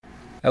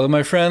Hello,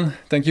 my friend.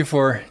 Thank you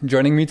for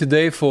joining me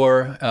today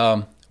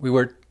we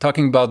were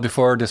talking about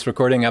before this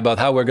recording about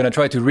how we're going to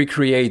try to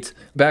recreate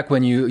back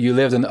when you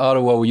lived in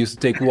Ottawa. We used to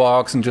take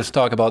walks and just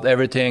talk about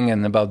everything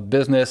and about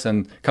business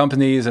and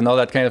companies and all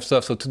that kind of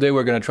stuff. So today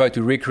we're going to try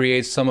to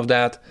recreate some of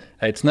that.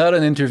 It's not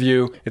an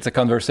interview. It's a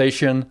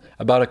conversation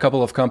about a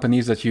couple of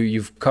companies that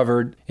you've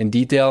covered in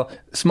detail.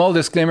 Small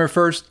disclaimer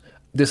first.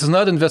 This is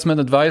not investment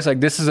advice.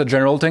 This is a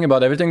general thing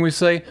about everything we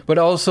say, but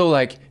also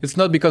it's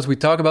not because we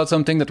talk about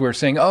something that we're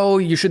saying, oh,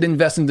 you should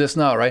invest in this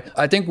now, right?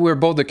 I think we're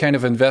both the kind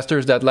of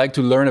investors that like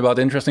to learn about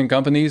interesting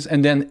companies,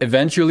 and then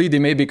eventually they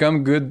may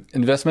become good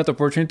investment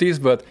opportunities,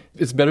 but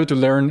it's better to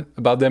learn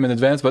about them in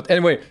advance. But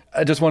anyway,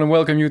 I just want to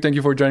welcome you. Thank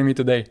you for joining me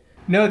today.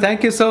 No,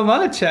 thank you so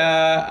much.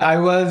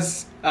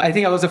 I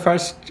think I was the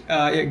first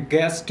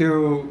guest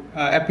to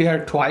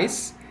appear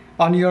twice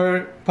on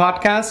your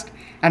podcast,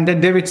 and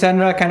then David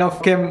Sandra kind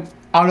of came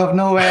out of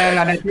nowhere, and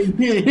I think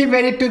he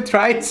made it to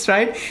thrice,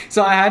 right?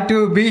 So I had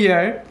to be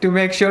here to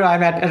make sure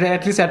I'm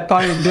at least at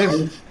par with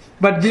David.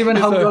 But given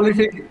how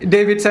prolific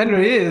David Sandra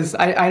is,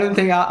 I don't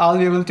think I'll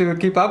be able to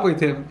keep up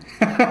with him.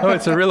 Oh,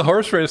 it's a real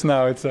horse race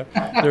now.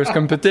 There's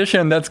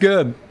competition. That's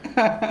good.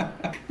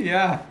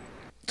 Yeah.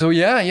 So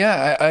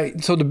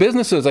so the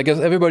businesses, I guess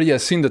everybody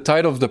has seen the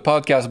title of the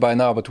podcast by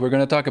now, but we're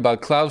going to talk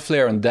about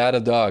Cloudflare and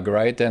Datadog,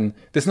 right? And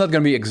this is not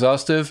going to be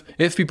exhaustive.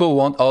 If people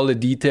want all the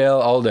detail,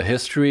 all the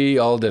history,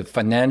 all the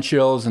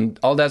financials and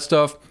all that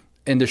stuff,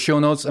 in the show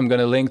notes, I'm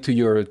going to link to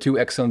your two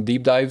excellent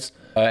deep dives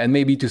and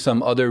maybe to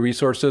some other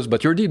resources.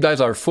 But your deep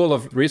dives are full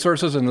of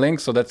resources and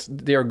links, so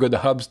they are good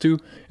hubs too.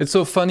 It's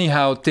so funny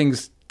how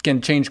things can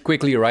change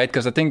quickly, right?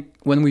 Because I think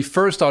when we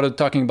first started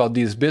talking about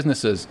these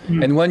businesses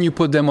and when you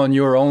put them on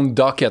your own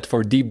docket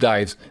for deep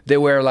dives, they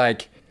were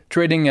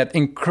trading at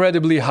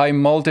incredibly high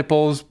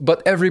multiples,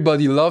 but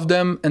everybody loved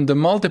them and the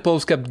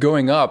multiples kept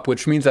going up,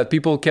 which means that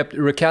people kept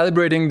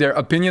recalibrating their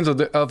opinions of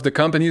the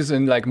companies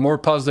in more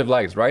positive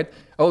lights, right?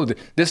 Oh,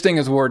 this thing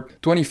is worth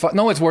 25.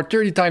 No, it's worth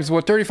 30 times, it's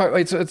worth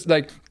 35. It's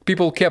like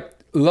people kept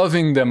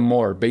loving them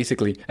more,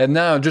 basically. And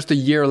now, just a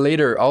year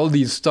later, all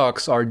these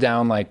stocks are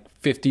down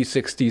 50,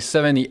 60,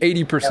 70,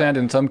 80%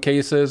 in some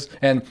cases.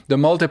 And the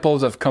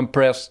multiples have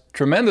compressed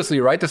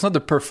tremendously, right? It's not the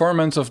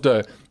performance of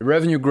the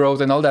revenue growth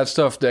and all that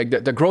stuff.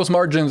 The gross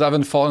margins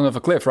haven't fallen off a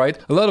cliff, right?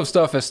 A lot of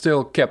stuff has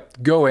still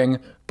kept going,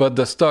 but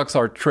the stocks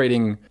are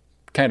trading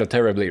kind of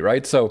terribly,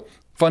 right? So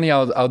funny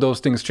how those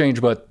things change.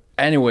 But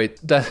anyway,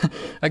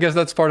 I guess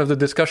that's part of the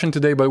discussion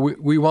today. But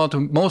we want to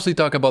mostly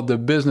talk about the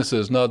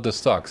businesses, not the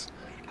stocks.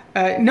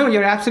 No,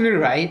 you're absolutely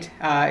right.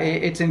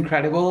 It's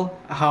incredible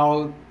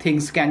how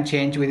things can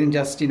change within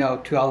just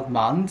 12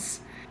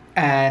 months,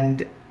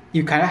 and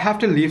you kind of have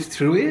to live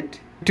through it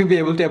to be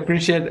able to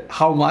appreciate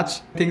how much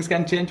things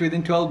can change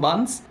within 12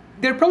 months.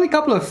 There are probably a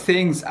couple of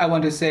things I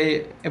want to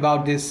say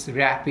about this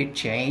rapid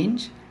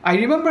change. I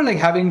remember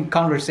having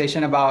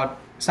conversation about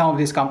some of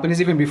these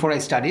companies even before I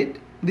studied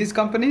these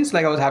companies.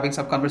 I was having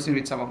some conversation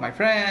with some of my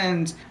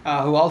friends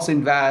who also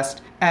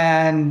invest,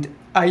 and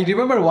I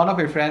remember one of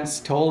my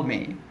friends told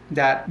me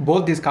that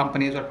both these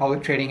companies were probably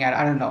trading at,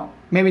 I don't know,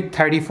 maybe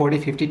 30, 40,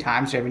 50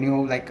 times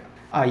revenue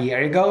a year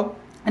ago.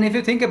 And if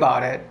you think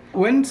about it,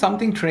 when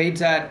something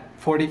trades at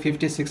 40,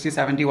 50, 60,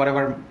 70,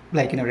 whatever,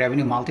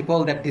 revenue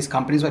multiple that these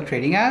companies were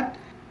trading at,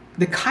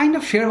 the kind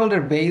of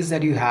shareholder base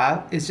that you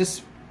have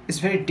is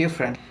very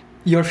different.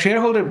 Your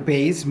shareholder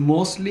base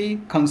mostly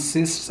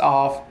consists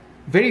of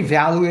very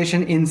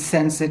valuation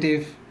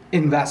insensitive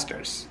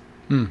investors.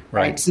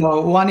 Right. So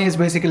one is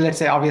basically, let's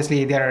say,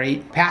 obviously there are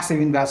passive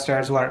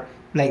investors who are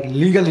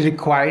legally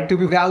required to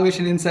be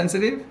valuation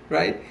insensitive,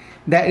 right?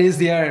 That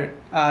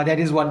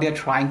is what they're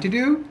trying to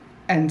do.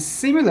 And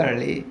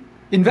similarly,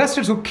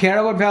 investors who care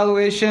about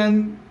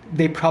valuation,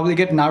 they probably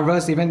get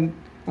nervous even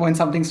when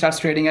something starts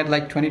trading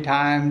at 20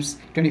 times,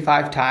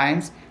 25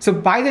 times. So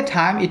by the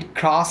time it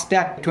crossed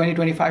that 20,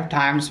 25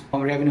 times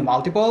revenue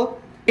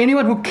multiple,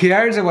 anyone who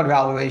cares about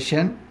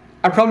valuation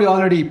are probably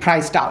already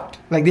priced out.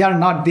 They are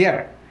not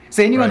there.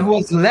 So anyone who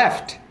was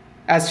left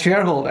as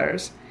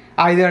shareholders,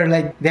 either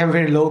they have a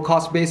very low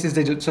cost basis,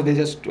 they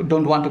just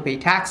don't want to pay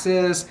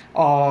taxes,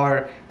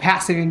 or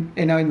passive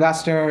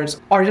investors,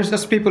 or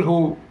just people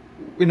who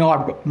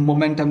are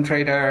momentum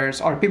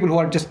traders, or people who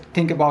are just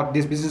think about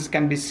this business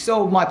can be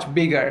so much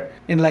bigger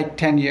in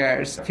 10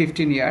 years,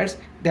 15 years.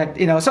 That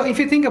so if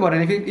you think about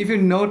it, if you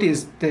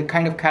notice the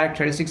kind of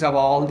characteristics of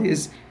all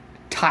these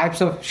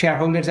types of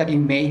shareholders that you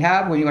may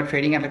have when you are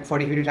trading at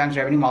 40, 50 times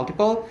revenue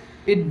multiple,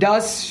 it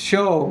does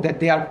show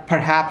that they are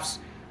perhaps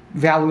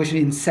valuation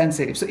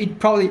insensitive. So it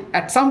probably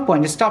at some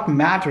point it stopped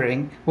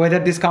mattering whether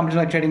these companies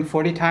are trading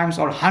 40 times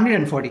or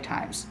 140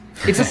 times.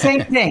 It's the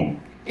same thing.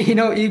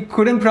 You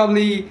couldn't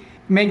probably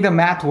make the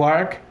math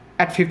work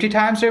at 50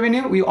 times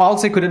revenue. We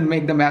also couldn't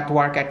make the math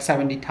work at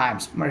 70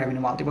 times revenue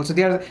multiple. So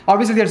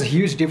there's a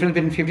huge difference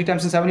between 50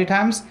 times and 70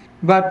 times.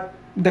 But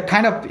the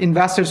kind of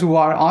investors who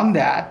are on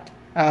that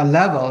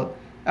level,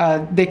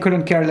 they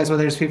couldn't care less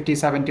whether it's 50,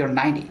 70, or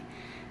 90.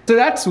 So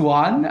that's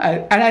one.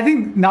 And I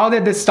think now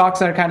that the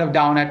stocks are kind of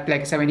down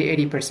at 70,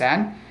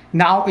 80%,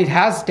 now it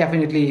has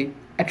definitely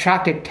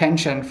attract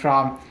attention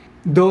from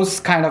those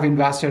kind of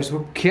investors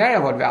who care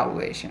about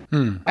valuation.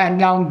 And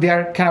now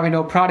they're kind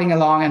of, prodding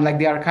along and like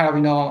they are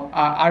kind of,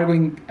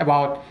 arguing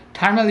about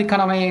terminal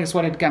economics,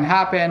 what it can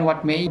happen,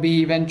 what may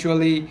be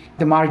eventually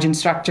the margin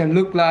structure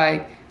look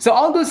like. So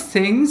all those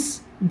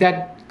things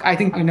that I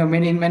think,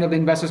 many of the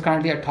investors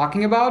currently are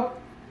talking about,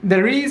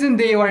 the reason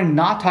they were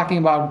not talking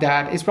about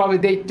that is probably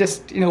they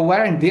just,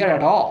 weren't there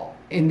at all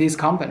in these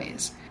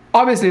companies.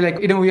 Obviously,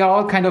 we are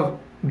all kind of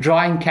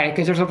drawing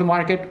caricatures of the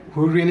market.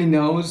 Who really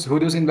knows who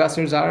those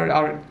investors are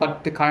or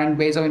what the current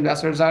base of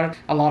investors are?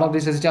 A lot of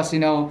this is just,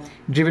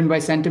 driven by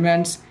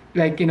sentiments.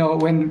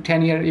 When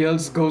 10-year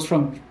yields goes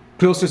from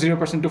close to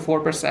 0% to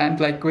 4%,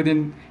 like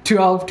within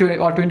 12 to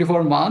or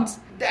 24 months,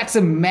 that's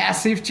a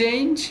massive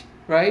change,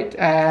 right?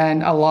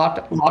 And a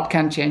lot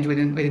can change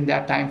within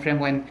that time frame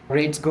when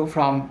rates go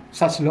from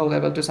such low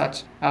level to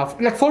such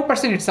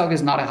 4% itself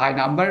is not a high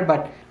number,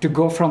 but to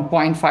go from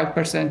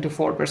 0.5% to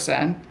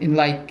 4% in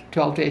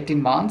 12 to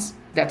 18 months,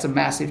 that's a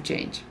massive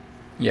change.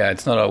 Yeah,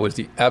 it's not always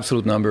the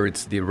absolute number,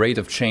 it's the rate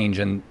of change.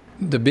 And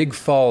the big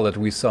fall that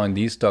we saw in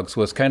these stocks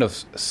was kind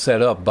of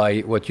set up by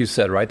what you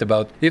said, right?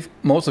 About if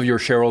most of your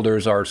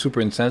shareholders are super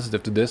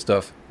insensitive to this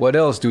stuff, what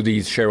else do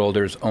these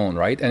shareholders own,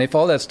 right? And if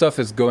all that stuff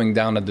is going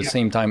down at the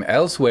same time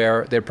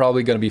elsewhere, they're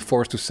probably going to be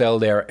forced to sell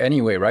there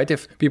anyway, right?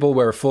 If people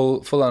were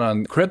full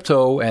on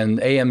crypto and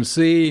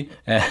AMC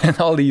and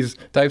all these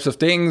types of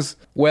things,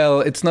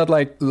 well, it's not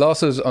like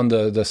losses on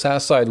the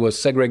SaaS side was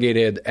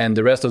segregated and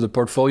the rest of the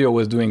portfolio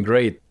was doing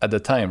great at the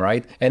time,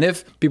 right? And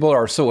if people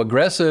are so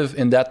aggressive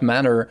in that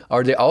manner,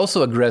 are they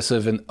also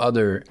aggressive in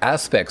other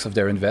aspects of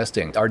their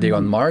investing? Are they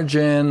on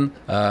margin?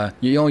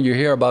 You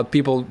hear about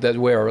people that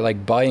were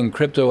like buying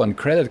crypto on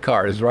credit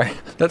cards, right?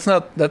 That's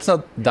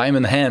not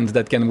diamond hands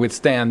that can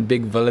withstand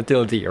big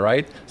volatility,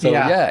 right? So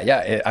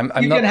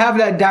I'm you not... can have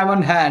that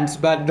diamond hands,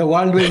 but the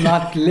world will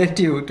not let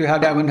you to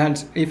have diamond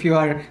hands if you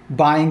are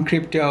buying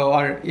crypto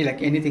or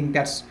like anything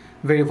that's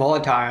very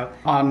volatile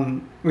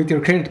with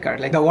your credit card.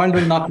 Like the world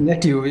will not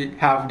let you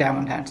have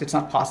diamond hands. It's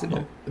not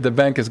possible. The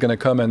bank is going to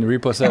come and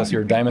repossess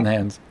your diamond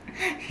hands.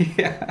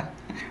 Yeah,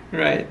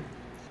 right.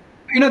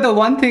 The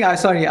one thing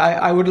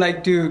I would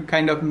like to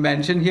kind of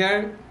mention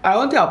here, I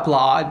want to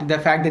applaud the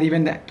fact that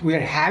even that we are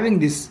having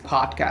this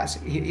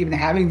podcast, even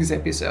having this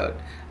episode.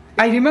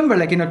 I remember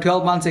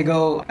 12 months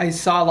ago, I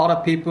saw a lot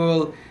of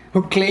people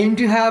who claim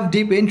to have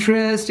deep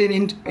interest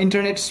in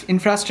internet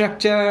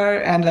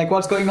infrastructure and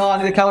what's going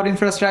on in the cloud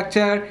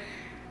infrastructure.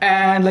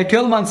 And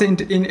 12 months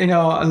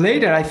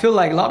later, I feel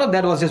like a lot of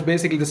that was just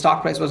basically the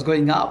stock price was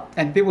going up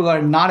and people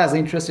are not as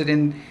interested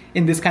in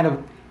this kind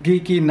of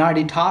geeky,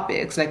 nerdy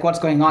topics, like what's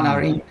going on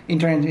our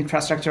internet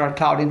infrastructure or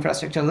cloud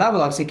infrastructure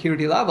level or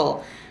security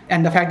level.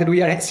 And the fact that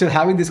we are still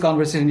having this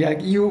conversation,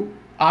 you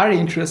are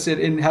interested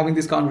in having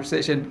this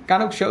conversation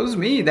kind of shows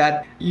me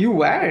that you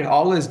were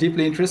always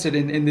deeply interested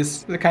in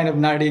this kind of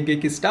nerdy,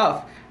 geeky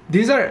stuff.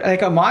 These are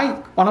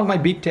one of my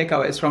big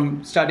takeaways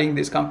from studying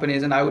these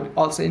companies, and I would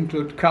also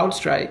include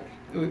CrowdStrike,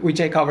 which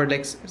I covered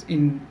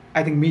in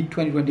I think mid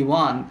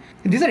 2021.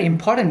 These are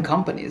important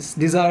companies.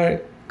 These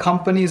are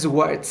companies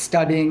worth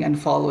studying and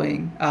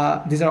following.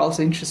 These are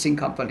also interesting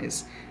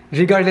companies,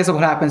 regardless of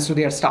what happens to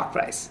their stock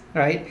price,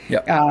 right?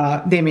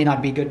 Yeah. They may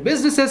not be good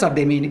businesses or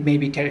they may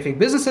be terrific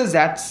businesses.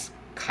 That's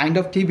kind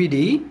of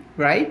TBD,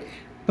 right?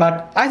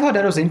 But I thought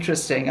that was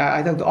interesting.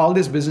 I thought all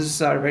these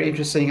businesses are very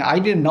interesting. I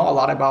didn't know a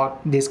lot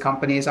about these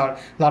companies or a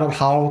lot of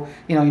how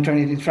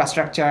internet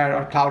infrastructure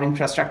or cloud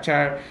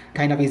infrastructure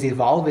kind of is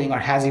evolving or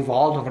has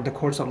evolved over the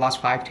course of the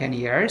last 5-10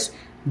 years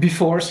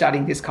before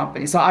studying these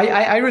companies. So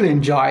I really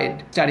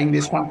enjoyed studying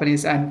these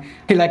companies. And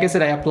like I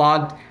said, I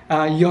applaud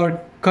your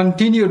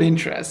continued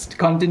interest,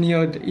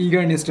 continued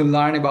eagerness to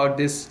learn about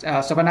this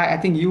stuff. And I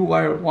think you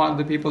were one of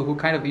the people who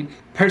kind of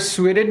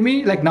persuaded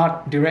me,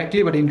 not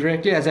directly, but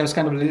indirectly, as I was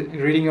kind of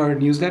reading your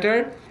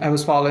newsletter. I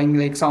was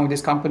following some of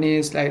these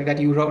companies that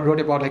you wrote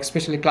about,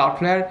 especially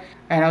Cloudflare.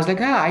 And I was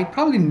like, I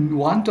probably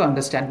want to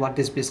understand what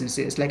this business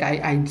is.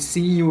 I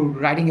see you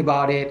writing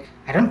about it.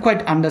 I don't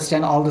quite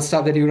understand all the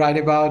stuff that you write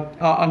about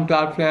on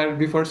Cloudflare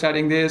before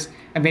studying this.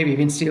 And maybe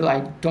even still,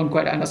 I don't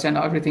quite understand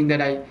everything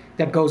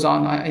that goes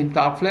on in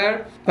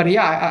Cloudflare. But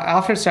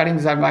after studying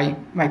this,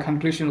 my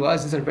conclusion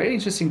was these are very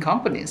interesting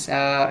companies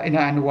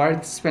and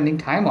worth spending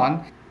time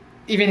on.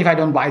 Even if I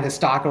don't buy the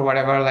stock or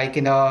whatever,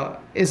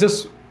 is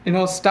this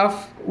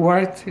stuff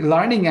worth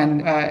learning,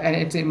 and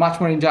it's much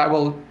more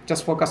enjoyable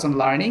just focus on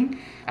learning.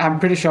 I'm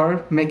pretty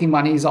sure making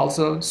money is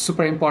also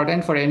super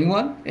important for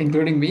anyone,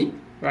 including me,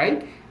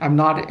 right? I'm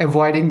not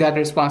avoiding that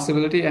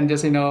responsibility and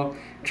just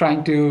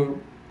trying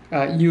to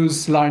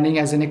use learning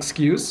as an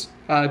excuse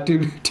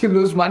to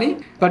lose money.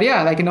 But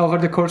over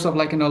the course of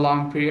a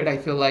long period, I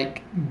feel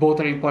like both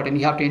are important.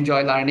 You have to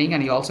enjoy learning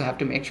and you also have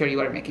to make sure you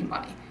are making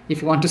money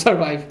if you want to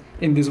survive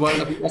in this world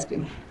of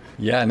investing.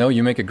 Yeah, no,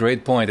 you make a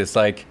great point. It's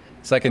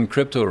It's like in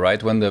crypto,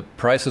 right? When the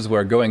prices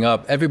were going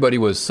up, everybody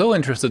was so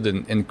interested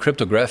in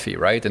cryptography,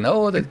 right? And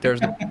there's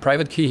the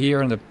private key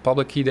here and the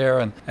public key there.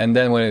 And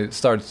then when it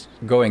starts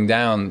going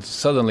down,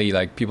 suddenly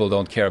like people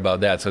don't care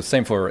about that. So it's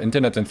same for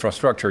internet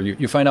infrastructure.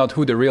 You find out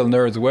who the real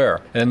nerds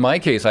were. And in my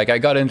case, like I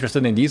got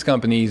interested in these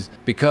companies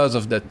because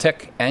of the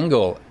tech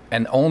angle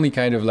and only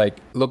kind of like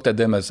looked at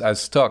them as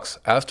stocks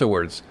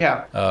afterwards.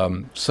 Yeah.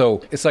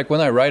 So it's like when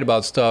I write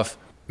about stuff,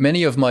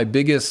 many of my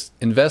biggest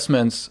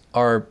investments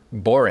are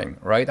boring,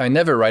 right? I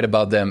never write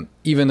about them,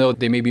 even though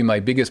they may be my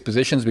biggest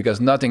positions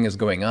because nothing is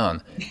going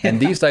on. And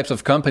these types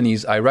of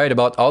companies I write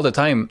about all the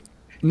time,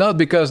 not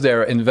because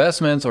they're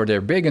investments or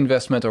they're big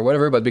investment or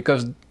whatever, but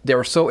because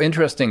they're so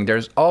interesting.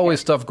 There's always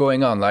stuff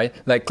going on, right?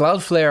 Like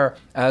Cloudflare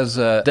has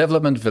a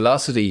development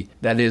velocity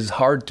that is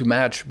hard to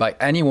match by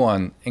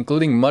anyone,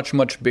 including much,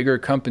 much bigger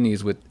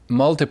companies with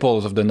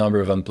multiples of the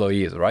number of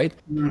employees, right?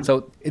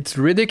 So it's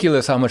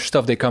ridiculous how much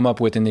stuff they come up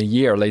with in a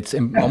year. Like it's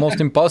almost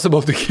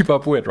impossible to keep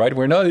up with, right?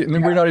 We're not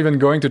even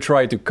going to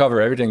try to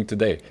cover everything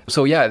today.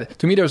 So yeah,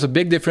 to me, there's a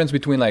big difference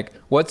between like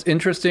what's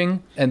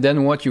interesting and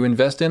then what you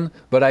invest in.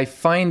 But I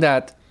find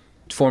that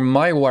for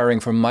my wiring,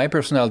 for my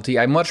personality,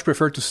 I much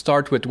prefer to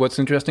start with what's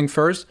interesting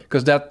first,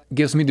 because that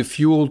gives me the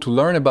fuel to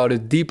learn about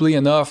it deeply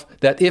enough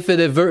that if it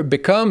ever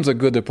becomes a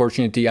good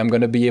opportunity, I'm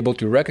going to be able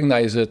to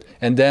recognize it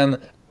and then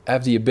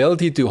have the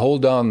ability to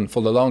hold on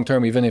for the long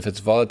term, even if it's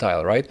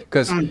volatile, right?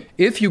 Because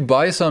if you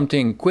buy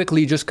something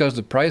quickly just because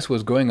the price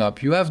was going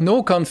up, you have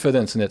no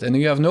confidence in it and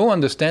you have no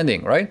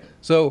understanding, right?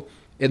 So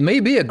it may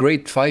be a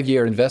great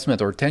 5-year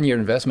investment or 10-year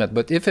investment,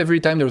 but if every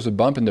time there's a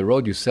bump in the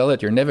road you sell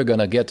it, you're never going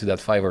to get to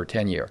that 5 or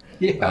 10 year.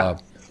 Yeah.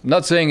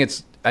 Not saying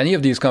it's any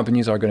of these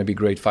companies are going to be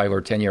great 5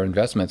 or 10-year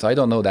investments. I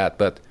don't know that,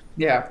 but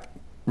yeah.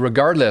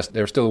 Regardless,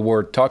 they're still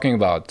worth talking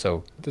about.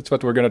 So that's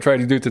what we're going to try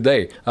to do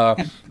today. I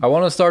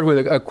want to start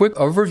with a quick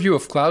overview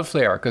of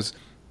Cloudflare, because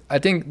I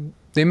think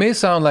they may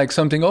sound like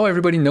something,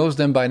 everybody knows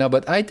them by now,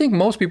 but I think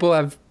most people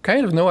have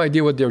kind of no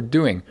idea what they're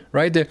doing,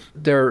 right?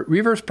 Their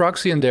reverse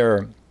proxy and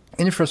their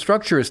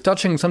infrastructure is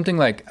touching something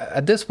like,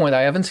 at this point,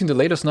 I haven't seen the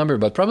latest number,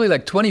 but probably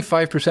like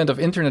 25% of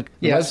internet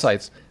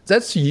websites.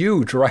 That's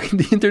huge, right?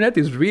 The internet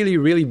is really,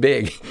 really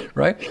big,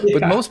 right? Yeah.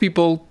 But most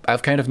people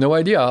have kind of no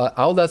idea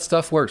how that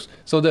stuff works.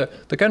 So the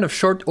kind of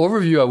short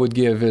overview I would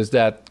give is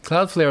that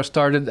Cloudflare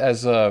started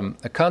as a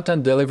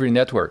content delivery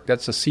network.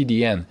 That's a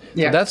CDN.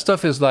 Yeah. So that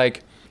stuff is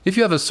like, if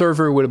you have a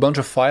server with a bunch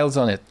of files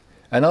on it,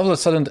 and all of a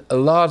sudden,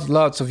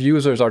 lots of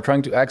users are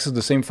trying to access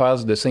the same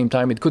files at the same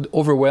time, it could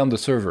overwhelm the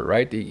server,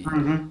 right?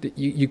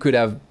 You could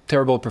have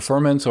terrible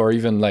performance or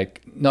even like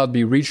not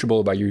be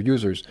reachable by your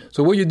users.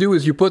 So what you do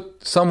is you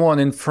put someone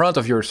in front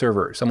of your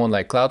server, someone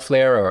like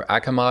Cloudflare or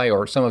Akamai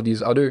or some of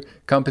these other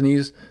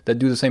companies that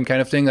do the same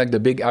kind of thing, like the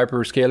big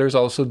hyperscalers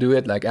also do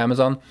it, like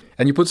Amazon.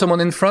 And you put someone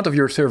in front of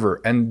your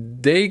server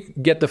and they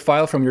get the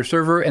file from your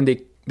server and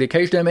they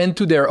cache them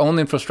into their own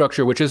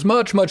infrastructure, which is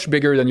much, much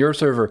bigger than your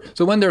server.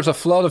 So when there's a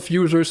flood of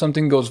users,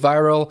 something goes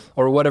viral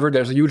or whatever,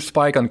 there's a huge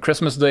spike on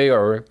Christmas Day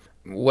or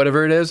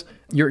whatever it is,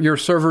 your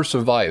server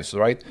survives,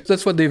 right? So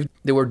that's what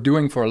they were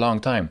doing for a long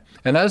time.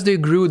 And as they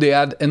grew, they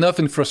had enough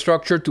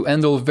infrastructure to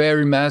handle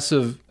very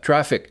massive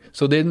traffic.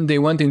 So then they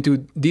went into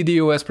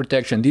DDoS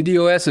protection.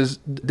 DDoS is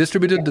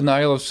distributed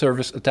denial of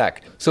service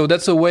attack. So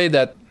that's a way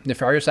that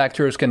nefarious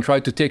actors can try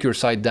to take your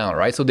site down,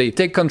 right? So they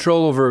take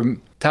control over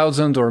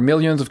thousands or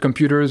millions of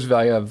computers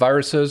via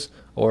viruses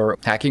or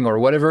hacking or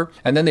whatever,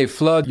 and then they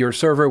flood your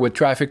server with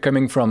traffic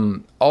coming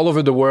from all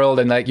over the world,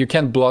 and like you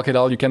can't block it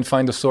all, you can't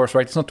find the source,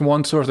 right? It's not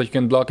one source that you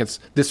can block, it's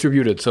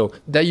distributed. So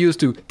that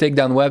used to take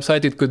down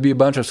website. It could be a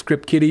bunch of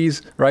script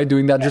kiddies, right,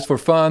 doing that just for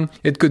fun.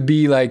 It could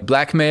be like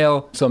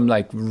blackmail, some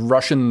like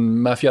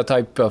Russian mafia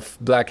type of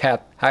black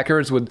hat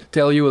hackers would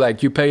tell you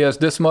like, you pay us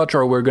this much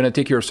or we're going to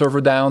take your server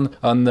down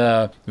on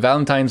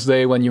Valentine's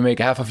Day when you make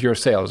half of your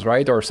sales,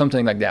 right? Or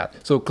something like that.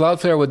 So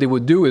Cloudflare, what they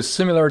would do is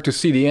similar to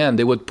CDN.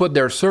 They would put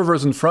their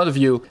servers in front of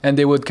you and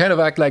they would kind of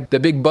act like the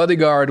big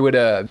bodyguard with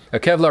a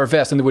Kevlar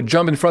vest, and they would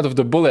jump in front of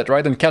the bullet,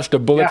 right? And catch the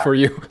bullet for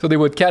you. So they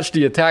would catch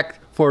the attack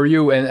for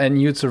you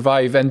and you'd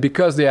survive. And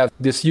because they have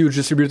this huge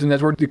distributed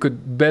network, they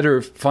could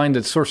better find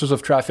the sources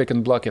of traffic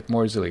and block it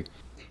more easily.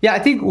 Yeah, I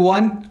think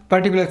one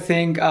particular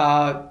thing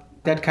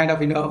that kind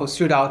of,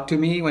 stood out to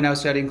me when I was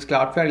studying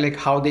Cloudflare, like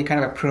how they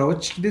kind of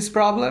approached this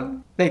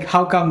problem. Like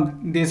how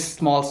come this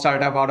small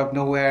startup out of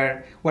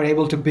nowhere were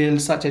able to build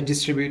such a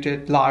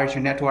distributed large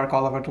network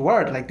all over the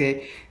world?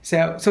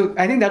 So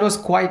I think that was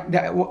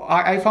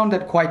I found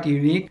that quite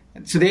unique.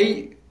 So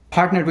they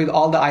partnered with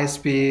all the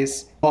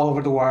ISPs all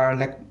over the world,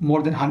 like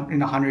more than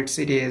 100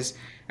 cities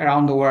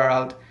around the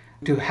world,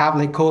 to have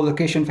like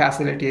co-location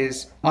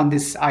facilities on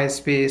these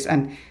ISPs.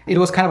 And it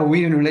was kind of a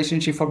win-win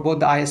relationship for both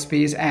the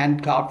ISPs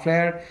and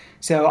Cloudflare.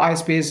 So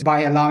ISPs,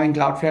 by allowing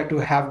Cloudflare to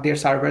have their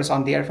servers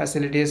on their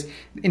facilities,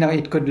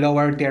 it could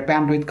lower their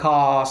bandwidth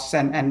costs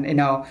and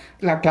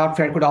like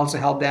Cloudflare could also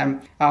help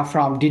them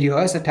from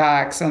DDoS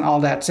attacks and all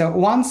that. So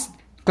once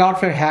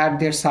Cloudflare had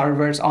their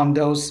servers on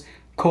those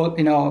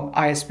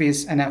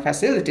ISPs and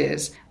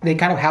facilities, they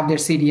kind of have their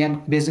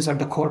CDN business or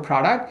the core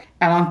product.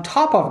 And on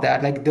top of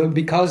that,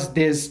 because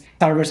these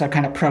servers are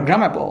kind of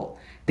programmable,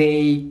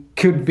 they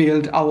could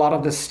build a lot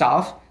of the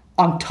stuff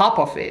on top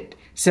of it.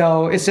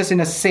 So it's just in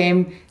the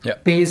same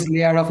base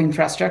layer of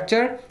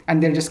infrastructure,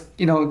 and they're just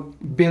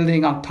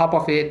building on top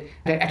of it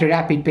at a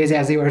rapid pace,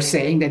 as they were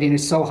saying, that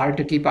it's so hard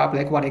to keep up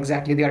what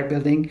exactly they are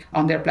building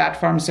on their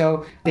platform.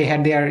 So they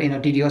had their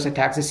DDoS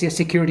attacks, the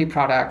security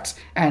products,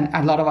 and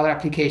a lot of other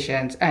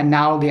applications. And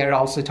now they are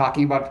also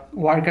talking about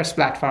Workers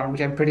platform,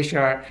 which I'm pretty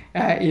sure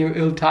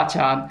you'll touch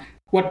on.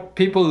 What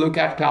people look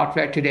at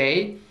Cloudflare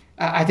today,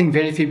 I think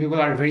very few people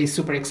are very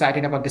super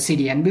excited about the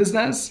CDN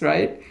business,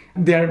 right?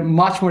 They're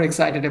much more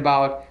excited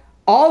about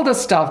all the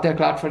stuff that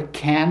Cloudflare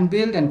can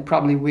build and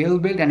probably will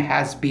build and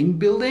has been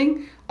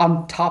building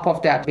on top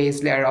of that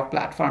base layer of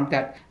platform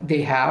that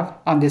they have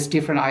on these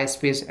different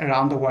ISPs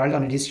around the world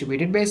on a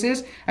distributed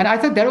basis. And I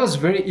thought that was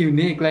very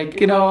unique.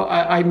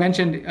 I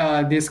mentioned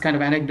this kind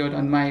of anecdote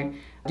on my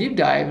deep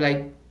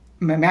dive,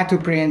 Matthew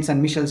Prince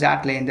and Michelle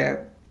Zatlin,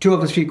 the two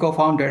of the three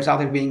co-founders,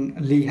 other being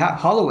Lee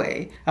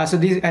Holloway. So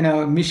these,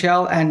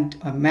 Michelle and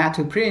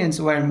Matthew Prince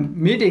were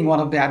meeting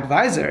one of their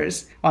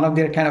advisors, and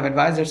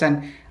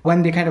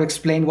when they kind of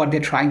explained what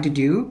they're trying to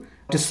do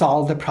to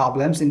solve the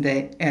problems in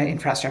the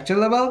infrastructure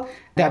level,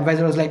 the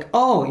advisor was like,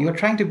 "Oh, you're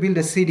trying to build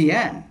a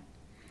CDN."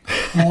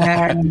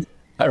 And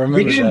I remember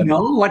they didn't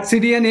know what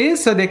CDN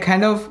is, so they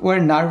kind of were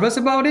nervous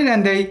about it,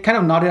 and they kind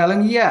of nodded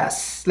along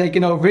yes,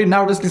 very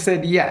nervously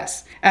said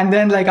yes. And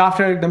then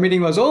after the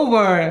meeting was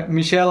over,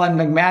 Michelle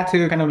and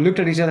Matthew kind of looked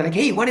at each other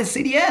 "Hey, what is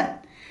CDN?"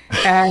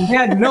 And they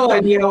had no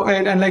idea.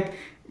 And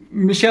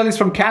Michelle is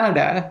from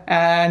Canada,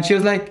 and she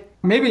was like,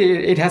 maybe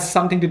it has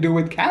something to do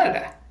with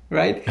Canada,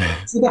 right?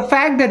 So the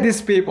fact that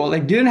these people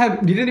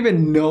didn't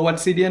even know what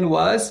CDN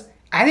was,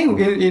 I think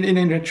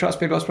in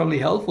retrospect was probably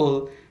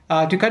helpful.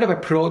 To kind of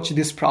approach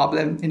this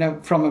problem,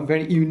 from a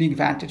very unique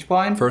vantage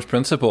point. First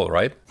principle,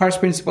 right?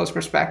 First principles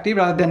perspective,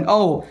 rather than,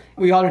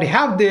 we already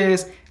have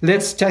this,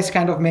 let's just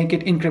kind of make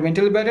it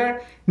incrementally better.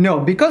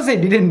 No, because they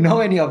didn't know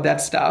any of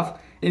that stuff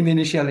in the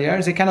initial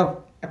years, they kind of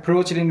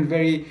approach it in a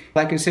very,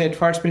 like you said,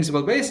 first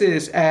principle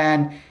basis,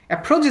 and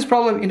approach this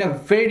problem in a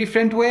very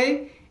different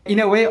way,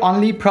 in a way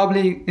only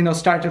probably,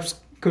 startups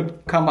could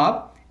come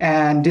up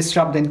and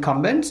disrupt the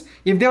incumbents.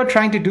 If they were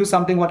trying to do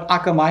something what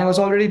Akamai was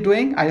already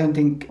doing, I don't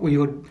think we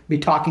would be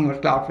talking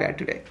about Cloudflare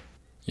today.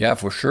 Yeah,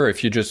 for sure.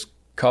 If you just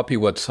copy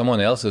what someone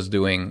else is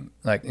doing,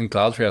 like in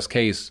Cloudflare's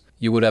case,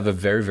 you would have a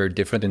very, very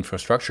different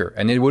infrastructure.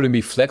 And it wouldn't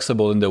be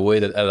flexible in the way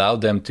that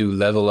allowed them to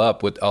level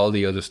up with all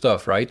the other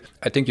stuff, right?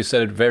 I think you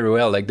said it very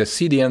well. The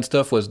CDN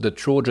stuff was the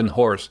Trojan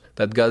horse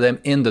that got them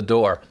in the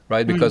door,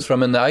 right? Because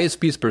from an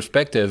ISP's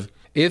perspective,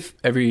 if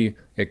every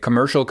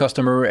commercial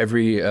customer,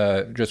 every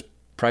just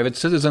private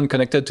citizen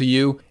connected to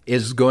you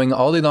is going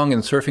all day long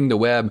and surfing the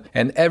web,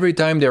 and every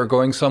time they're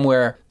going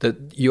somewhere that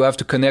you have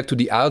to connect to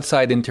the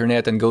outside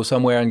internet and go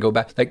somewhere and go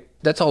back,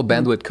 that's all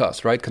bandwidth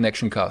costs, right?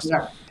 Connection costs.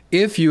 Yeah.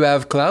 If you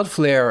have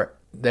Cloudflare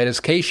that is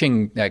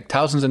caching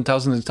thousands and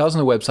thousands and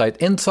thousands of websites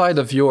inside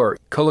of your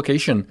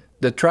colocation,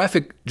 the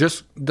traffic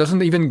just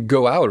doesn't even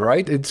go out,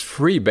 right? It's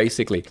free,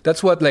 basically.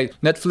 That's what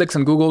Netflix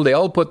and Google, they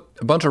all put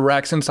a bunch of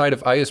racks inside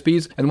of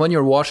ISPs. And when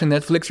you're watching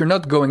Netflix, you're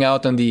not going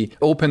out on the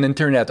open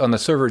internet on a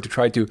server to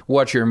try to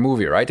watch your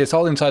movie, right? It's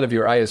all inside of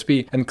your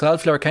ISP. And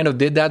Cloudflare kind of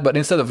did that, but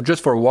instead of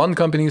just for one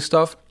company's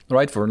stuff,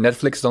 right? For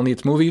Netflix, only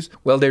its movies.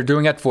 Well, they're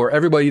doing it for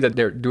everybody that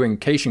they're doing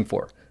caching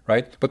for,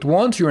 right? But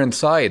once you're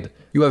inside,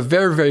 you have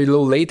very, very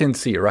low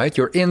latency, right?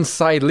 You're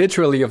inside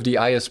literally of the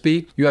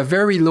ISP. You have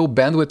very low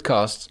bandwidth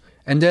costs.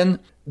 And then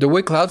the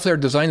way Cloudflare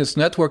designed its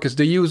network is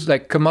they use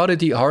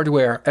commodity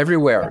hardware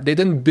everywhere. They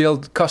didn't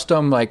build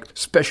custom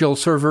special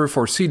server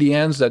for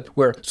CDNs that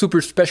were super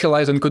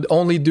specialized and could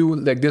only do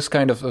this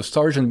kind of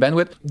storage and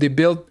bandwidth. They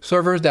built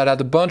servers that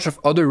had a bunch of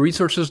other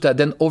resources that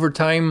then over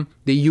time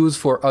they use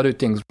for other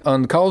things.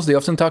 On calls, they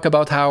often talk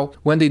about how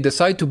when they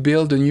decide to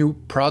build a new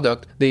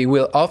product, they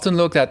will often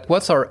look at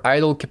what's our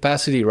idle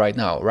capacity right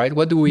now, right?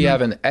 What do we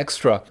have an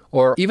extra?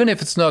 Or even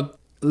if it's not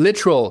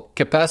literal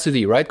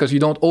capacity, right? Because you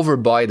don't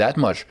overbuy that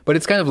much, but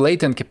it's kind of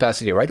latent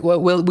capacity, right?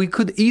 Well, we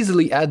could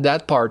easily add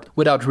that part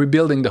without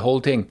rebuilding the whole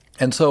thing.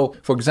 And so,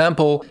 for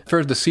example,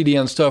 first the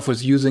CDN stuff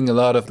was using a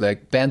lot of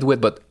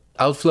bandwidth, but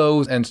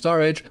outflows and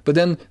storage. But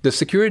then the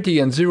security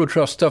and zero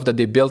trust stuff that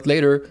they built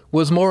later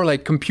was more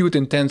compute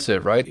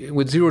intensive, right?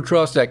 With zero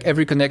trust,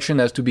 every connection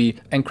has to be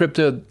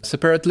encrypted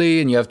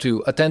separately and you have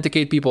to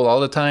authenticate people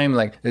all the time.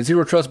 The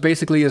zero trust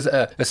basically is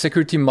a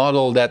security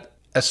model that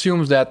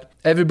assumes that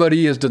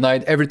everybody is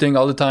denied everything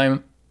all the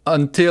time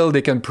until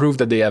they can prove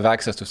that they have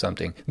access to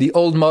something. The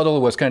old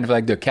model was kind of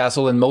like the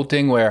castle and moat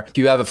thing, where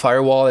you have a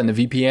firewall and a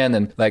VPN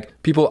and like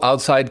people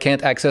outside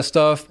can't access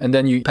stuff, and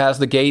then you pass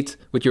the gate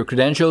with your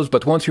credentials,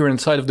 but once you're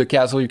inside of the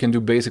castle you can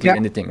do basically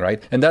anything,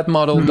 right? And that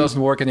model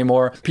doesn't work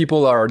anymore.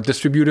 People are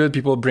distributed,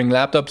 people bring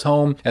laptops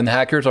home, and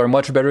hackers are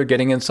much better at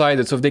getting inside.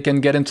 And so if they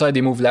can get inside,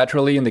 they move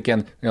laterally and they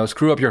can,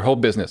 screw up your whole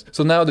business.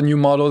 So now the new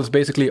model is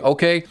basically,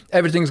 okay,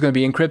 everything's going to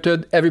be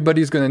encrypted,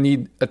 everybody's going to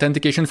need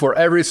authentication for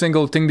every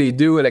single thing they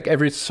do, like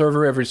every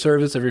server, every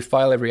service, every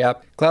file, every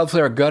app.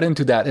 Cloudflare got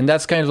into that, and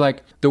that's kind of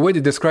like the way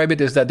they describe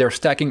it is that they're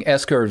stacking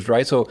S-curves,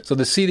 right? So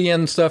the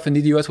CDN stuff in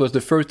DDoS was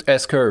the first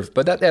S-curve,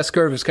 but that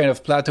S-curve is kind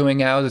of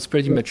plateauing out. It's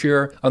pretty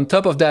mature. On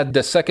top of that,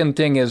 the second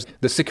thing is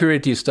the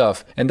security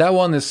stuff, and that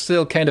one is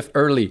still kind of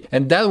early,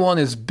 and that one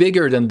is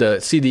bigger than the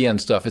CDN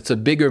stuff. It's a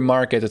bigger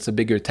market. It's a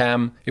bigger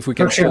TAM, if we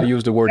can still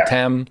use the word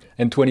TAM.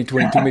 In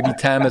 2022, maybe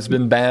TAM has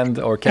been banned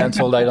or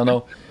canceled. I don't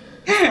know.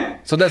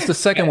 So that's the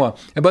second one.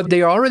 But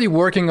they are already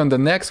working on the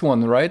next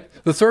one, right?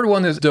 The third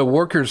one is the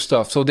workers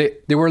stuff. So they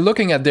were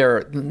looking at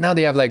now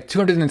they have like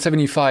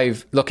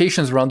 275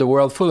 locations around the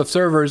world full of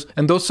servers.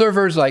 And those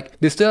servers, like,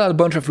 they still have a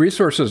bunch of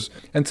resources.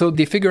 And so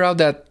they figure out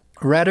that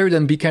rather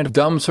than be kind of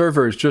dumb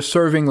servers just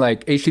serving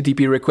like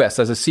HTTP requests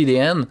as a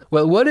CDN,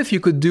 well, what if you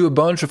could do a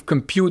bunch of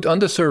compute on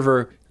the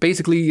server,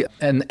 basically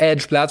an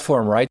edge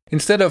platform, right?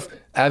 Instead of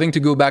having to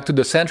go back to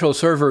the central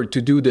server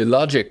to do the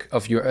logic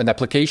of an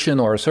application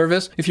or a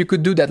service, if you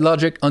could do that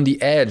logic on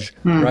the edge,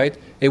 right?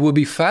 It would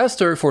be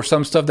faster for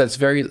some stuff that's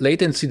very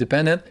latency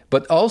dependent,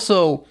 but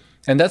also,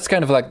 and that's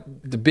kind of like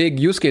the big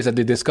use case that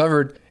they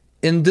discovered,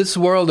 in this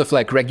world of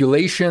like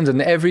regulations,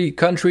 and every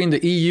country in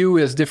the EU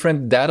has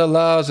different data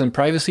laws and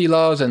privacy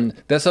laws, and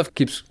that stuff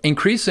keeps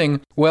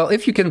increasing. Well,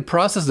 if you can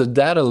process the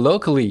data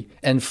locally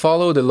and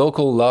follow the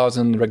local laws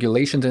and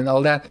regulations and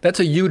all that, that's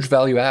a huge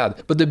value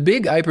add. But the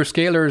big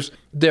hyperscalers,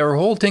 their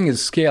whole thing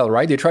is scale,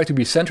 right? They try to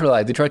be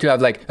centralized. They try to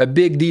have like a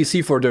big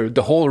DC for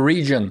the whole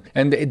region,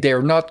 and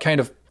they're not kind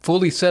of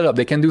fully set up.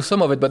 They can do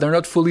some of it, but they're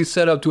not fully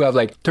set up to have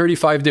like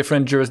 35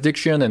 different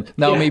jurisdictions. And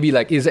now maybe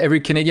like, is every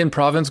Canadian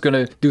province going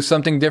to do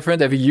something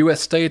different? Every US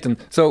state? And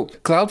so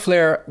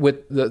Cloudflare,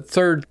 with the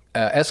third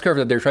S-curve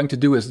that they're trying to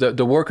do, is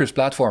the workers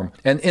platform.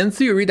 And in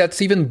theory,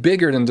 that's even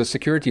bigger than the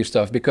security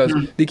stuff, because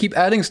they keep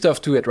adding stuff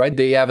to it, right?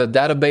 They have a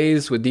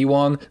database with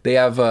D1, they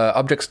have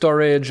object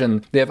storage,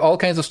 and they have all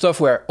kinds of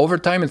stuff where over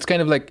time it's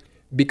kind of like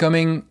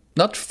becoming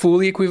not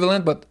fully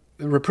equivalent, but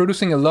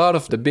reproducing a lot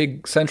of the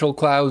big central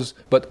clouds,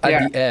 but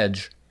at the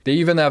edge. They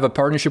even have a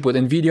partnership with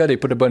NVIDIA. They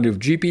put a bunch of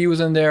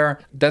GPUs in there.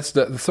 That's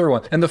the third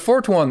one. And the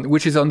fourth one,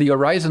 which is on the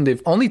horizon,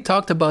 they've only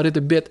talked about it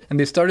a bit, and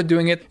they started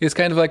doing it, is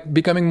kind of like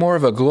becoming more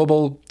of a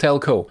global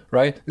telco,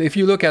 right? If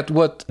you look at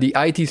what the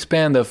IT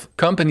spend of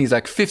companies,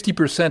 like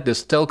 50%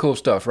 is telco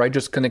stuff, right?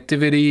 Just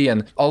connectivity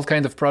and all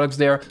kinds of products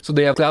there. So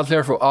they have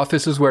Cloudflare for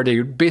offices, where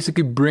they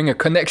basically bring a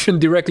connection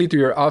directly to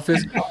your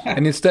office.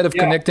 And instead of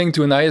connecting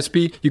to an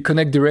ISP, you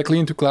connect directly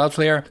into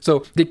Cloudflare.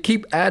 So they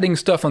keep adding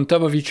stuff on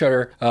top of each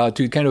other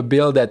to kind of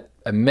build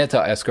a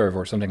meta S-curve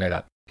or something like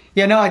that.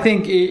 Yeah, no, I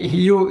think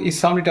you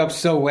summed it up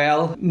so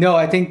well. No,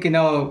 I think,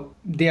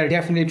 they are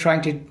definitely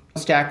trying to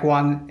stack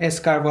one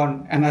S-curve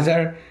on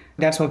another.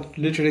 That's what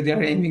literally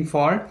they're aiming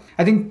for.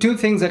 I think two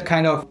things that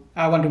kind of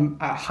I want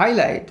to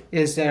highlight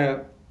is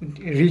the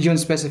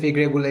region-specific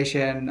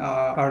regulation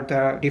or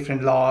the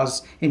different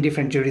laws in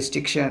different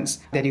jurisdictions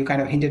that you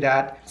kind of hinted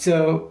at.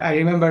 So I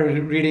remember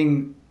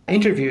reading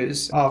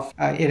interviews of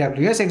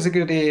AWS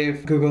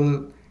executive,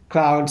 Google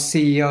Cloud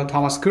CEO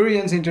Thomas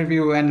Kurian's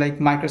interview, and like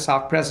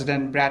Microsoft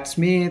President Brad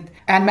Smith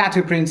and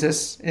Matthew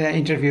Prince's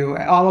interview.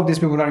 All of these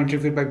people are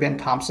interviewed by Ben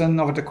Thompson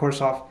over the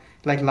course of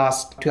like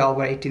last 12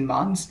 or 18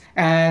 months.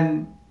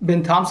 And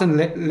Ben Thompson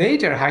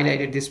later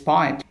highlighted this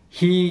point.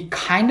 He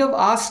kind of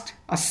asked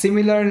a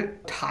similar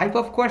type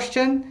of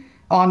question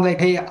on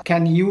like, hey,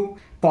 can you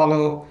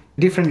follow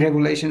different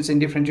regulations in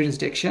different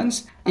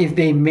jurisdictions if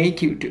they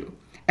make you to?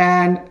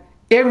 And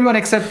everyone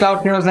except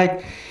Cloudflare was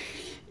like,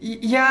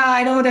 yeah,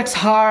 I know that's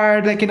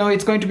hard. Like,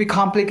 it's going to be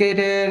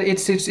complicated.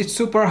 It's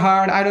super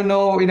hard. I don't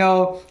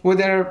know,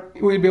 whether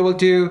we'll be able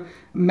to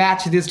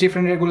match these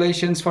different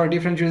regulations for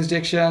different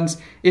jurisdictions.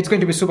 It's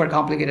going to be super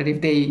complicated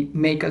if they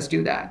make us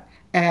do that.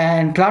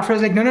 And Cloudflare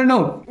is like,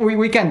 no,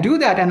 we can do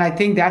that. And I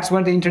think that's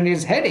where the internet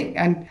is heading.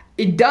 And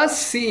it does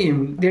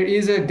seem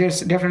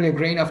there's definitely a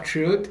grain of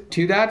truth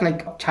to that.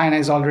 Like, China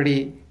is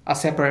already a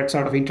separate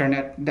sort of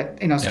internet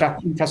that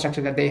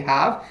infrastructure that they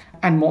have,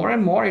 and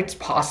more it's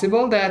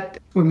possible that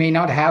we may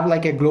not have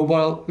like a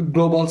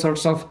global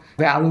sorts of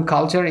value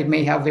culture. It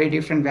may have very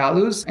different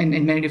values in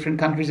many different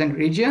countries and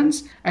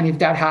regions. And if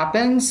that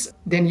happens,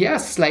 then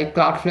yes, like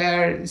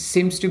Cloudflare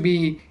seems to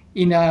be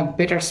in a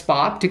better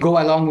spot to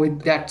go along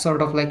with that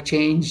sort of like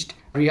changed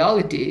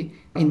reality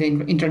in the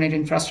internet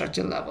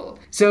infrastructure level.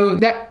 So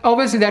that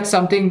obviously that's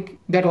something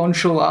that won't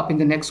show up in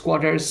the next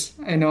quarter's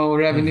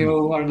revenue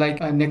or like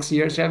next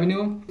year's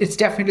revenue. It's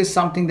definitely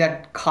something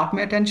that caught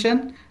my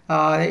attention.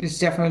 It's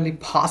definitely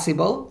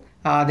possible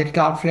that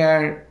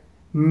Cloudflare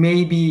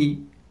may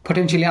be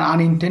potentially an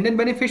unintended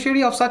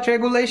beneficiary of such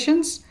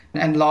regulations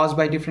and laws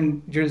by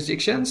different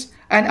jurisdictions.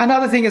 And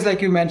another thing is,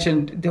 like you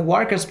mentioned, the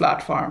workers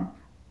platform.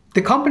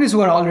 The companies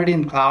who are already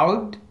in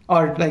cloud,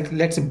 or like,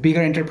 let's say,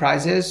 bigger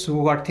enterprises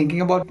who are thinking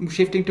about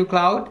shifting to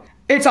cloud,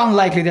 it's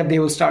unlikely that they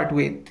will start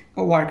with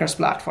a workers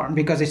platform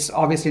because it's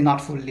obviously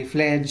not fully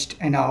fledged.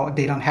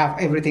 They don't have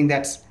everything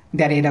that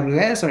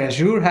AWS or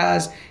Azure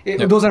has.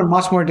 Those are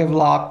much more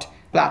developed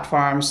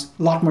platforms.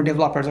 A lot more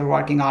developers are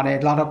working on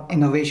it. A lot of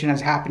innovation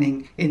is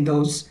happening in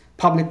those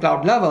public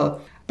cloud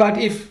level. But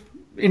if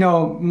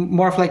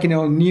more of like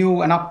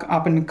new and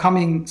up and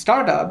coming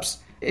startups,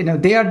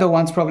 they are the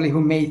ones probably who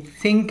may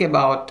think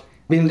about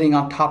building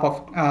on top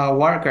of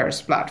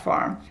workers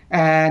platform.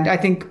 And I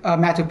think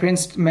Matthew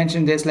Prince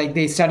mentioned this, like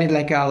they studied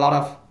like a lot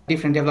of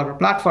different developer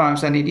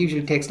platforms, and it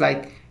usually takes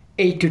like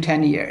 8 to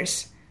 10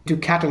 years to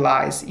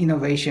catalyze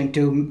innovation,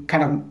 to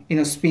kind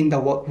of spin the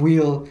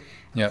wheel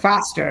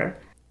faster.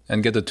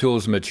 And get the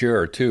tools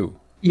mature too.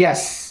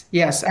 Yes.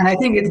 And I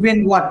think it's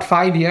been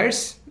 5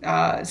 years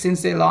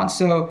since they launched.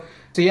 So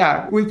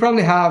yeah, we'll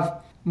probably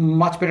have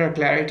much better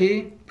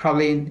clarity,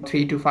 probably in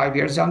 3 to 5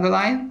 years down the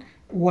line,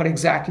 what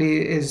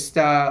exactly is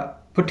the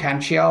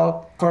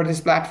potential for this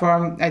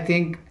platform. I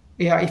think,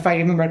 if I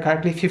remember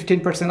correctly,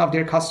 15% of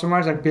their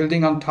customers are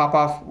building on top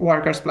of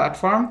Workers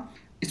platform.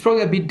 It's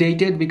probably a bit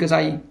dated because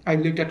I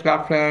looked at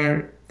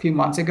Cloudflare a few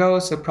months ago,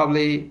 so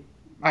probably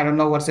I don't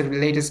know what the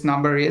latest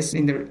number is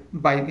in the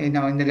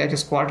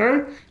latest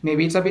quarter.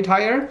 Maybe it's a bit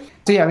higher.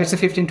 So yeah, it's a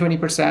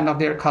 15-20% of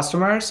their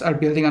customers are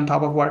building on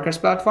top of Workers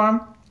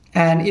platform.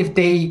 And if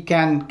they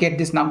can get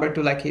this number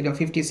to like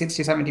 50,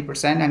 60,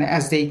 70%, and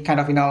as they kind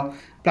of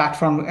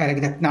platform,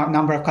 the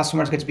number of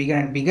customers gets bigger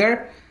and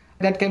bigger,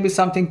 that can be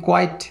something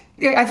quite.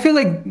 I feel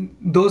like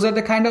those are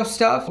the kind of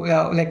stuff.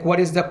 Like what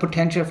is the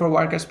potential for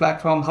Workers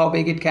platform? How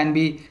big it can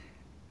be?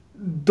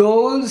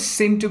 Those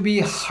seem to be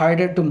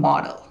harder to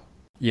model.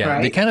 Yeah,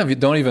 right? They kind of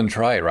don't even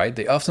try, right?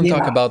 They often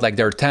talk about like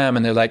their TAM,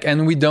 and they're like,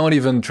 and we don't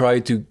even try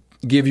to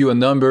give you a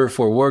number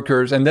for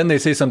workers. And then they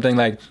say something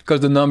like,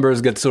 because the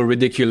numbers get so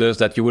ridiculous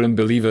that you wouldn't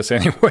believe us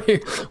anyway,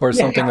 or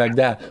something like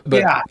that.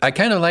 But I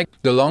kind of like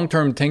the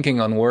long-term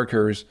thinking on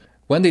workers.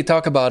 When they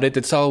talk about it,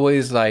 it's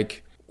always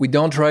like, we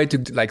don't try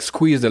to like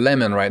squeeze the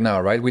lemon right now,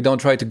 right? We don't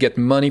try to get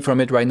money from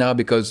it right now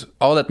because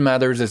all that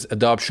matters is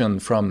adoption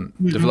from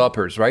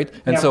developers, right?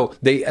 And so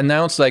they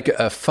announced like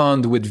a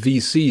fund with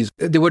VCs.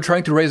 They were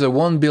trying to raise a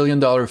 $1 billion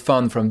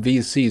fund from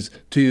VCs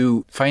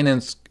to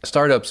finance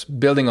startups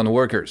building on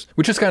workers,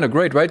 which is kind of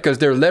great, right? Because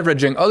they're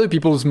leveraging other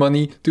people's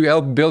money to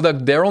help build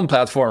up their own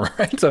platform,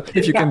 right? So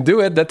if you can do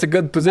it, that's a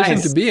good position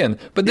to be in.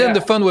 But then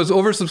the fund was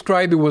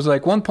oversubscribed. It was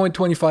like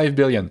 1.25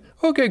 billion.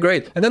 Okay,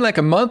 great. And then like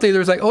a month later,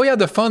 it's like, oh yeah,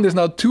 the fund is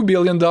now $2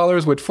 billion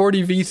with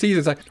 40 VCs.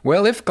 It's like,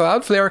 well, if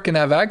Cloudflare can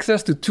have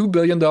access to $2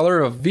 billion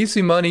of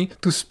VC money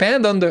to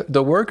spend on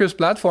the workers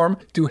platform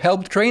to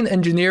help train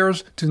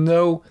engineers to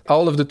know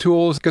all of the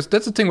tools, because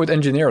that's the thing with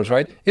engineers,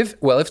 right? If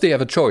they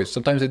have a choice,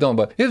 sometimes they don't,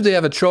 but if they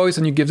have a choice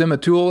and you give them a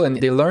tool and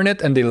they learn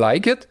it and they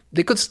like it,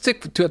 they could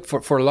stick to it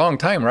for a long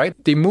time, right?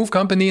 They move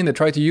company and they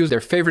try to use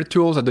their favorite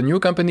tools at the new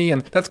company.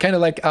 And that's kind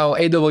of like how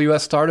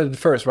AWS started at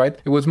first, right?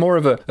 It was more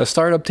of a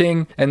startup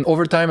thing. And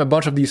over time, a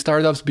bunch of these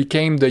startups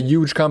became the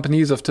huge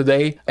companies of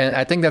today. And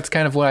I think that's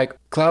kind of like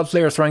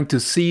Cloudflare is trying to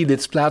seed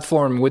its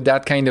platform with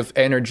that kind of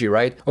energy,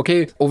 right?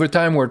 Okay, over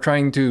time, we're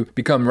trying to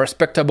become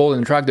respectable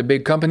and track the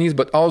big companies,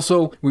 but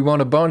also we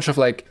want a bunch of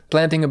like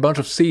planting a bunch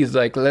of seeds,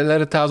 like let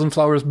 1,000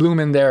 flowers bloom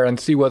in there and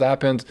see what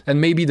happens.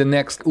 And maybe the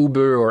next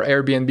Uber or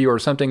Airbnb or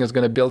something is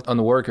going to build on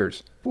the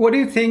workers. What do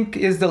you think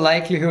is the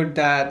likelihood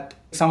that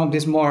some of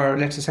these more,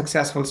 let's say,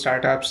 successful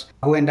startups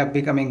who end up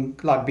becoming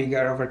a lot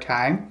bigger over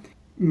time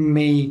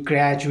may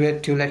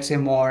graduate to, let's say,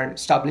 more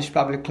established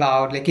public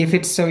cloud? Like if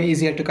it's so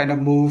easier to kind of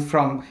move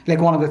from, like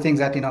one of the things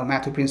that,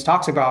 Matthew Prince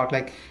talks about,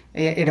 like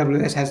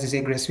AWS has this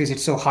egress fees,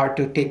 it's so hard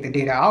to take the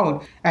data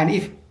out. And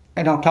if,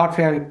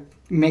 Cloudflare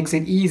makes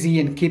it easy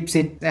and keeps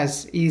it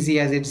as easy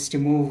as it is to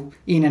move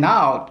in and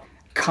out,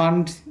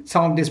 can't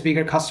some of these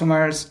bigger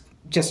customers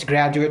just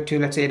graduate to,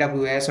 let's say,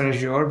 AWS or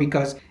Azure?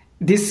 Because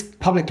these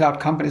public cloud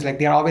companies, like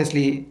they're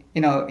obviously,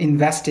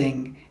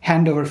 investing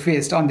hand over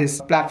fist on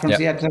these platforms.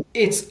 Yeah.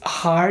 It's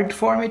hard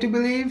for me to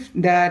believe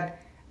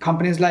that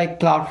companies like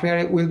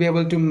Cloudflare will be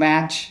able to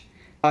match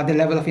the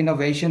level of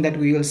innovation that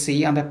we will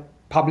see on the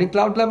public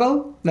cloud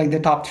level, like the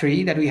top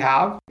three that we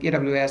have,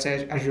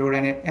 AWS, Azure,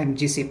 and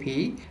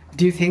GCP.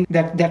 Do you think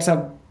that that's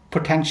a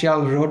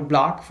potential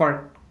roadblock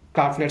for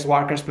Cloudflare's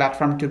Workers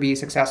platform to be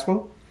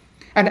successful?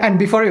 And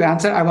before you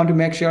answer, I want to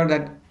make sure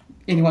that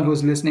anyone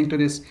who's listening to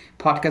this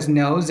podcast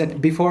knows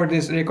that before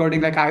this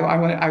recording, like I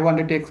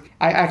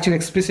actually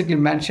explicitly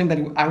mentioned that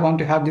I want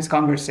to have this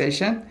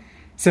conversation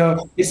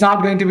So it's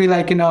not going to be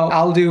like,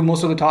 I'll do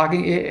most of the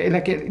talking.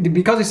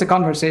 Because it's a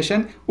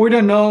conversation, we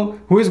don't know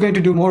who is going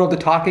to do more of the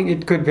talking.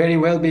 It could very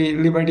well be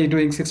Liberty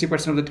doing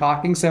 60% of the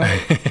talking. So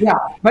yeah,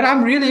 but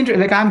I'm really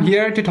interested. Like, I'm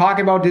here to talk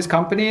about these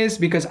companies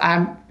because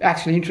I'm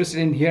actually interested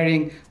in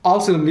hearing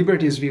also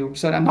Liberty's view.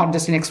 So I'm not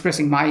just in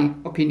expressing my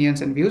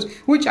opinions and views,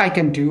 which I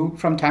can do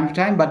from time to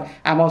time, but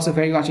I'm also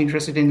very much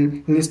interested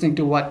in listening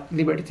to what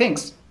Liberty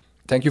thinks.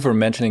 Thank you for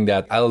mentioning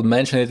that. I'll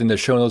mention it in the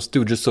show notes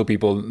too, just so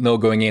people know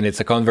going in.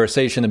 It's a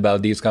conversation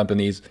about these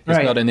companies.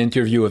 It's not an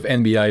interview of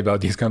MBI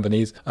about these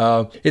companies.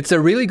 It's a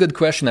really good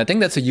question. I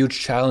think that's a huge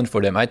challenge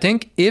for them. I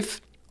think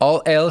if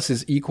all else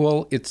is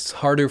equal, it's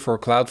harder for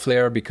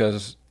Cloudflare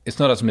because it's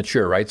not as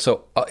mature, right?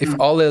 So if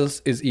all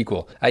else is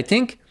equal, I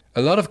think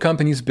a lot of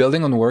companies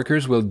building on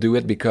Workers will do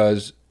it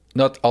because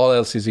not all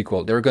else is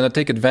equal. They're going to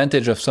take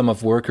advantage of some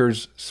of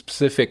Workers'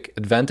 specific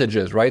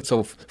advantages, right?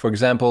 So, for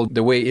example,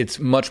 the way it's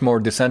much more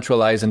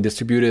decentralized and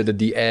distributed at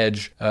the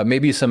edge,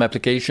 maybe some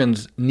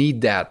applications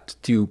need that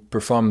to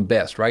perform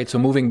best, right? So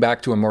moving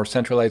back to a more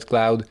centralized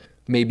cloud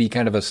may be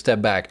kind of a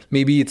step back.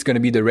 Maybe it's going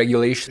to be the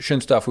regulation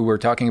stuff we were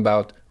talking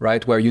about,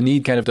 right? Where you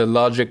need kind of the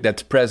logic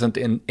that's present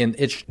in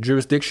each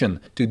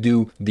jurisdiction to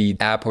do the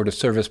app or the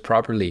service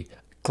properly.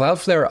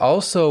 Cloudflare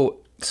also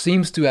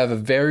seems to have a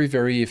very,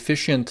 very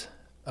efficient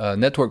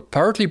network,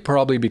 partly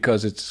probably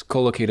because it's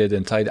co-located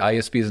inside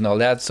ISPs and all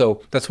that.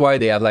 So that's why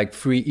they have like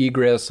free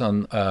egress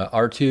on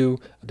R2.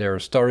 Their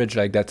storage,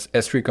 like that's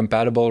S3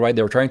 compatible, right?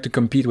 They're trying to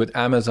compete with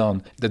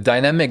Amazon. The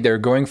dynamic they're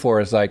going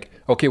for is like,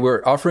 okay,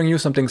 we're offering you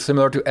something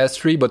similar to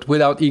S3, but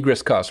without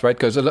egress costs, right?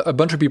 Because a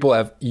bunch of people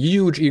have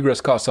huge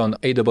egress costs on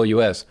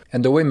AWS.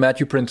 And the way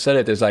Matthew Prince said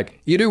it is like,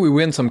 either we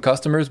win some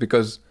customers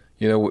because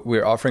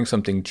we're offering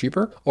something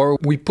cheaper, or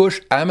we push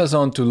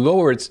Amazon to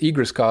lower its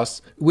egress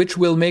costs, which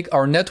will make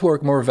our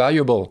network more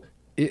valuable.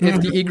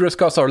 If the egress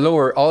costs are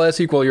lower, all else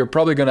equal, you're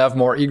probably going to have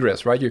more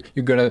egress, right?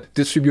 You're going to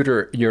distribute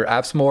your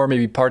apps more.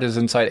 Maybe part is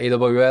inside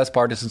AWS,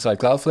 part is inside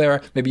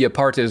Cloudflare. Maybe a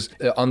part is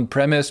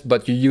on-premise,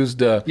 but you use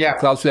the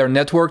Cloudflare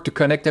network to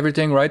connect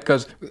everything, right?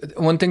 Because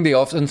one thing they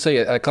often say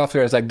at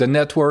Cloudflare is like the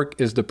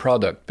network is the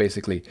product,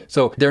 basically.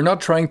 So they're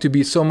not trying to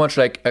be so much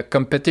like a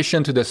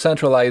competition to the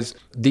centralized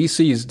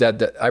DCs that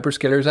the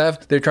hyperscalers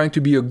have. They're trying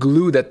to be a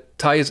glue that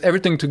ties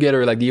everything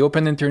together, like the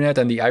open internet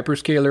and the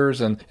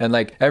hyperscalers and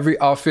like every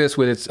office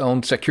with its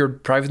own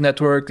secured private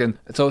network. And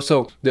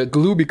so the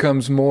glue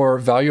becomes more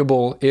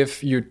valuable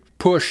if you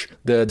push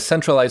the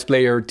centralized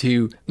player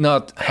to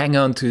not hang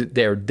on to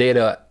their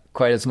data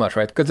quite as much,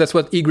 right? Because that's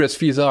what egress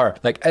fees are.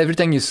 Like every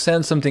time you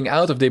send something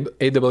out of the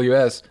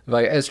AWS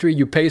via S3,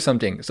 you pay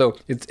something. So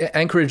it's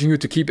encouraging you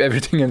to keep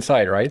everything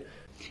inside, right?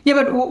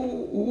 Yeah, but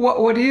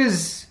what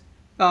is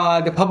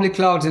the public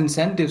cloud's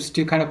incentives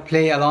to kind of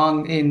play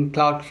along in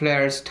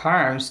Cloudflare's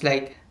terms?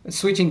 Like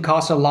switching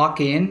costs or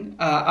lock-in,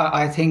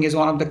 I think is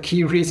one of the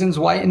key reasons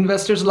why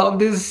investors love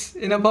this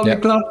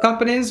public cloud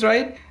companies,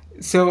 right?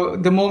 So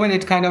the moment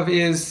it kind of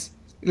is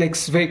like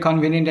very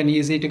convenient and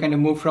easy to kind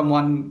of move from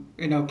one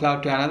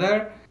cloud to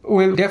another,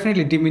 will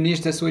definitely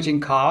diminish the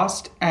switching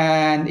cost,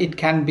 and it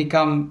can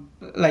become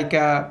like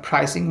a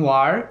pricing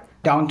war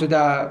down to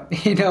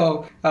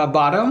the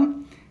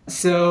bottom.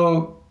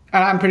 So.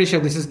 And I'm pretty sure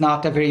this is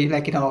not a very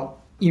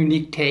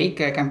unique take.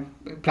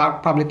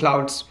 Public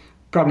clouds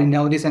probably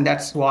know this, and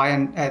that's why,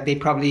 and they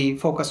probably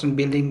focus on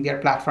building their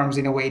platforms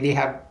in a way they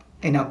have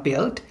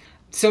built.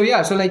 So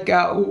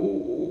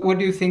what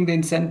do you think the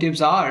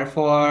incentives are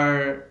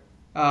for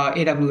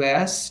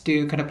AWS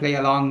to kind of play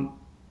along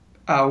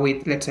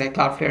with, let's say,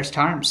 Cloudflare's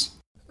terms?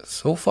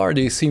 So far,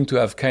 they seem to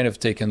have kind of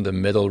taken the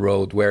middle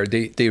road where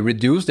they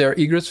reduce their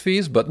egress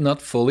fees, but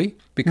not fully,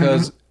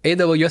 because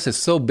AWS is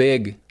so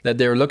big that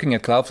they're looking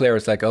at Cloudflare.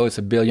 It's like, oh, it's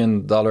 $1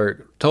 billion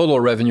total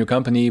revenue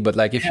company. But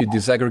like if you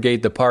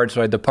disaggregate the parts,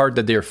 right, the part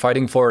that they're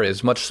fighting for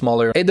is much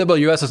smaller.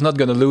 AWS is not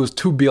going to lose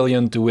 $2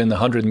 billion to win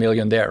 $100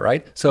 million there,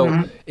 right?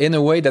 So in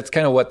a way, that's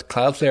kind of what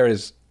Cloudflare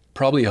is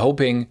probably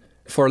hoping.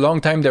 For a long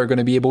time, they're going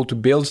to be able to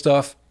build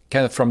stuff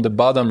kind of from the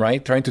bottom,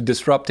 right? Trying to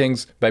disrupt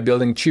things by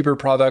building cheaper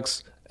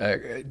products,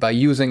 by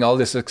using all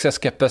this excess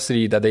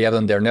capacity that they have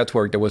on their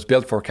network that was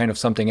built for kind of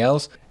something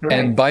else. Right.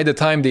 And by the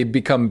time they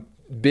become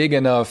big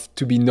enough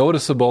to be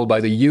noticeable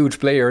by the huge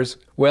players,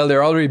 well,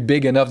 they're already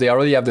big enough. They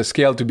already have the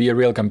scale to be a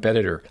real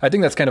competitor. I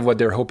think that's kind of what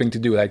they're hoping to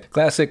do, like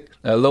classic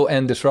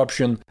low-end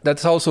disruption.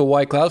 That's also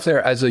why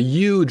Cloudflare has a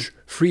huge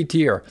free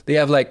tier. They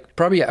have like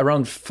probably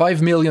around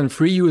 5 million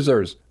free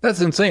users.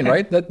 That's insane,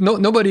 right? That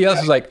nobody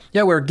else is like,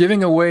 yeah, we're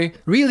giving away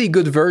really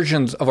good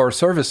versions of our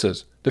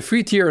services. The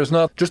free tier is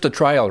not just a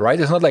trial, right?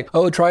 It's not like,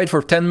 oh, try it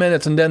for 10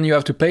 minutes and then you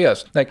have to pay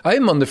us. Like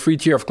I'm on the free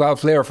tier of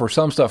Cloudflare for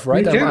some stuff,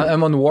 right?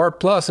 I'm on Warp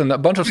Plus and a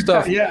bunch of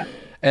stuff.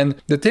 And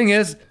the thing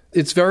is,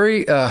 it's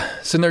very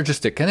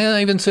synergistic. Can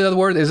I even say that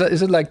word? Is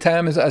it like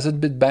TAM? Has it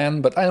been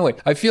banned? But anyway,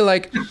 I feel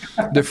like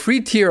the free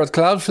tier at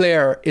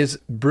Cloudflare is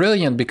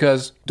brilliant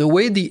because the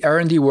way the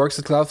R&D works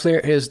at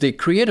Cloudflare is they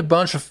create a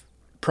bunch of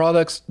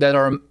products that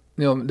are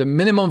the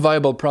minimum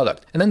viable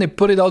product, and then they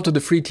put it all to the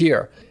free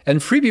tier.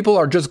 And free people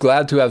are just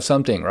glad to have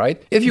something,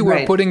 right? If you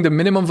were putting the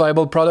minimum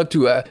viable product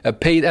to a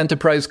paid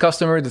enterprise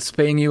customer that's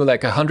paying you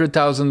like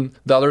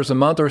 $100,000 a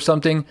month or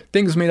something,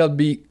 things may not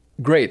be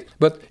great.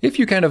 But if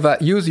you kind of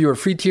use your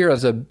free tier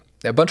as a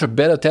bunch of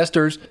beta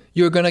testers,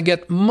 you're going to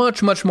get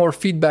much, much more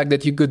feedback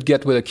that you could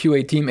get with a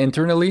QA team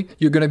internally.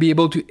 You're going to be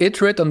able to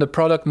iterate on the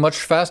product much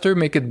faster,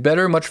 make it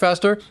better much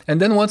faster.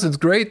 And then once it's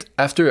great,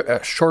 after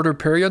a shorter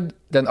period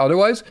than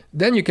otherwise,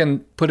 then you can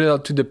put it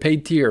out to the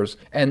paid tiers.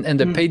 And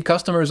the paid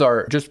customers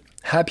are just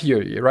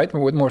happier, right?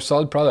 With more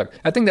solid product.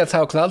 I think that's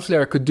how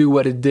Cloudflare could do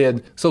what it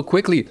did so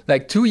quickly.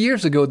 Like 2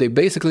 years ago, they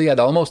basically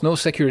had almost no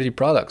security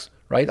products.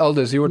 Right? All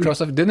the zero trust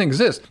stuff didn't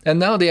exist. And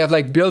now they have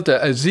like built a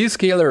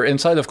Zscaler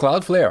inside of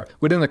Cloudflare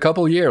within a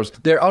couple of years.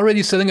 They're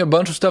already selling a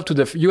bunch of stuff to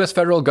the US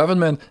federal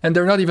government, and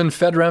they're not even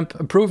FedRAMP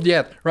approved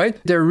yet, right?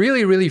 They're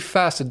really, really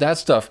fast at that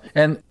stuff.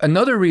 And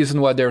another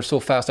reason why they're so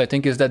fast, I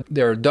think, is that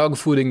they're dog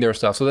fooding their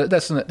stuff. So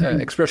that's an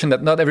expression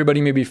that not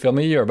everybody may be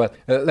familiar, but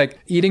like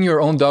eating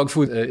your own dog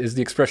food is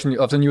the expression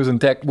often used in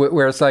tech,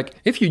 where it's like,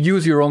 if you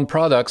use your own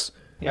products,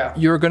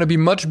 you're going to be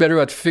much better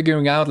at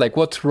figuring out like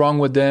what's wrong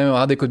with them,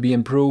 how they could be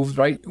improved,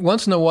 right?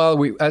 Once in a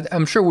while,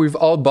 I'm sure we've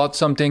all bought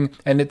something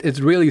and it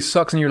really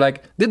sucks, and you're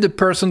like, did the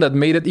person that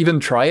made it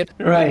even try it?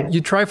 Right. You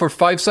try for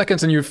 5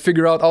 seconds and you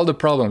figure out all the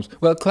problems.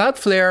 Well,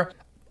 Cloudflare,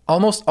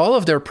 almost all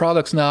of their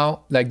products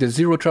now, like the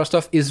zero trust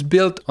stuff, is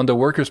built on the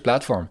Workers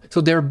platform.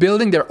 So they're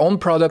building their own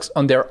products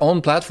on their own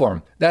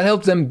platform. That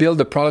helps them build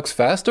the products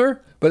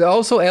faster, but it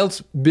also helps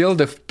build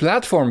the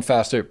platform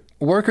faster.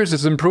 Workers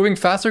is improving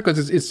faster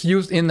because it's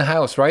used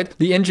in-house, right?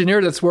 The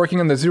engineer that's working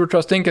on the zero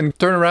trust thing can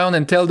turn around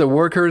and tell the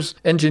workers,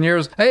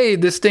 engineers, hey,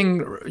 this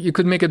thing, you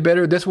could make it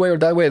better this way or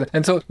that way.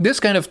 And so this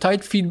kind of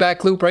tight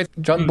feedback loop, right?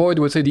 John Boyd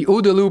would say the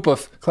OODA loop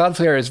of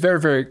Cloudflare is very,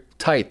 very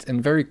tight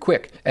and very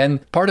quick. And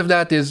part of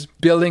that is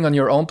building on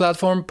your own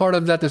platform. Part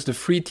of that is the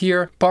free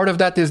tier. Part of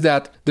that is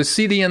that the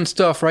CDN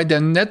stuff, right?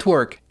 The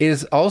network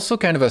is also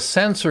kind of a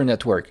sensor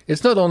network.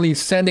 It's not only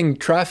sending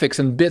traffics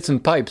and bits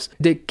and pipes.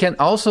 They can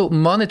also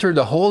monitor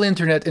the whole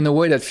internet in a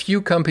way that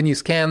few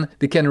companies can.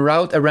 They can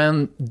route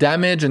around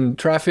damage and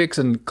traffics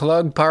and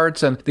clog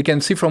parts, and they can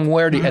see from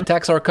where the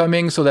attacks are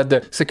coming so that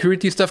the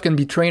security stuff can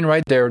be trained,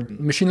 right? Their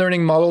machine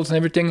learning models and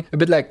everything, a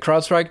bit like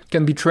CrowdStrike,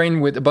 can be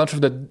trained with a bunch of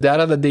the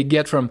data that they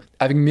get from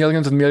having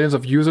millions and millions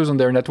of users on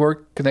their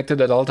network connected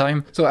at all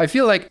time. So I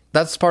feel like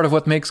that's part of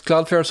what makes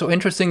Cloudflare so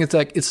interesting.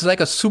 It's like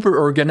a super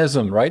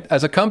organism, right?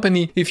 As a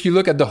company, if you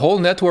look at the whole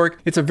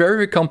network, it's a very,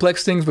 very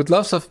complex thing with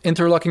lots of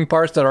interlocking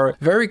parts that are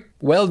very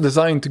well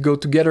designed to go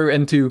together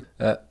into,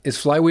 is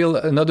flywheel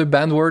another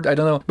banned word? I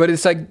don't know. But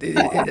it's like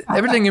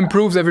everything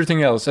improves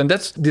everything else. And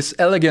that's this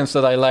elegance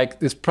that I like.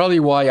 It's probably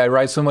why I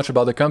write so much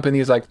about the company.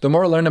 It's like, the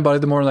more I learn about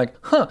it, the more I'm like,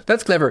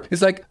 that's clever.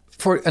 It's like,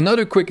 for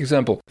another quick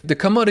example, the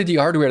commodity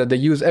hardware that they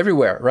use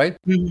everywhere, right?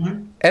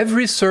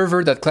 Every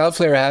server that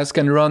Cloudflare has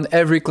can run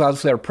every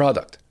Cloudflare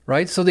product,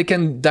 right? So they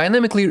can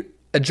dynamically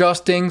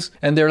adjust things,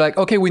 and they're like,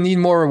 okay, we need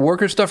more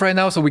worker stuff right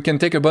now, so we can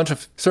take a bunch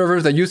of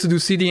servers that used to do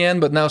CDN,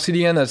 but now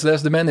CDN has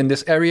less demand in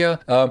this area.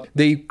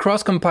 They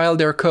cross-compile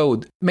their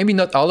code, maybe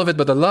not all of it,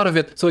 but a lot of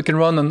it, so it can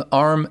run on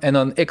ARM and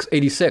on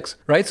x86,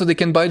 right? So they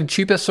can buy the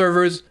cheapest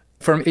servers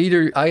from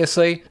either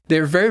ISA.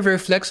 They're very, very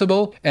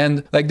flexible.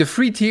 And like the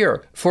free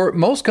tier, for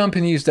most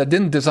companies that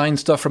didn't design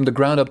stuff from the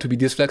ground up to be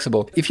this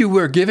flexible, if you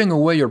were giving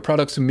away your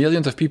products to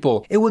millions of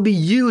people, it would be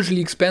hugely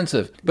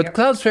expensive. But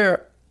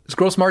Cloudflare's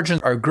gross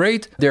margins are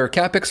great. Their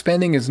CapEx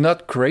spending is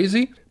not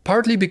crazy,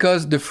 partly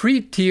because the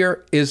free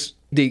tier is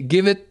they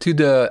give it to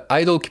the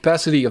idle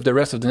capacity of the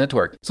rest of the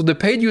network. So the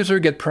paid user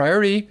get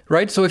priority,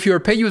 right? So if you're a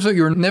paid user,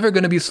 you're never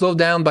going to be slowed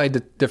down by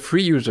the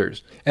free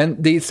users.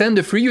 And they send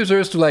the free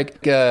users to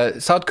like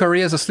South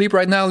Korea is asleep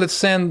right now. Let's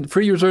send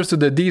free users to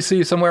the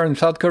DC somewhere in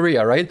South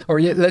Korea, right? Or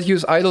let's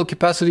use idle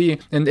capacity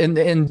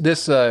in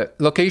this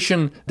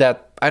location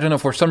that, I don't know,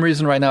 for some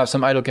reason right now,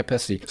 some idle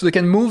capacity. So they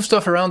can move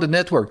stuff around the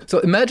network. So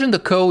imagine the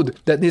code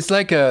that is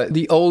like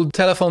the old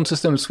telephone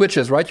system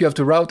switches, right? You have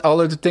to route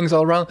all of the things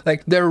all around.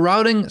 Like they're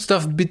routing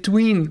stuff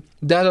between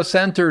data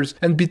centers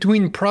and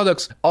between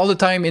products all the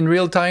time in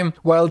real time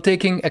while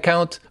taking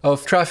account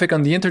of traffic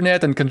on the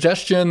internet and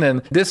congestion,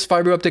 and this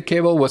fiber optic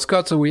cable was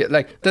cut. So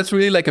that's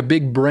really like a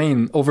big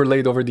brain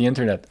overlaid over the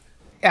internet.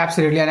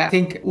 Absolutely. And I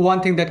think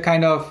one thing that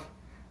kind of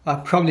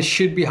probably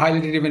should be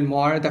highlighted even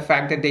more, the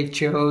fact that they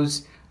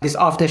chose this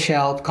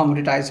off-the-shelf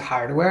commoditized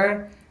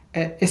hardware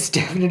is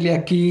definitely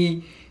a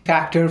key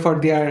factor for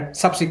their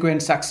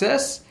subsequent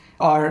success,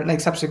 or like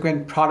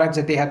subsequent products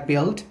that they have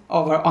built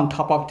over on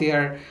top of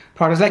their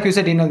products. Like you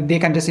said, they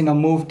can just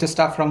move the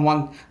stuff from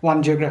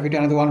one geography to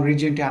another, one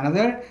region to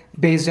another,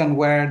 based on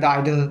where the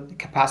idle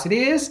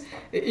capacity is.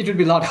 It would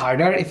be a lot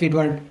harder if it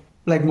were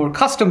like more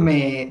custom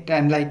made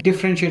and like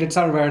differentiated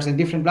servers and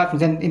different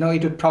platforms. Then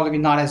it would probably be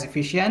not as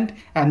efficient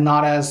and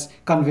not as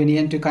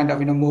convenient to kind of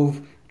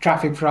move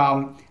traffic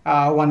from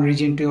one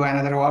region to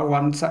another or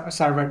one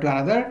server to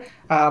another.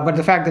 But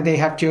the fact that they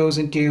have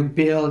chosen to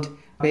build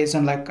based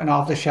on like an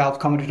off-the-shelf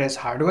commoditized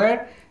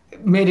hardware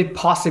made it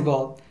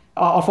possible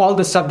of all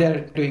the stuff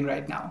they're doing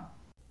right now.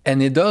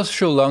 And it does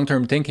show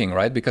long-term thinking,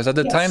 right? Because at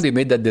the time they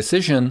made that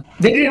decision,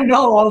 they didn't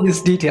know all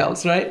these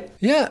details, right?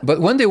 Yeah, but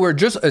when they were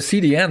just a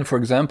CDN, for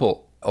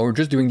example, or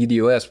just doing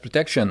DDoS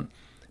protection,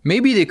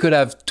 maybe they could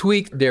have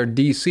tweaked their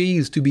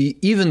DCs to be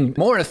even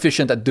more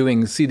efficient at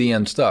doing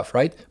CDN stuff,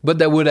 right? But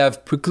that would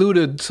have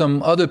precluded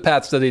some other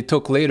paths that they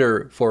took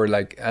later for,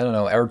 like, I don't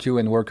know, R2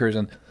 and workers.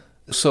 And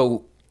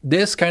so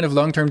this kind of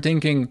long-term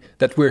thinking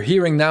that we're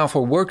hearing now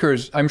for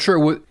workers, I'm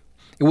sure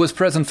it was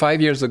present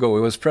 5 years ago. It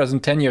was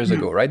present 10 years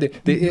ago, right?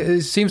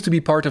 It seems to be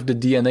part of the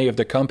DNA of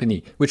the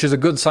company, which is a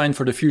good sign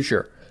for the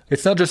future.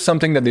 It's not just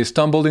something that they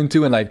stumbled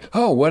into and like,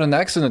 oh, what an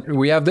accident.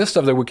 We have this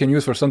stuff that we can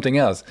use for something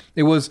else.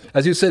 It was,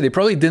 as you said, they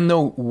probably didn't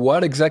know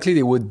what exactly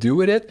they would do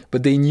with it,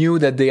 but they knew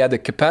that they had the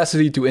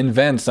capacity to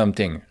invent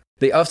something.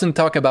 They often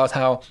talk about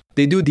how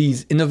they do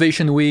these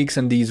innovation weeks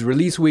and these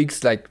release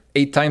weeks like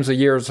 8 times a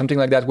year or something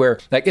like that, where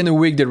like in a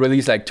week they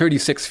release like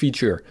 36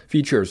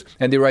 features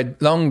and they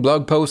write long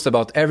blog posts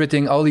about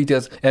everything, all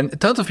details.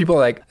 And tons of people are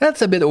like,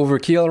 that's a bit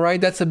overkill,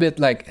 right? That's a bit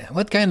like,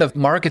 what kind of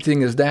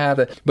marketing is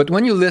that? But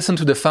when you listen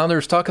to the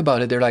founders talk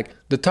about it, they're like,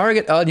 the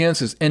target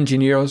audience is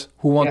engineers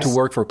who want to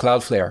work for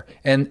Cloudflare.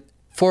 And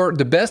for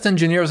the best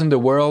engineers in the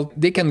world,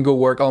 they can go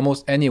work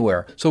almost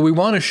anywhere. So we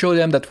want to show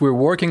them that we're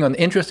working on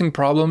interesting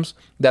problems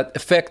that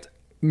affect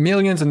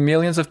millions and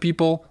millions of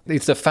people.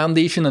 It's the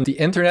foundation on the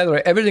internet,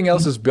 where everything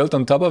else is built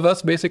on top of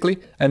us, basically.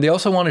 And they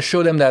also want to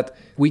show them that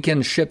we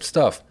can ship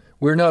stuff.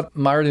 We're not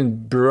mired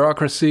in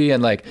bureaucracy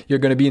and like you're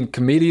going to be in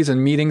committees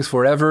and meetings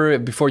forever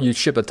before you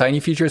ship a tiny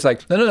feature. It's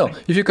like, no.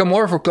 If you come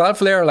work for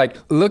Cloudflare, like,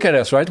 look at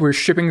us, right? We're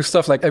shipping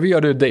stuff like every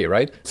other day,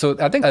 right? So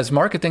I think as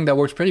marketing, that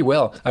works pretty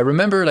well. I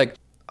remember like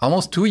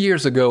almost 2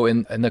 years ago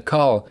in a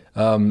call,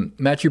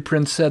 Matthew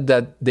Prince said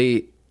that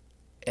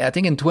I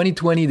think in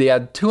 2020, they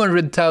had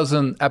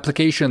 200,000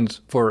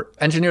 applications for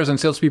engineers and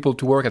salespeople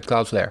to work at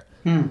Cloudflare.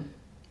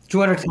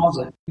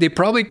 200,000. They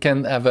probably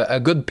can have a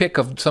good pick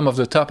of some of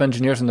the top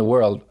engineers in the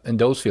world in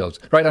those fields,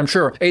 right? I'm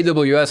sure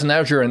AWS and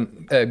Azure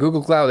and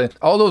Google Cloud, and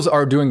all those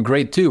are doing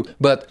great too.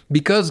 But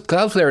because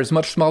Cloudflare is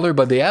much smaller,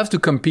 but they have to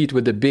compete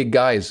with the big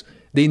guys,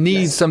 they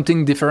need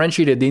something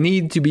differentiated. They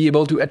need to be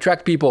able to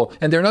attract people,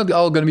 and they're not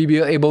all going to be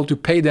able to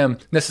pay them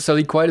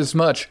necessarily quite as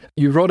much.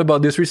 You wrote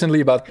about this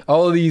recently, about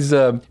all of these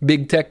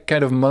big tech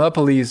kind of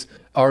monopolies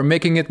are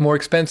making it more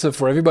expensive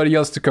for everybody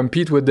else to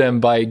compete with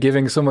them by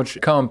giving so much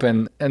comp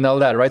and all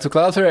that, right? So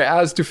Cloudflare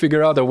has to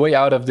figure out a way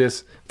out of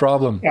this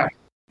problem.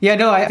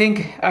 I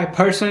think I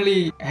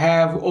personally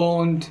have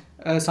owned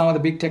some of the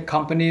big tech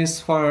companies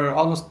for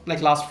almost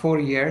like last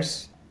 4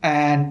 years,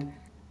 and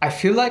I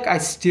feel like I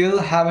still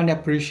haven't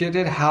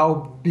appreciated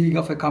how big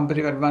of a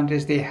competitive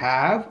advantage they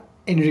have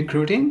in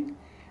recruiting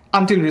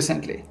until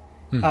recently.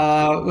 When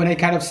I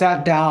kind of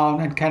sat down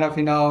and kind of,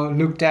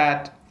 looked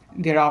at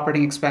their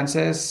operating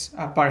expenses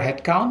per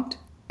headcount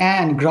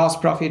and gross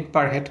profit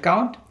per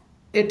headcount,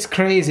 it's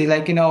crazy.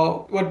 Like,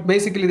 what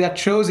basically that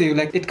shows you,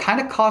 like, it kind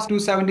of costs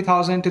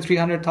 $270,000 to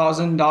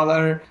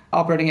 $300,000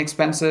 operating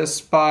expenses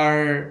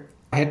per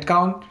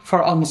headcount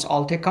for almost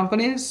all tech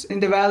companies in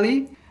the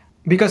Valley.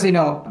 Because,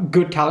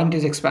 good talent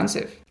is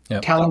expensive.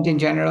 Yep. Talent in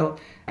general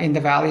in the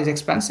Valley is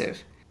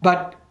expensive.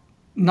 But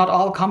not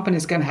all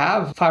companies can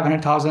have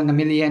 500,000, a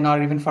million,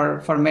 or even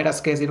for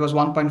Meta's case, it was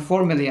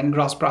 1.4 million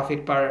gross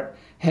profit per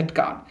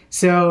headcount.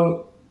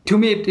 So to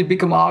me, it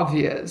became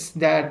obvious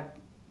that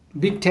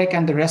big tech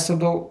and the rest of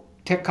the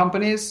tech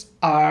companies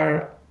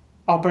are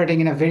operating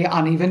in a very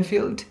uneven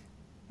field,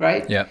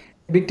 right? Yeah.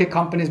 Big tech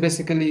companies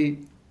basically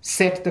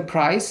set the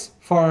price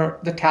for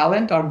the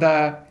talent or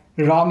the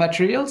raw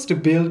materials to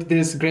build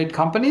these great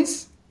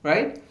companies,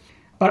 right?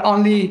 But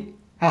only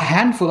a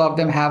handful of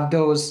them have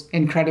those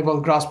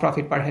incredible gross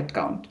profit per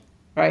headcount,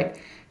 right?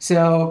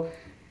 So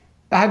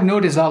I have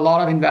noticed a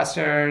lot of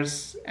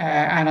investors,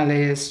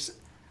 analysts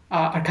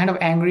are kind of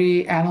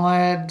angry,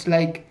 annoyed,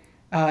 like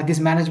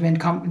these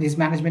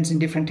managements in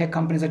different tech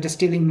companies are just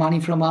stealing money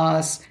from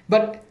us.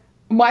 But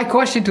my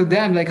question to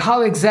them, like,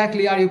 how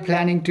exactly are you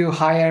planning to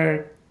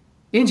hire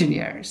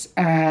engineers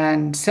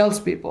and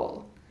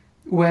salespeople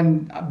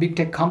when a big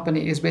tech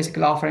company is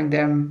basically offering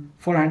them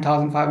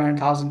 $400,000,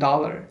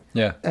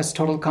 $500,000 as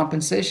total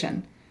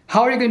compensation?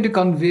 How are you going to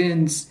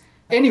convince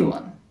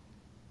anyone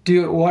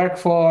to work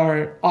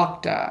for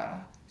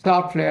Okta,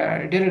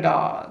 Cloudflare,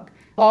 Datadog,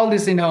 all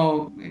these,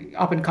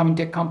 up and coming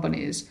tech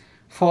companies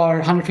for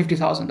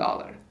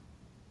 $150,000?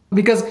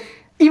 Because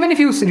even if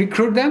you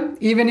recruit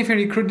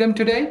them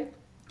today,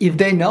 if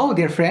they know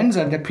their friends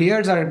or their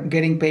peers are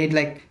getting paid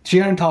like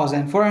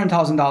 $300,000,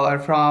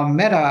 $400,000 from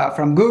Meta,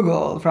 from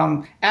Google,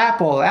 from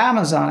Apple,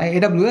 Amazon,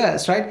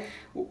 AWS, right?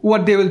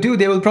 What they will do,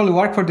 they will probably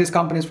work for these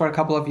companies for a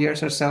couple of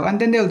years or so,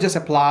 and then they'll just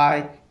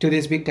apply to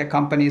these big tech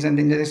companies and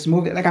then they just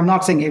move it. Like, I'm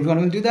not saying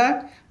everyone will do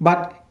that,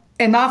 but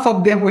enough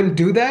of them will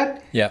do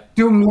that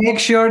to make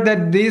sure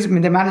that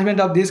the management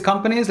of these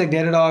companies like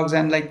Datadogs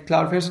and like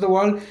Cloudflare of the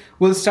world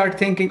will start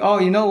thinking, oh,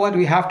 you know what,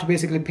 we have to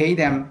basically pay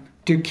them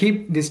to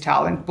keep this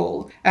talent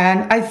pool.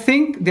 And I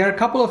think there are a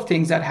couple of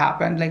things that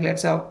happened, like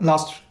let's say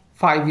last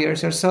 5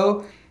 years or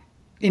so.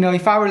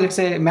 if I were, let's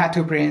say,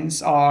 Matthew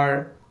Prince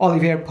or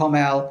Olivier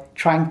Pomel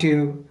trying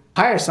to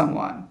hire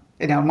someone,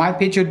 my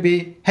pitch would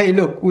be, hey,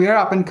 look, we are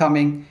up and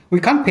coming. We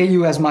can't pay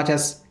you as much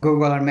as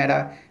Google or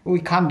Meta. We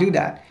can't do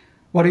that.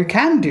 What you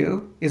can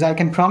do is I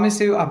can promise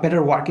you a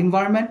better work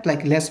environment,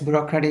 like less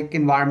bureaucratic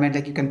environment,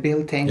 like you can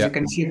build things, you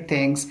can ship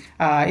things.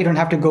 You don't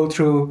have to go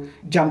through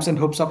jumps and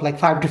hoops of like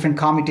 5 different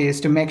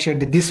committees to make sure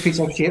that this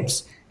feature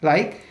ships,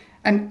 right?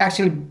 And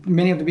actually,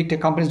 many of the big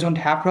tech companies don't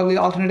have probably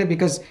alternative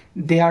because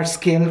they are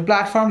scaled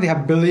platform. They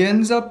have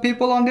billions of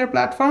people on their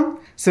platform.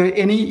 So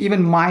any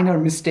even minor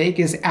mistake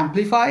is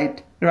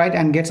amplified, right?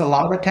 And gets a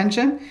lot of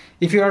attention.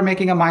 If you are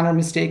making a minor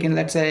mistake in,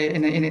 let's say,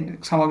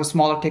 in some of the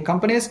smaller tech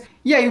companies,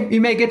 you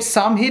may get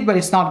some hit, but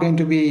it's not going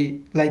to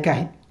be like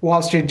a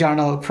Wall Street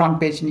Journal front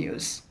page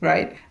news,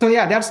 right? So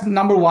that's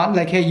number one.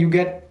 Like, hey, you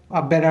get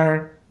a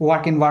better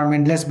work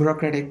environment, less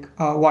bureaucratic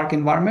work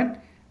environment.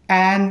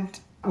 And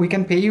we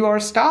can pay you our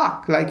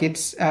stock. Like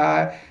it's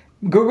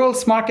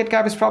Google's market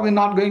cap is probably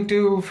not going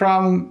to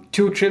from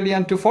 2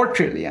 trillion to 4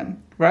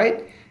 trillion,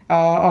 right?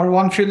 Or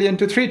 1 trillion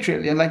to 3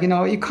 trillion. Like,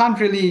 you can't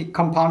really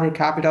compound your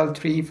capital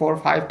 3, 4,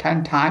 5,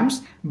 10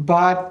 times,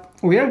 but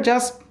we are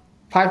just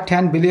 5,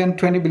 10 billion,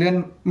 20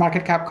 billion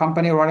market cap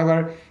company or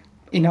whatever,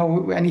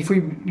 and if we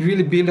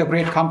really build a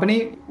great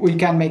company, we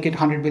can make it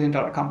 $100 billion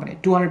company,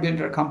 $200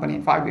 billion company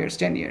in 5 years,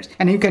 10 years.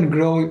 And you can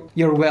grow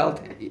your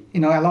wealth,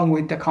 along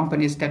with the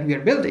companies that we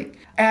are building.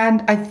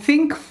 And I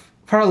think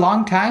for a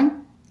long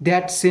time,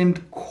 that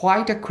seemed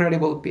quite a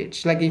credible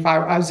pitch. Like if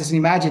I was just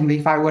imagining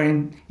if I were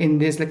in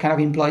this like kind of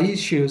employee's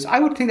shoes, I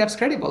would think that's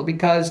credible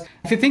because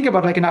if you think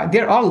about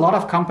there are a lot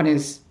of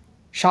companies,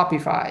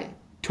 Shopify,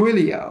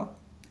 Twilio,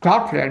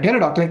 Cloudflare,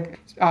 Datadog,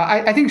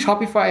 I think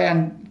Shopify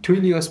and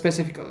Twilio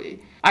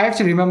specifically. I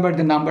actually remember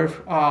the number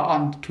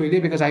on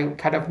Twilio because I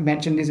kind of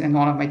mentioned this in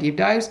one of my deep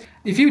dives.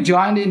 If you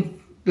joined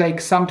in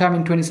like sometime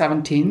in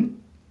 2017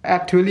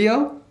 at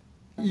Twilio,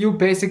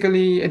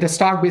 the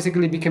stock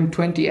basically became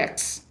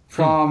 20x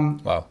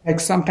from like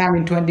sometime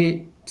in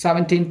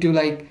 2017 to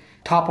like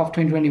top of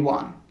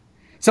 2021.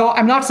 So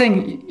I'm not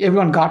saying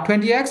everyone got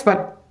 20x,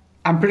 but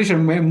I'm pretty sure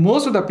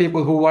most of the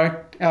people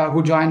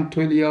who joined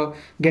Twilio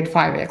get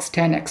 5x,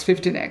 10x,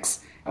 15x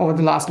over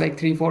the last like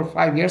 3, 4,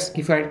 5 years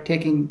if you're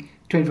taking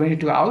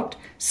 2022 out.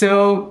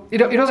 So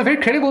it was a very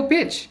credible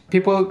pitch.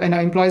 People and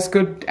employees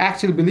could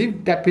actually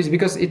believe that pitch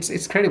because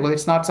it's credible.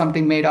 It's not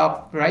something made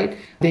up, right?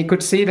 They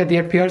could see that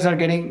their peers are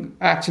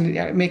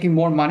making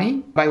more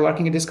money by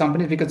working at these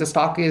companies because the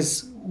stock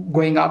is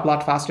going up a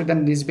lot faster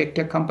than these big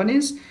tech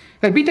companies.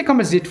 Like big tech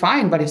companies did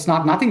fine, but it's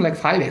nothing like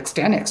 5x,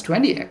 10x,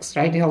 20x,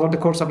 right? Over the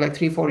course of like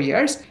 3, 4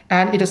 years.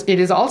 And it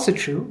is also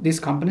true.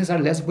 These companies are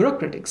less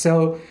bureaucratic.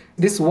 So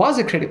this was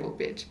a credible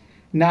pitch.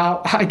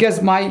 Now, I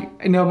guess my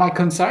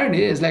concern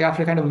is like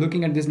after kind of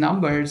looking at these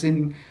numbers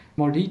in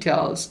more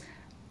details,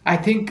 I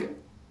think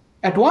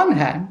at one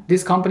hand,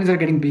 these companies are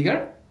getting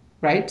bigger,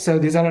 right? So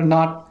these are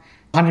not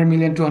 $100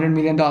 million, $200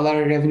 million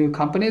revenue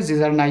companies.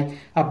 These are like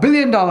 $1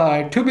 billion,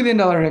 $2 billion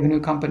revenue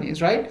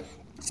companies, right?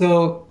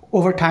 So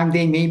over time,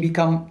 they may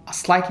become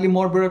slightly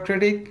more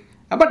bureaucratic,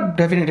 but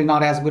definitely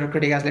not as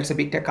bureaucratic as, let's say,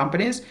 big tech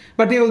companies,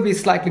 but they will be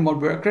slightly more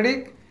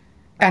bureaucratic.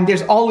 And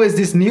there's always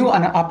this new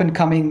and up and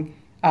coming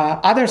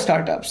other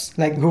startups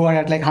like who are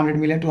at like 100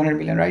 million, 200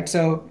 million, right?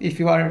 So if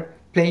you are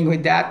playing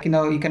with that,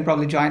 you can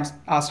probably join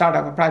a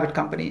startup, a private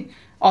company,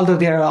 although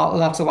there are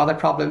lots of other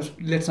problems.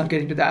 Let's not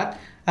get into that.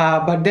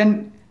 But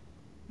then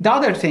the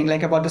other thing,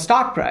 like about the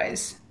stock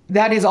price,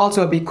 that is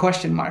also a big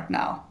question mark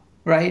now,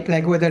 right?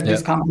 Like whether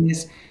these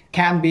companies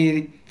can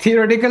be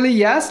theoretically,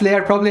 yes, they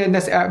are probably,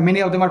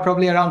 many of them are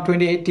probably around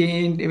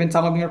 2018, even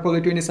some of them are probably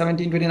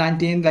 2017,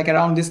 2019, like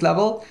around this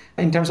level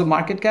in terms of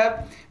market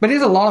cap. But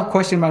there's a lot of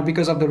question mark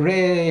because of the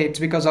rates,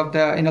 because of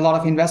a lot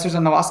of investors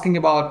are now asking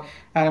about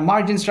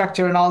margin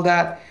structure and all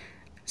that.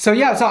 So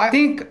I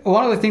think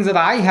one of the things that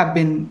I have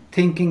been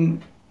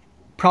thinking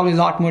probably a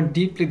lot more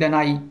deeply than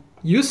I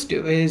used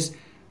to is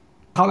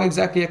how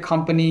exactly a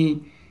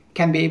company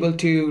can be able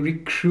to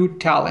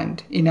recruit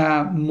talent in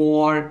a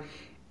more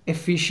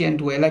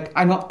efficient way. Like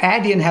I know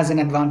Adyen has an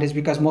advantage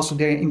because most of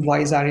their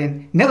employees are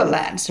in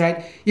Netherlands,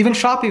 right? Even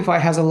Shopify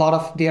has a lot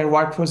of their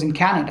workforce in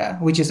Canada,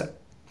 which is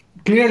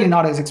clearly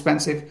not as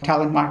expensive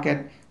talent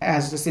market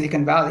as the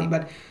Silicon Valley.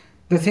 But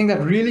the thing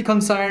that really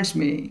concerns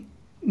me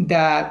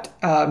that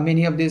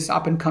many of these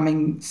up and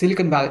coming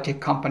Silicon Valley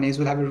tech companies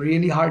will have a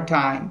really hard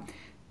time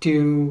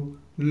to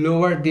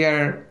lower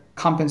their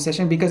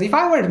compensation, because if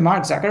I were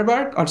Mark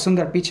Zuckerberg or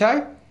Sundar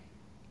Pichai,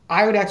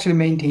 I would actually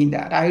maintain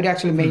that. I would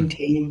actually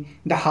maintain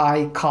the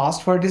high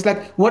cost for this.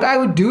 Like what I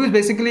would do is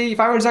basically, if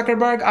I were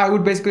Zuckerberg, I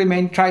would basically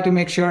try to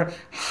make sure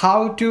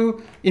how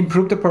to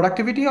improve the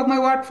productivity of my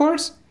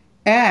workforce.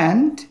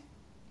 And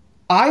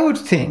I would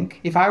think,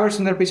 if I were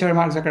Sundar Pichai or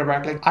Mark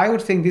Zuckerberg, like I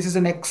would think this is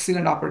an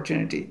excellent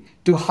opportunity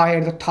to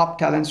hire the top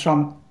talents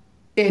from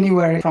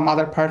anywhere from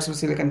other parts of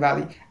Silicon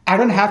Valley. I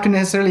don't have to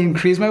necessarily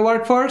increase my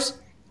workforce.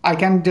 I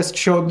can just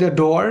show the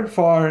door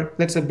for,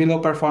 let's say, below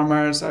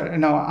performers or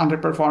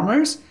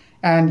underperformers,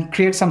 and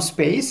create some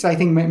space. I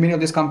think many of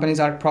these companies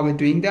are probably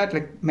doing that.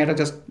 Like Meta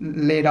just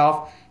laid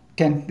off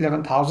 10,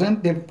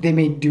 11,000. They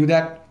may do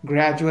that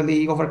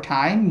gradually over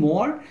time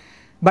more.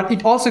 But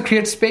it also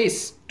creates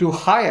space to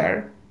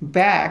hire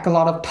back a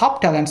lot of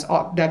top talents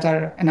that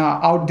are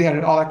out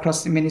there all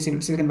across many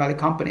Silicon Valley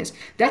companies.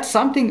 That's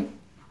something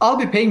I'll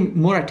be paying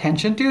more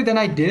attention to than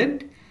I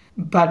did.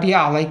 But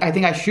yeah, like I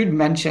think I should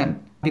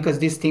mention, because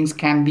these things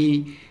can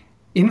be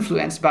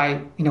influenced by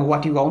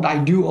what you own. I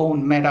do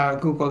own Meta,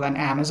 Google, and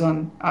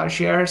Amazon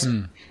shares.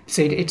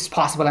 So it's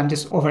possible I'm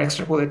just over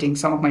extrapolating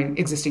some of my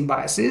existing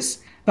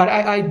biases. But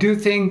I do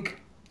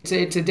think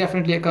it's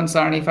definitely a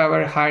concern if I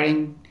were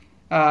hiring,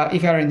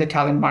 if I were in the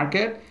talent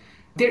market.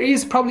 There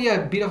is probably a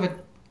bit of a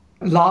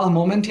lull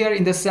moment here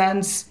in the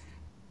sense,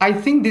 I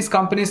think these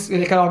companies,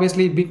 like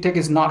obviously big tech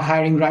is not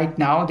hiring right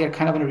now. They're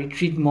kind of in a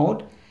retreat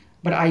mode,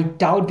 but I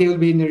doubt they will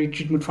be in a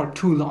retreat mode for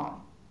too long.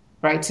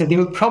 Right, so they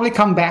will probably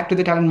come back to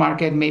the talent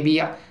market maybe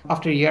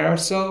after a year or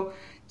so.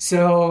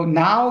 So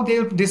now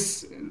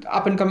this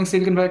up and coming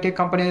Silicon Valley tech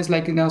companies,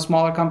 like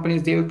smaller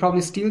companies, they will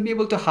probably still be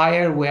able to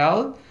hire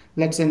well,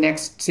 let's say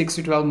next 6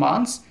 to 12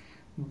 months.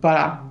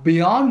 But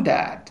beyond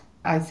that,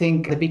 I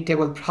think the big tech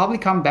will probably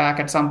come back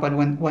at some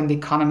point when the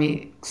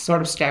economy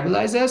sort of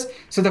stabilizes.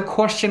 So the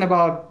question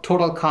about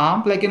total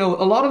comp, like a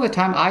lot of the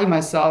time I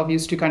myself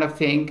used to kind of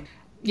think,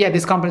 yeah,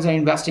 these companies are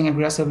investing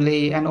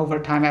aggressively, and over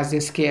time as they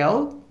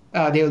scale,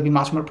 they will be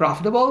much more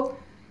profitable.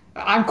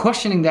 I'm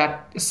questioning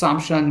that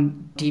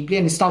assumption deeply,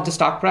 and it's not the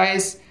stock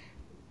price.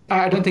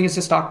 I don't think it's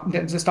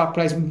the stock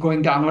price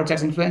going downwards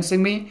that's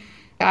influencing me.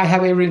 I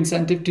have every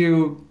incentive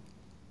to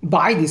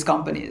buy these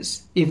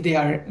companies if they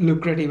are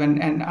lucrative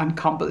and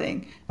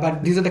compelling.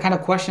 But these are the kind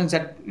of questions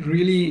that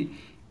really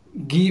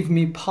give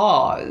me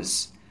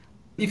pause.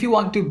 If you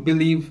want to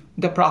believe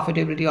the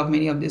profitability of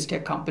many of these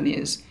tech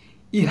companies,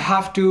 you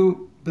have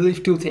to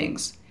believe two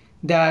things: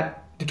 that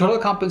the total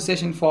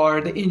compensation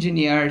for the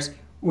engineers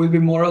will be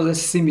more or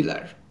less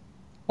similar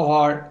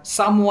or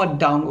somewhat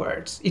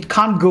downwards. It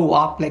can't go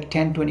up like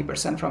 10,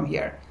 20% from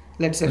here,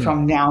 let's say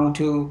from now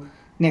to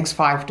next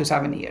 5 to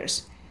 7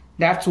 years.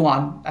 That's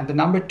one. And the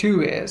number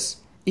two is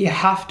you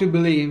have to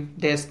believe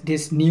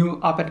these new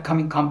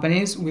up-and-coming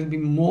companies will be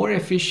more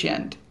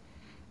efficient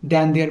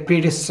than their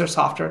predecessor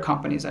software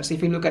companies are. So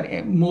if you look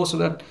at most of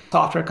the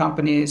software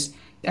companies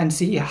and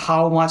see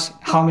how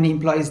many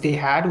employees they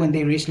had when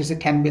they reached, let's say,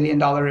 $10 billion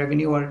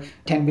revenue or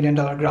 $10 billion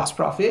gross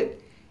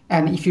profit.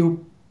 And if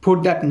you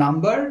put that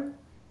number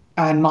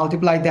and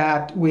multiply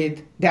that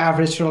with the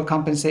average total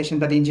compensation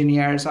that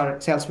engineers or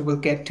salespeople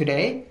get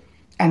today,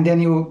 and then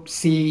you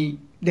see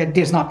that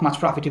there's not much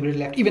profitability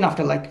left, even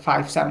after like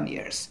 5-7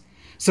 years.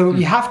 So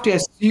you have to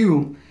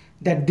assume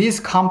that these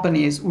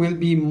companies will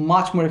be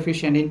much more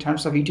efficient in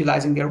terms of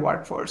utilizing their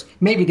workforce.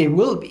 Maybe they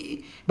will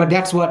be, but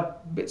that's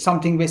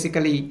something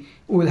basically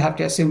we'll have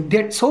to assume.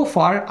 So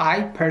far,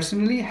 I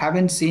personally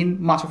haven't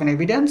seen much of an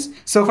evidence.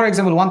 So for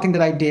example, one thing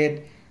that I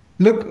did,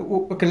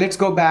 let's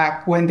go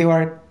back when they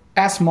were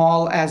as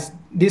small as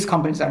these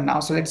companies are now.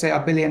 So let's say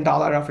 $1 billion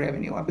of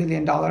revenue, $1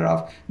 billion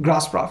of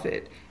gross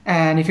profit.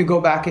 And if you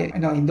go back,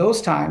 in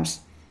those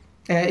times,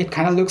 it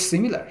kind of looks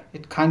similar.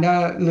 It kind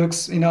of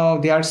looks,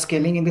 they are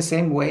scaling in the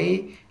same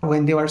way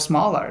when they were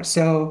smaller.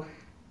 So,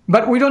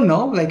 but we don't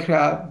know, like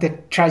the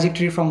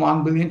trajectory from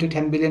 1 billion to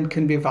 10 billion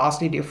can be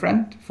vastly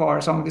different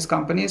for some of these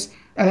companies.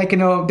 And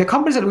the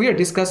companies that we are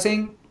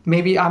discussing,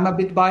 maybe I'm a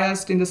bit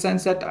biased in the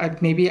sense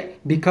that maybe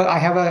because I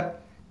have a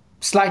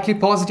slightly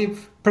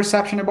positive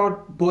perception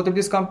about both of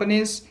these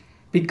companies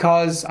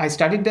because I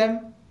studied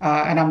them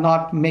and I'm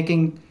not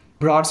making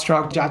broad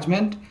stroke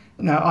judgment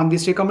on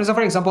these three companies. So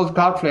for example,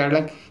 Cloudflare,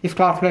 like if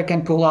Cloudflare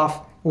can pull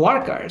off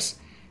Workers,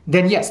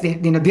 then yes,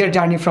 their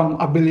journey from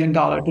 $1 billion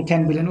to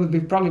 10 billion would be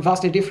probably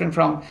vastly different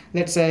from,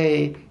 let's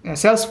say,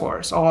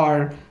 Salesforce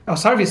or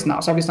ServiceNow.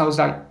 ServiceNow is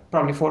like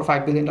probably $4 or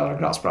 $5 billion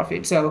gross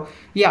profit. So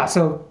yeah,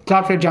 so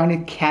Cloudflare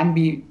journey can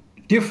be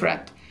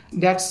different.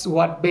 That's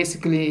what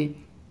basically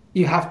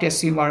you have to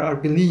assume or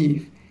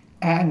believe.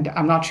 And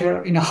I'm not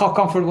sure, how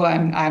comfortable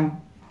I'm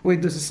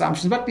with those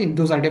assumptions, but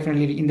those are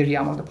definitely in the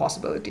realm of the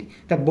possibility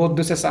that both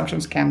those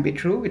assumptions can be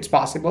true. It's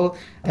possible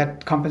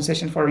that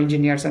compensation for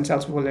engineers and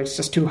salespeople is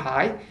just too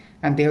high,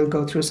 and they'll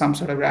go through some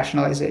sort of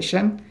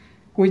rationalization,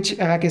 which,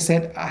 like I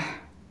said,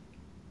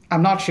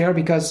 I'm not sure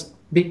because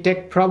big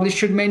tech probably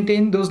should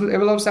maintain those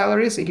level of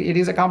salaries. It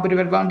is a competitive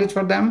advantage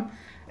for them.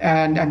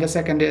 And the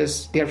second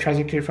is their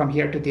trajectory from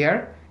here to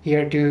there,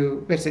 here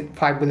to, let's say,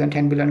 5 billion,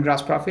 10 billion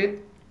gross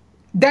profit.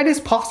 That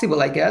is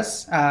possible, I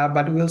guess,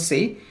 but we'll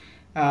see.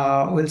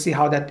 We'll see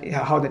how that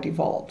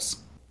evolves.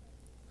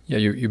 Yeah,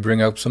 you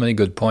bring up so many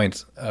good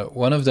points.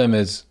 One of them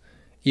is,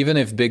 even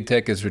if big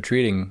tech is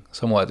retreating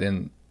somewhat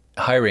in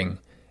hiring,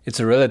 it's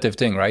a relative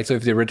thing, right? So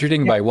if they're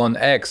retreating by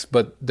 1x,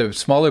 but the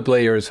smaller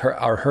players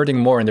are hurting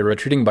more and they're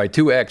retreating by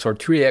 2x or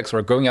 3x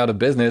or going out of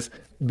business,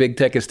 big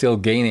tech is still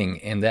gaining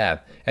in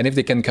that. And if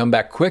they can come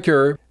back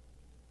quicker,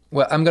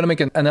 well, I'm going to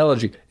make an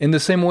analogy. In the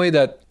same way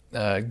that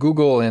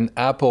Google and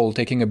Apple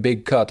taking a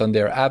big cut on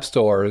their app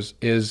stores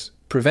is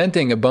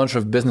preventing a bunch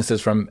of businesses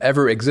from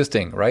ever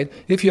existing, right?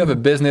 If you have a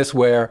business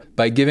where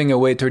by giving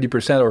away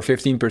 30% or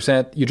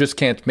 15%, you just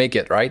can't make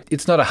it, right?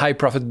 It's not a high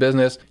profit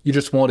business. You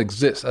just won't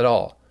exist at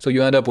all. So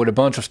you end up with a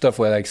bunch of stuff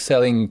where like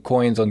selling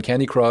coins on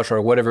Candy Crush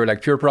or whatever,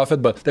 like pure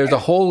profit. But there's a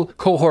whole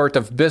cohort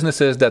of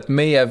businesses that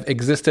may have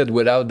existed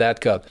without that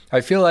cut.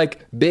 I feel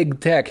like big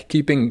tech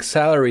keeping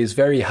salaries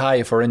very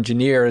high for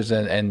engineers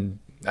and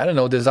I don't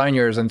know,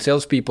 designers and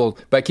salespeople,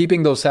 by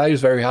keeping those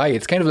salaries very high,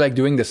 it's kind of like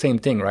doing the same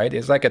thing, right?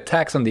 It's like a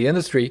tax on the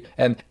industry,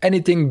 and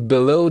anything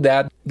below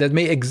that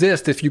may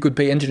exist if you could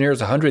pay engineers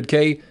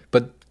 100K,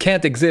 but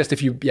can't exist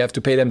if you have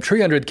to pay them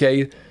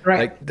 300K.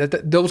 Right.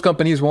 Like those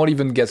companies won't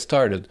even get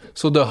started.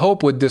 So the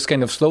hope with this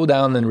kind of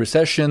slowdown and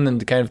recession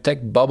and the kind of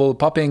tech bubble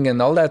popping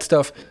and all that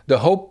stuff, the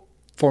hope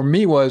for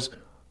me was,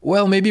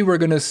 well, maybe we're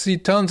going to see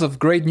tons of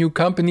great new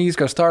companies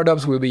because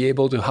startups will be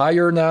able to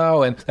hire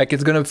now. And like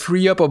it's going to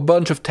free up a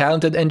bunch of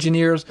talented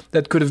engineers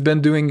that could have been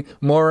doing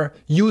more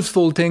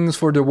useful things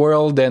for the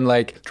world than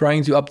like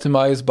trying to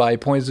optimize by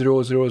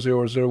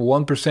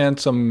 0.00001%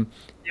 some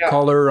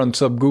color on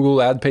some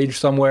Google ad page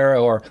somewhere.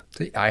 Or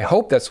I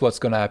hope that's what's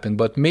going to happen.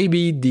 But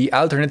maybe the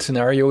alternate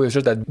scenario is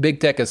just that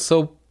big tech is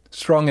so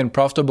strong and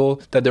profitable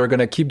that they're going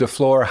to keep the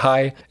floor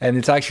high. And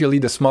it's actually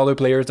the smaller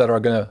players that are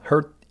going to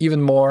hurt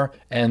even more.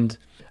 And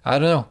I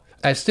don't know.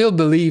 I still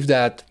believe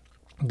that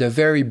the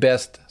very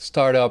best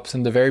startups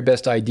and the very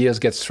best ideas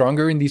get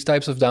stronger in these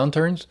types of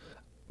downturns.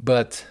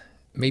 But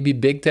maybe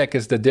big tech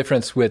is the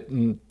difference with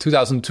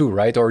 2002,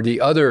 right? Or the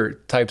other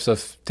types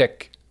of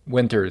tech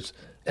winters.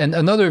 And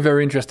another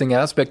very interesting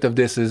aspect of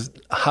this is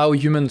how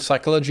human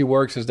psychology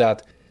works is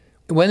that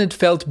when it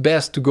felt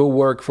best to go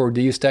work for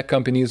these tech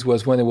companies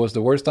was when it was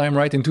the worst time,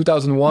 right? In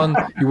 2001,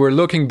 you were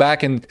looking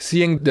back and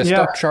seeing the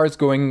stock charts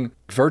going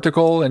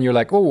vertical and you're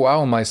like, oh,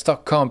 wow, my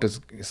stock comp is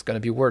going to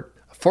be worth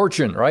a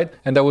fortune, right?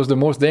 And that was the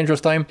most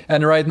dangerous time.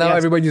 And right now,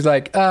 everybody's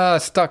like,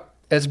 stock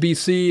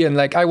SBC and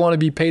like, I want to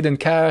be paid in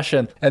cash.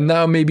 And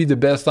now maybe the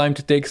best time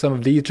to take some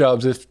of these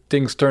jobs if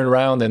things turn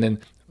around and in,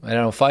 I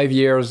don't know, 5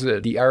 years,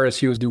 the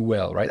RSUs do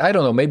well, right? I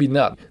don't know, maybe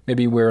not.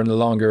 Maybe we're in a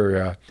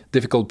longer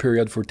difficult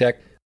period for tech.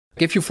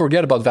 If you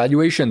forget about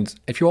valuations,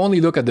 if you only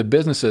look at the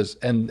businesses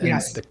and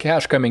the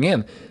cash coming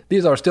in,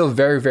 these are still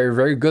very, very,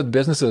 very good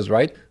businesses,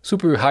 right?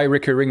 Super high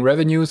recurring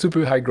revenue,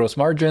 super high gross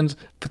margins,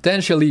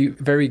 potentially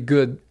very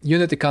good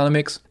unit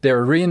economics.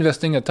 They're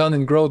reinvesting a ton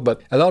in growth,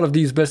 but a lot of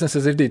these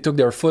businesses, if they took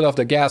their foot off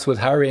the gas with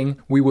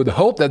hiring, we would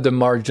hope that the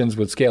margins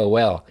would scale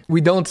well. We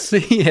don't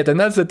see it, and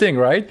that's the thing,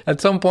 right? At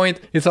some point,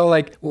 it's all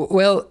like,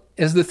 well,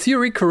 is the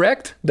theory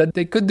correct that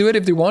they could do it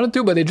if they wanted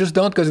to, but they just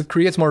don't because it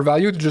creates more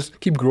value to just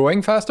keep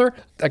growing faster?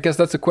 I guess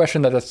that's a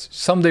question that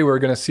someday we're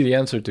going to see the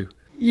answer to.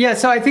 Yeah,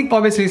 so I think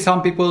obviously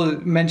some people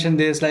mention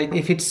this, like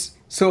if it's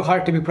so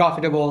hard to be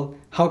profitable,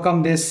 how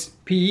come this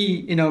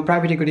PE,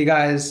 private equity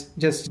guys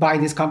just buy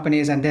these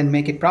companies and then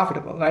make it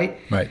profitable, right?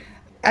 Right.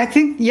 I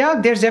think,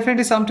 there's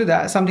definitely something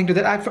to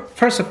that.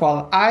 First of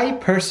all, I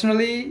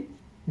personally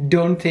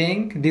don't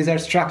think these are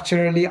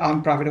structurally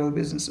unprofitable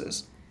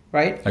businesses,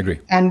 right? I agree.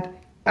 And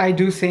I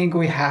do think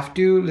we have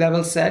to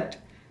level set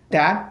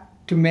that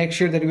to make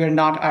sure that we are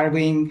not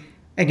arguing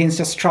against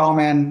a straw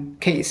man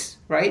case,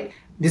 right?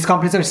 These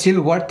companies are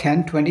still worth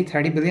 10, 20,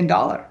 30 billion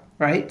dollar,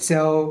 right?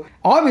 So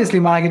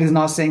obviously market is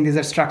not saying these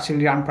are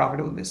structurally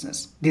unprofitable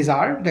business. These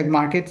are, the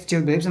market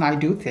still believes, and I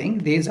do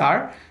think these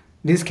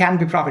can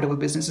be profitable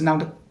businesses. Now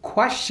the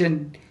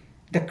question,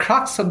 the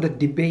crux of the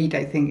debate,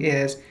 I think,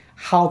 is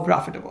how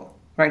profitable.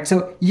 Right.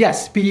 So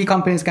yes, PE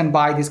companies can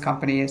buy these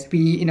companies.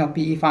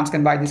 PE funds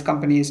can buy these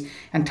companies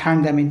and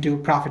turn them into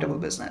profitable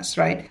business.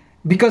 Right.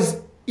 Because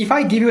if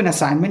I give you an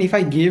assignment, if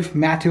I give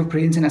Matthew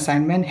Prince an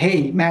assignment,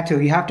 hey,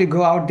 Matthew, you have to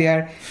go out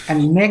there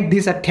and make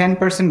this a 10%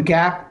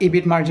 GAAP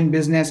EBIT margin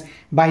business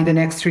by the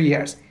next 3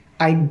 years.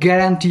 I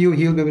guarantee you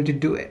he'll be able to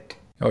do it.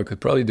 Oh, we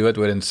could probably do it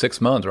within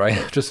 6 months,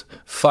 right? Just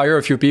fire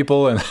a few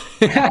people and...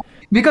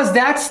 Because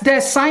that's the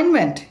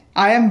assignment.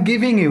 I am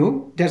giving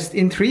you just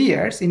in 3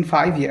 years, in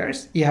 5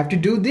 years, you have to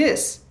do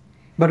this.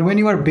 But when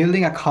you are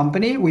building a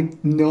company with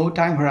no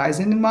time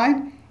horizon in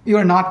mind, you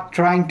are not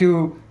trying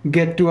to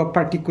get to a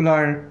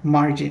particular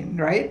margin,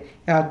 right?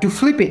 To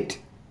flip it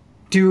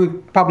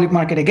to public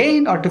market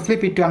again or to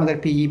flip it to another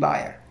PE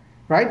buyer,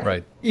 right?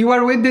 Right. You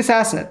are with this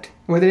asset.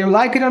 Whether you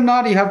like it or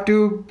not, you have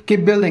to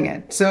keep building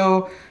it.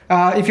 So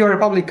if you're a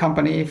public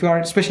company, if you are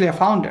especially a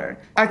founder,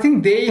 I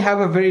think they have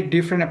a very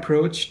different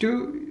approach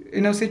to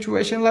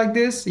situation like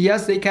this.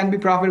 Yes, they can be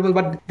profitable,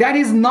 but that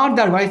is not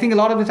that way. I think a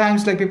lot of the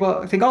times, like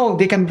people think, oh,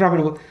 they can be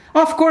profitable.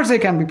 Of course, they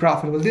can be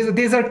profitable.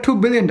 These are $2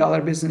 billion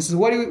businesses.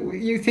 What do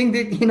you think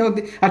that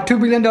a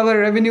 $2 billion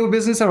revenue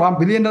business or $1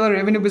 billion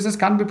revenue business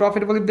can't be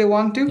profitable if they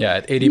want to? Yeah,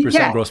 at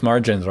 80% gross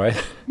margins, right?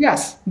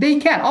 Yes, they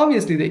can.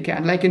 Obviously, they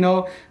can.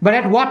 But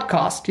at what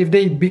cost? If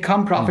they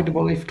become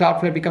profitable, if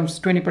Cloudflare becomes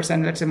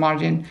 20%, let's say,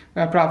 margin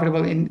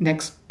profitable in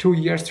next 2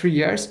 years, 3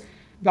 years,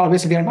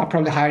 obviously they're not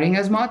probably hiring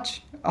as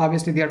much.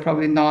 Obviously, they're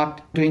probably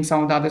not doing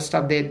some of the other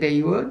stuff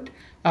they would.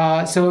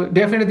 So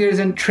definitely there is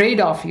a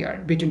trade-off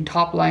here between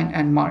top line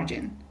and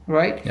margin,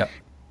 right? Yep.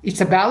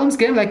 it's a balance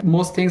game, like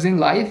most things in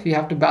life. You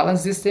have to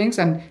balance these things.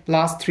 And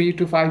last 3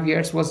 to 5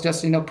 years was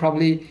just,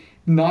 probably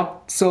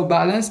not so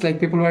balanced. Like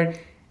people were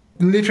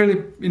literally,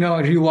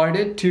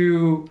 rewarded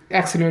to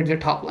accelerate their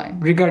top line,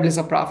 regardless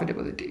of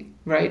profitability,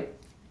 right?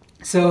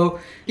 So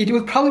it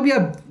will probably be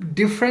a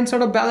different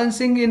sort of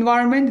balancing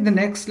environment in the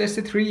next, let's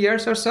say, 3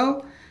 years or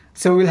so.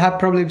 So we'll have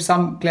probably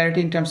some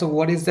clarity in terms of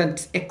what is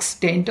the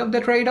extent of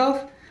the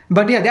trade-off.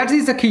 But yeah, that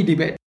is the key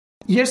debate.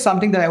 Here's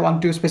something that I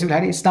want to specifically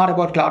highlight. It's not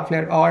about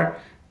Cloudflare or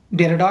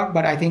Datadog,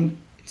 but I think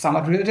it's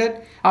somewhat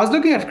related. I was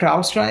looking at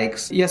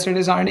CrowdStrike's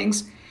yesterday's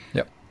earnings.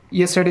 Yep.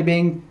 Yesterday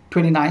being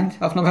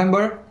 29th of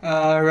November,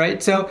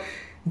 right? So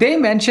they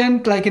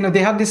mentioned, they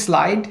have this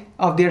slide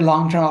of their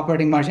long-term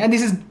operating margin. And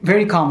this is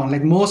very common.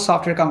 Like most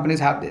software companies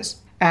have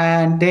this.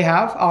 And they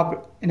have,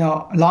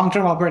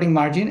 long-term operating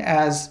margin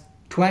as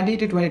 20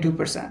 to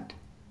 22%.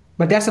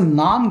 But that's a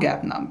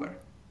non-GAAP number,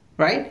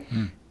 right?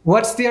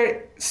 What's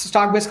their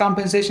stock-based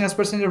compensation as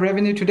percentage of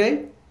revenue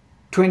today?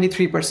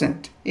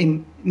 23%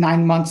 in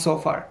 9 months so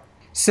far.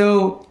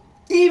 So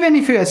even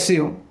if you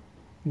assume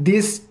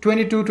this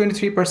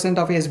 22-23%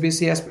 of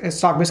SBC as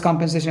stock-based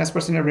compensation as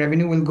percent of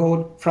revenue will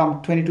go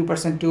from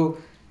 22% to,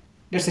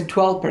 let's say,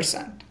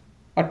 12%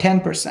 or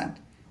 10%,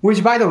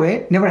 which, by the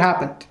way, never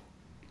happened.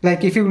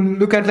 Like if you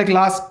look at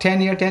last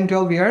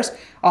 12 years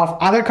of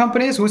other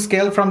companies who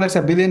scaled from, let's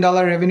say, $1 billion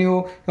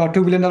revenue or $2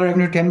 billion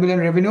revenue, $10 billion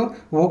revenue,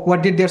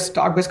 what did their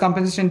stock-based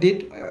compensation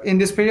did in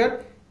this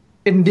period?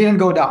 It didn't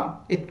go down.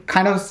 It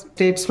kind of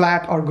stayed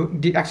flat or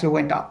actually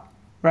went up,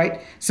 right?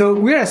 So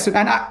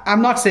and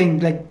I'm not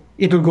saying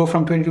it will go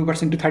from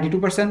 22% to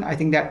 32%. I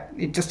think that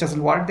it just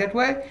doesn't work that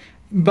way.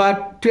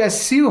 But to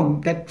assume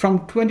that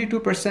from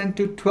 22%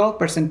 to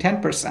 12%,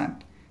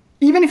 10%,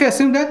 even if you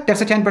assume that,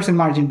 that's a 10%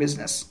 margin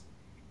business.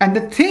 And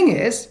the thing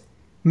is,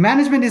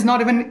 management is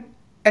not even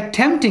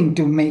attempting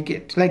to make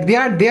it. They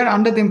are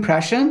under the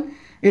impression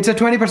it's a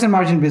 20%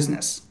 margin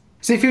business.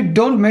 So if you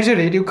don't measure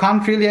it, you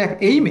can't really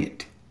aim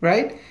it,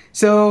 right?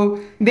 So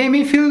they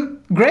may feel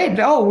great.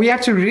 Oh, we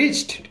actually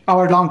reached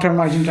our long-term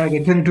margin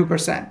target,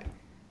 22%.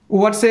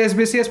 What's the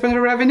SBC as percent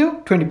of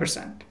revenue?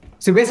 20%.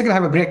 So basically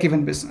have a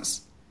break-even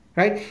business,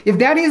 right? If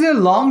that is a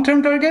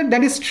long-term target,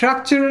 that is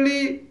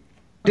structurally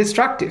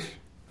destructive.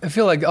 I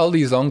feel like all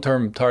these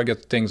long-term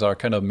target things are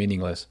kind of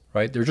meaningless,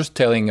 right? They're just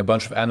telling a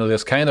bunch of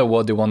analysts kind of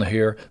what they want to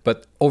hear,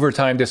 but over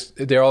time,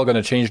 they're all going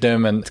to change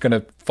them and it's going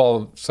to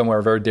fall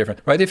somewhere very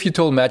different, right? If you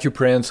told Matthew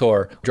Prince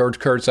or George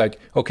Kurtz,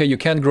 okay, you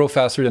can't grow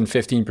faster than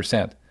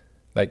 15%,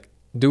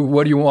 do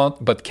what you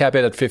want, but cap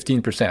it at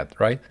 15%,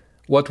 right?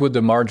 What would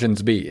the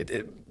margins be?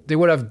 They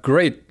would have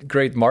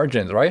great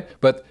margins, right?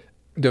 But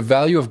the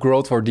value of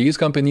growth for these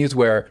companies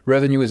where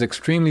revenue is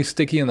extremely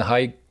sticky and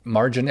high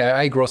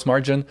gross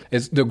margin,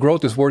 is the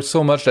growth is worth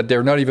so much that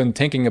they're not even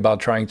thinking about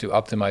trying to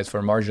optimize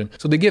for margin.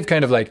 So they give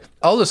kind of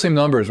all the same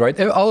numbers, right?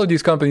 All of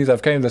these companies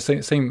have kind of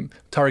the same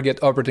target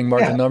operating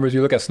margin numbers.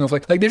 You look at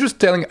Snowflake, they're just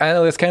telling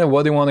analysts kind of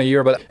what they want to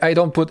hear, but I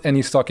don't put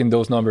any stock in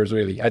those numbers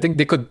really. I think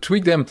they could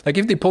tweak them.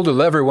 If they pull the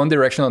lever one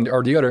direction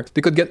or the other,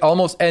 they could get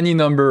almost any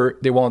number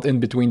they want in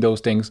between those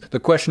things. The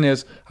question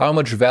is how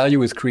much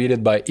value is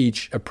created by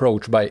each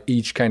approach, by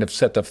each kind of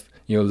set of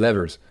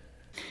levers.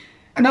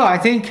 No, I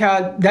think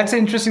that's an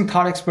interesting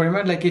thought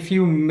experiment. If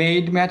you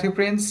made Matthew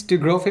Prince to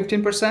grow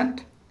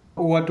 15%,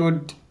 what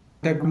would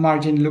the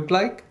margin look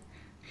like?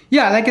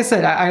 Yeah, like I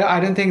said,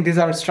 I don't think these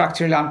are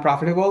structurally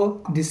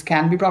unprofitable. This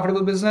can be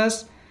profitable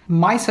business.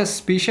 My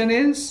suspicion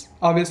is,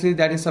 obviously,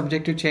 that is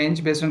subject to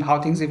change based on how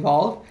things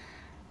evolve.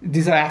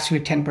 These are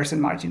actually 10%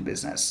 margin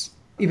business,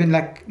 even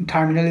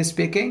terminally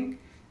speaking.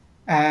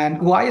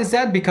 And why is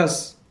that?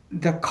 Because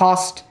the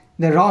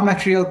raw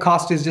material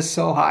cost is just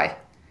so high,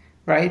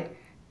 right?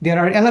 There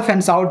are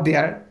elephants out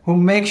there who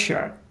make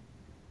sure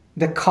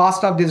the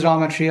cost of these raw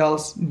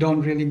materials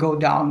don't really go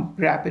down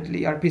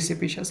rapidly or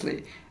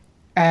precipitously.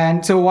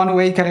 And so one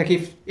way,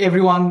 if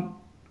everyone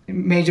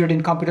majored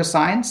in computer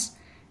science,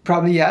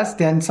 probably yes,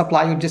 then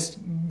supply would just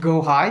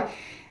go high.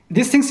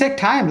 These things take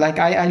time.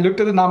 I looked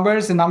at the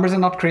numbers are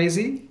not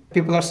crazy.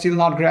 People are still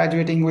not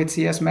graduating with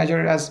CS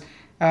major as,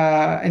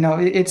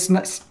 it's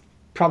not...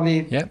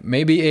 Probably. Yeah,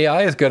 maybe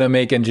AI is going to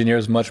make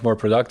engineers much more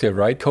productive,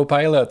 right?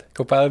 Copilot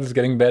is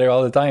getting better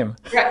all the time.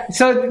 Yeah,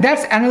 so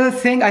that's another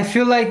thing. I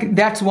feel like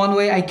that's one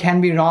way I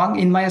can be wrong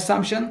in my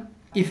assumption.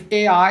 If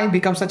AI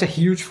becomes such a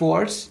huge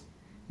force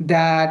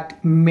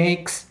that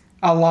makes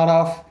a lot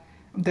of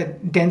the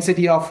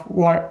density of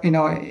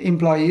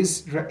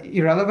employees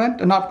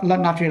irrelevant, not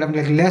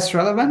irrelevant, less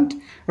relevant,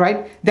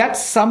 right? That's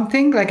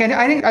something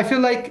I feel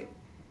like,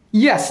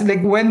 yes,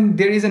 when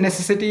there is a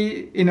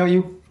necessity,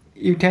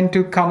 you tend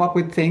to come up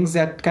with things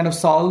that kind of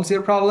solves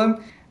your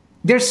problem.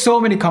 There's so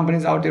many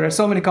companies out there,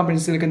 so many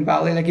companies in Silicon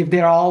Valley. If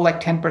they're all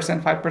 10%,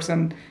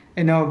 5%,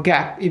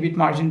 GAAP EBIT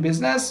margin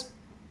business,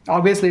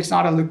 obviously it's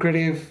not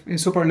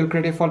super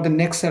lucrative for the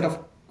next set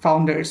of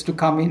founders to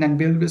come in and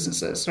build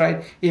businesses,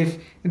 right? If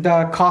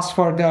the cost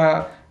for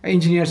the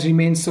engineers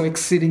remains so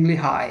exceedingly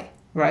high,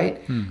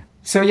 right?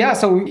 So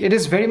it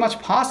is very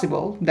much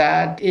possible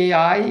that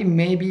AI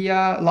may be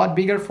a lot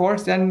bigger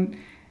force than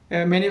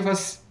many of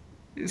us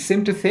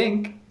seem to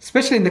think,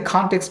 especially in the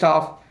context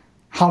of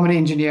how many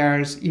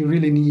engineers you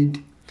really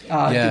need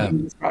to do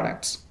these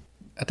products.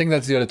 I think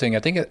that's the other thing. I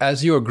think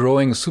as you're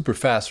growing super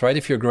fast, right?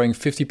 If you're growing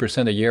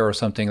 50% a year or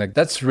something, like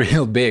that's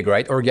real big,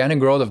 right? Organic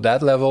growth of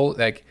that level,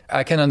 like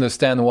I can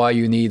understand why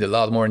you need a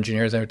lot more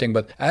engineers and everything.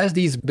 But as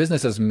these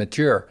businesses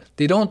mature,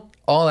 they don't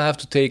all have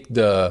to take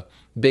the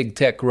big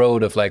tech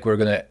road of like, we're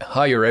going to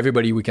hire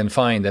everybody we can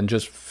find and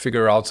just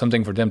figure out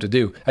something for them to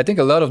do. I think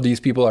a lot of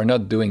these people are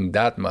not doing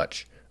that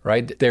much,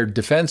 right? They're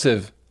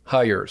defensive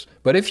hires.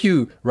 But if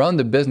you run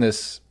the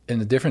business in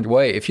a different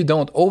way, if you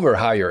don't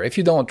overhire, if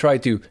you don't try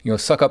to,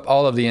 suck up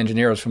all of the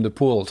engineers from the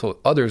pool so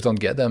others don't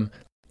get them,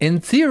 in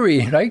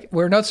theory, right?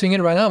 We're not seeing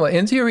it right now, but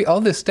in theory,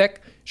 all this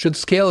tech should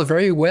scale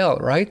very well,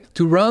 right?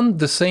 To run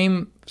the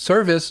same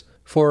service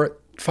for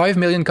 5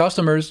 million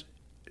customers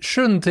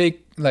shouldn't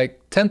take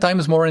like 10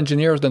 times more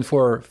engineers than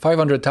for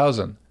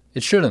 500,000.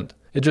 It shouldn't.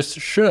 It just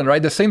shouldn't,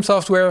 right? The same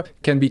software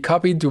can be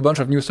copied to a bunch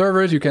of new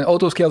servers. You can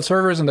auto-scale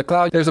servers in the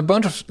cloud. There's a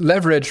bunch of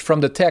leverage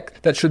from the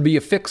tech that should be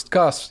a fixed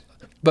cost.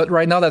 But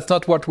right now, that's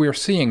not what we're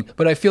seeing.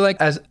 But I feel like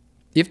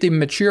if they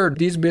mature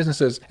these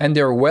businesses and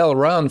they're well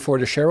run for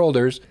the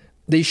shareholders,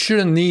 they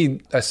shouldn't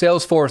need a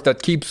sales force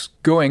that keeps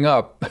going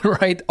up,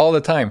 right, all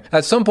the time.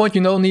 At some point,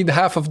 you don't need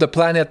half of the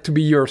planet to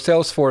be your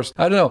sales force.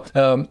 I don't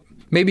know.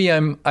 Maybe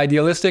I'm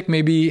idealistic.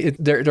 Maybe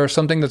there's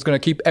something that's going to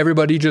keep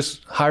everybody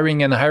just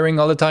hiring and hiring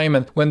all the time.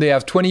 And when they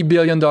have $20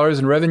 billion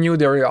in revenue,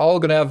 they're all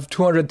going to have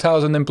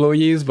 200,000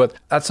 employees. But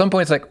at some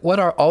point, it's like, what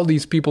are all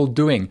these people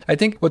doing? I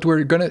think what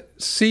we're going to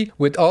see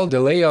with all the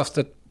layoffs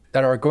that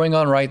are going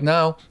on right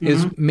now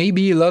is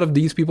maybe a lot of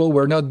these people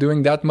were not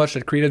doing that much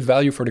that created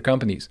value for the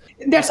companies.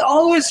 That's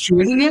always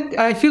true, isn't it?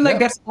 I feel like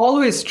that's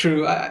always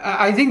true.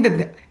 I think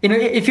that,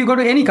 if you go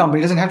to any company,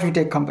 it doesn't have to be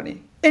a tech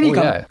company. Any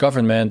company. Yeah,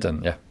 government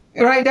and yeah.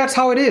 Right, that's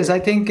how it is.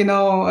 I think,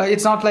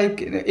 it's not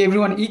like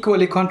everyone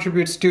equally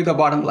contributes to the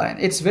bottom line.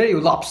 It's very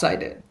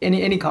lopsided,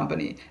 any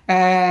company.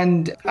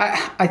 And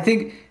I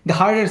think the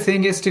harder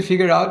thing is to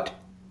figure out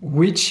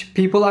which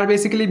people are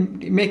basically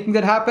making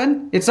that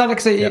happen. It's not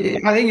like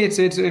I think it's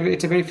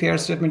a very fair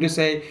statement to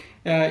say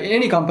in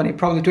any company,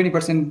 probably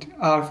 20%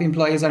 of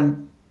employees are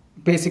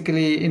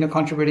basically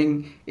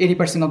contributing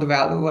 80% of the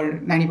value or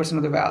 90%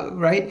 of the value,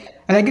 right?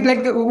 And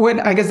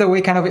I guess the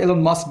way kind of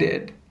Elon Musk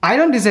did. I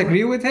don't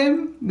disagree with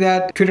him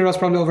that Twitter was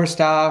probably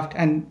overstaffed,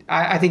 and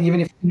I think even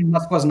if Elon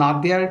Musk was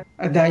not there,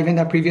 even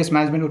the previous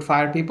management would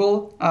fire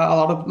people, a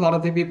lot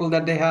of the people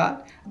that they had.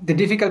 The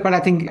difficult part,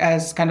 I think,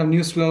 as kind of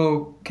news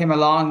flow came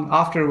along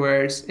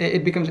afterwards,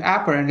 it becomes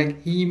apparent.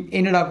 Like he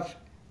ended up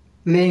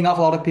laying off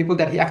a lot of people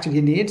that he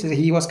actually needs.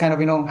 He was kind of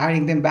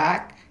hiring them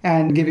back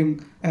and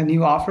giving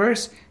new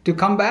offers to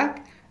come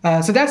back.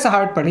 So that's the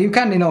hard part. You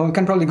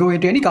can probably go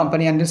into any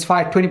company and just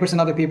fire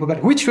 20% of the people,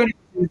 but which 20%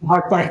 is the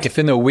hard part? If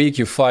in a week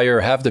you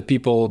fire half the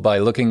people by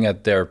looking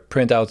at their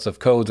printouts of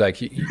codes,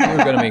 like you're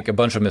going to make a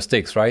bunch of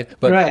mistakes, right?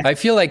 But right. I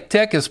feel like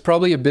tech is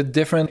probably a bit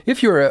different.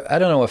 If you're,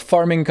 a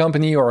farming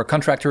company or a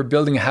contractor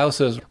building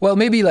houses, well,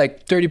 maybe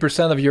like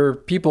 30% of your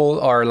people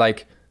are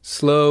like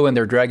slow and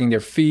they're dragging their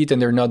feet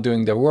and they're not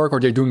doing their work,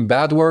 or they're doing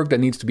bad work that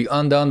needs to be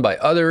undone by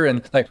other.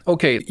 And like,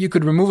 okay, you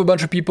could remove a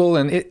bunch of people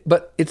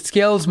but it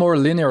scales more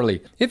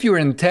linearly. If you're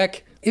in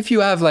tech, if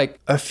you have like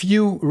a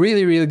few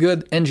really, really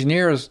good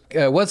engineers,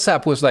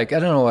 WhatsApp was like,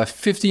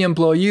 50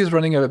 employees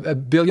running a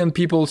billion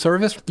people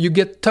service. You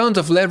get tons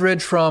of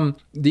leverage from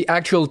the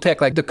actual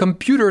tech. Like the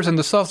computers and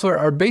the software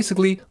are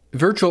basically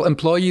virtual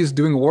employees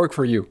doing work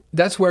for you.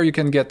 That's where you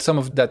can get some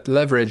of that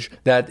leverage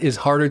that is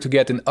harder to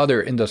get in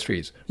other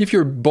industries. If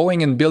you're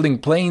Boeing and building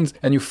planes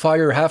and you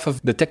fire half of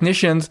the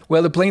technicians,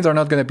 well, the planes are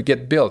not going to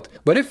get built.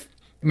 But if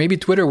maybe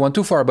Twitter went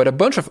too far, but a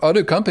bunch of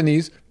other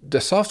companies,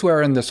 the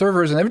software and the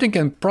servers and everything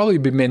can probably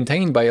be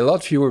maintained by a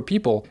lot fewer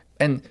people.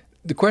 And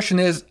the question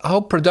is,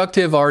 how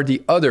productive are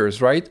the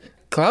others, right?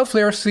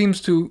 Cloudflare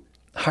seems to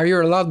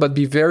hire a lot, but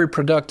be very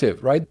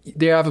productive, right?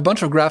 They have a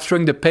bunch of graphs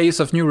showing the pace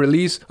of new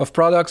release of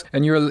products,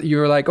 and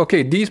you're like,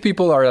 okay, these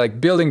people are like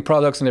building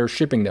products and they're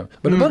shipping them.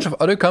 But a bunch of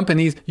other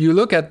companies, you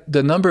look at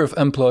the number of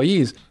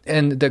employees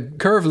and the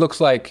curve looks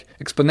like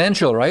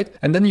exponential, right?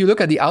 And then you look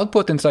at the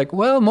output and it's like,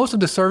 well, most of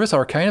the service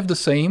are kind of the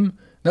same.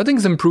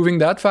 Nothing's improving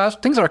that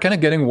fast. Things are kind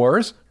of getting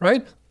worse,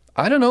 right?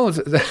 I don't know.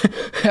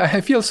 I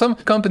feel some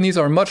companies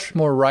are much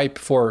more ripe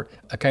for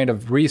a kind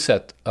of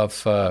reset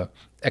of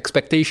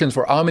expectations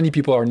for how many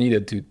people are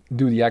needed to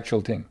do the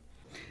actual thing.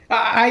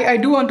 I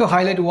do want to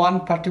highlight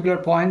one particular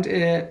point,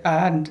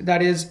 and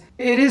that is,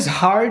 it is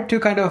hard to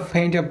kind of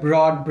paint a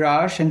broad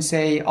brush and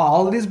say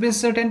all these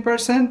businesses are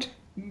 10%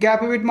 GAAP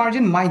EBIT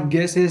margin. My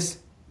guess is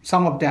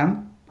some of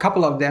them, a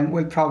couple of them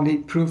will probably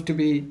prove to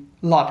be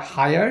a lot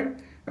higher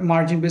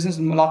margin business,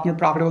 a lot more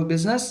profitable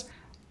business.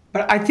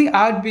 But I think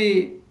I'd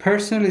be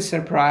personally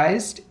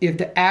surprised if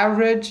the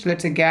average,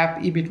 let's say, GAAP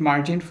EBIT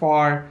margin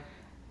for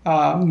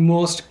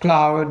most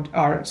cloud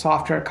or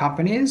software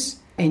companies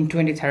in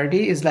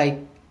 2030 is like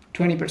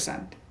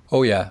 20%.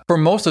 Oh yeah, for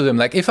most of them,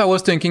 like if I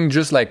was thinking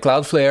just like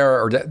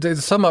Cloudflare, or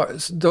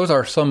those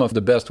are some of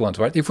the best ones,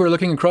 right? If we're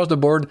looking across the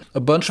board, a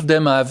bunch of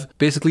them have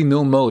basically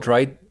no moat,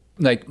 right?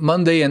 like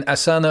Monday and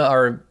Asana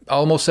are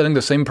almost selling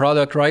the same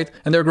product, right?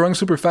 And they're growing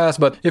super fast.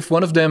 But if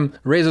one of them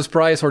raises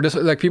price or this,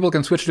 like people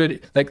can switch to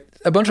it, like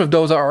a bunch of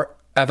those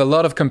have a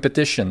lot of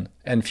competition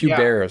and few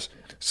barriers.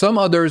 Some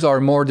others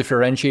are more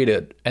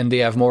differentiated and they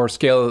have more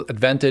scale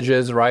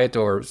advantages, right?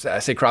 Or I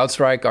say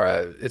CrowdStrike,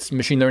 or it's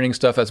machine learning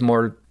stuff has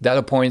more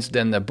data points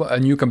than a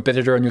new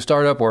competitor, a new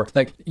startup, or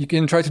like you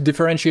can try to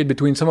differentiate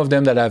between some of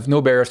them that have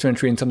no barriers to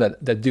entry and some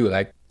that do.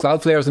 Like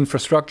Cloudflare's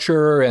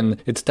infrastructure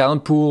and its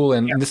talent pool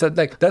and this,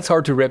 like that's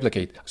hard to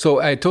replicate. So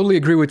I totally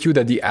agree with you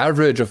that the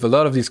average of a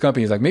lot of these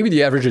companies, like maybe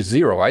the average is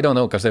 0. I don't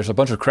know, because there's a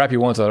bunch of crappy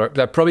ones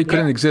that probably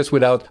couldn't exist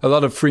without a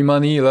lot of free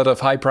money, a lot of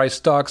high price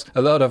stocks,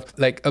 a lot of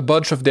like a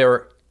bunch of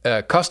their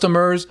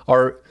customers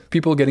are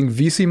people getting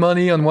VC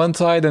money on one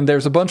side, and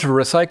there's a bunch of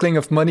recycling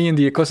of money in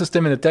the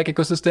ecosystem, in the tech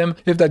ecosystem.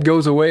 If that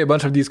goes away, a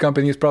bunch of these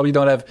companies probably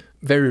don't have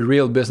very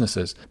real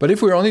businesses. But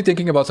if we're only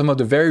thinking about some of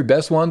the very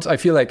best ones, I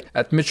feel like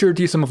at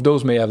maturity, some of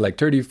those may have like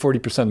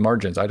 30-40%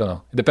 margins. I don't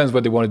know. It depends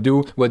what they want to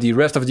do, what the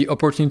rest of the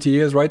opportunity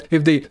is, right?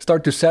 If they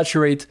start to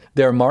saturate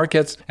their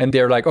markets and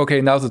they're like, okay,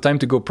 now's the time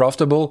to go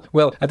profitable.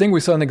 Well, I think we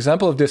saw an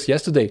example of this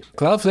yesterday.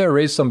 Cloudflare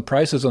raised some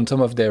prices on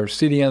some of their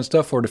CDN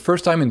stuff for the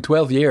first time in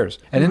 12 years.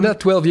 And in that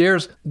 12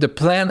 years, the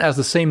plan has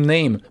the same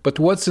name, but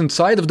what's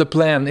inside of the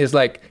plan is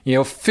like,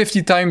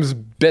 50 times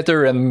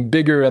better and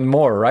bigger and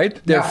more, right?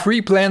 Their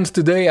free plans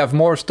today have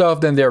more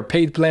stuff than their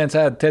paid plans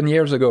had 10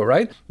 years ago,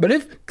 right? But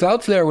if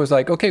Cloudflare was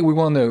like, okay, we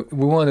want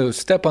to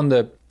step on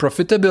the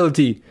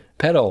profitability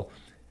pedal,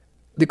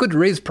 they could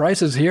raise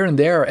prices here and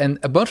there, and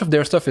a bunch of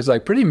their stuff is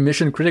like pretty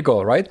mission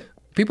critical, right?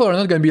 People are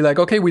not going to be like,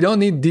 okay, we don't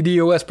need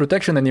DDoS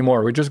protection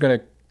anymore. We're just going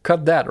to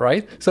cut that,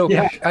 right? So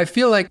I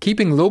feel like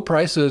keeping low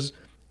prices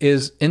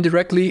is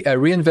indirectly a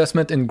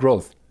reinvestment in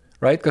growth,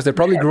 right? Because they're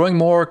probably growing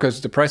more because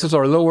the prices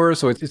are lower,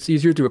 so it's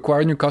easier to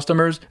acquire new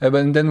customers.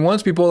 And then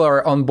once people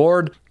are on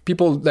board,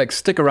 people like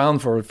stick around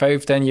for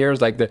 5-10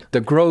 years. Like the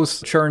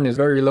growth churn is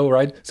very low,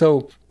 right?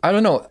 So I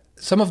don't know.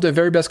 Some of the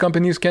very best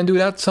companies can do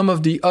that. Some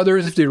of the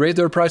others, if they raise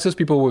their prices,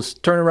 people will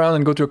turn around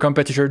and go to a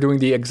competitor doing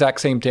the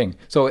exact same thing.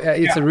 So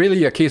it's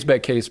really a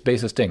case-by-case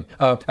basis thing.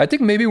 I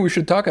think maybe we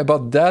should talk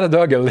about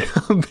Datadog a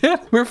little bit.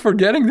 We're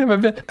forgetting them a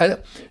bit.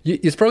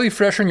 It's probably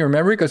fresh in your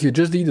memory because you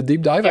just did a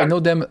deep dive. I know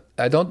them.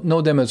 I don't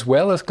know them as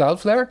well as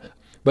Cloudflare.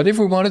 But if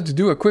we wanted to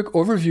do a quick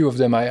overview of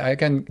them, I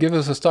can give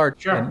us a start.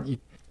 Sure.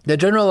 The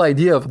general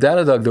idea of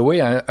Datadog, the way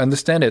I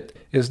understand it,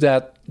 is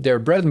that their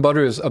bread and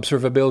butter is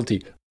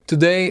observability.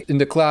 Today, in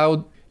the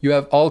cloud, you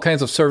have all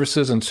kinds of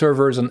services and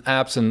servers and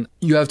apps, and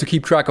you have to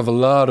keep track of a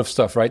lot of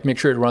stuff, right? Make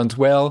sure it runs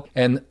well.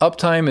 And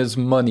uptime is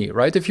money,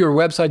 right? If your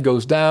website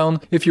goes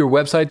down, if your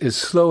website is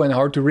slow and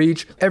hard to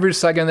reach, every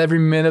second, every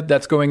minute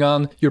that's going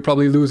on, you're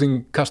probably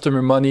losing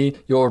customer money,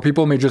 or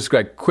people may just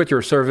like quit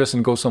your service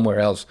and go somewhere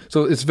else.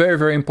 So it's very,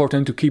 very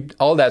important to keep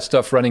all that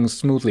stuff running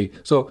smoothly.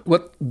 So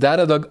what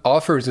Datadog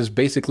offers is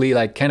basically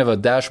like kind of a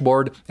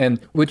dashboard.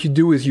 And what you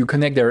do is you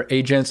connect their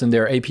agents and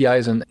their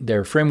APIs and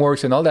their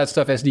frameworks and all that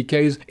stuff,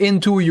 SDKs,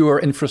 into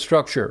your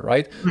infrastructure,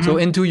 right? So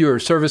into your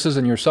services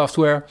and your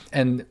software,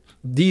 and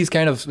these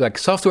kind of like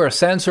software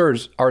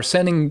sensors are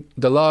sending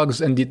the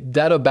logs and the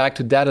data back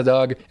to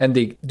Datadog, and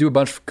they do a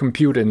bunch of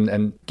compute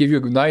and give you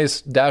a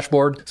nice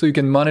dashboard so you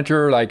can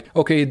monitor like,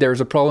 okay,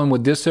 there's a problem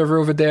with this server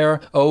over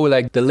there. Oh,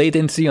 like the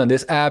latency on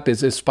this app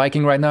is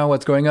spiking right now.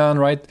 What's going on,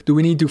 right? Do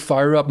we need to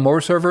fire up more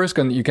servers?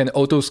 You can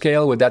auto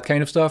scale with that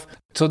kind of stuff.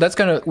 So that's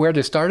kind of where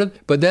they started.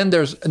 But then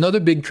there's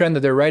another big trend that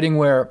they're writing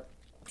where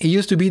it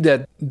used to be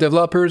that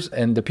developers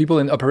and the people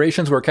in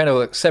operations were kind of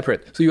like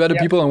separate. So you had the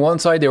people on one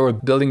side, they were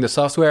building the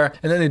software,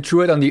 and then they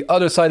threw it on the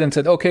other side and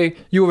said, okay,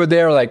 you over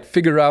there, like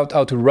figure out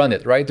how to run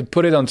it, right? To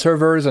put it on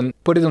servers and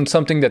put it on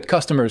something that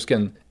customers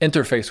can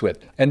interface with.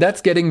 And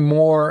that's getting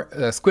more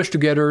squished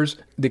together.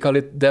 They call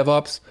it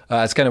DevOps.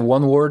 It's kind of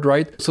one word,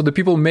 right? So the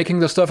people making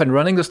the stuff and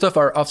running the stuff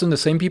are often the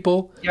same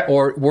people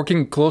or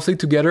working closely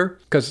together,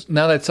 because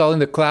now that it's all in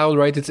the cloud,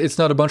 right? It's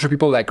not a bunch of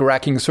people like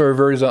racking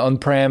servers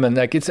on-prem, and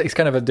like it's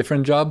kind of a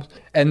different job.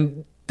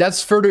 And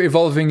that's further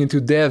evolving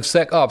into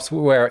DevSecOps,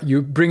 where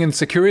you bring in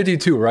security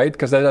too, right?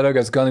 Because Datadog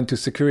has gone into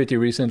security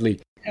recently.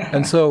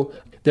 And so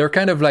they're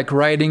kind of like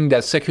riding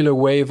that secular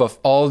wave of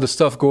all the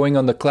stuff going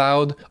on the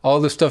cloud,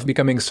 all the stuff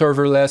becoming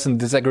serverless and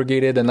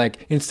disaggregated. And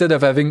like, instead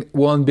of having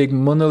one big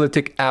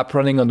monolithic app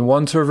running on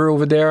one server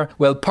over there,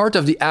 well, part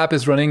of the app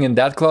is running in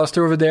that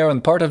cluster over there,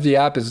 and part of the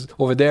app is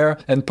over there,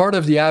 and part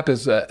of the app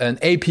is an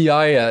API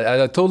at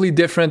a totally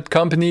different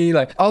company.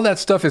 Like all that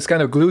stuff is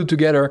kind of glued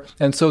together.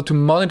 And so to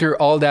monitor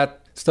all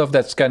that stuff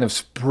that's kind of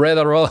spread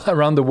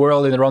around the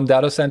world and around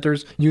data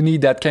centers, you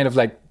need that kind of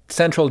like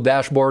central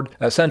dashboard,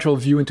 a central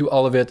view into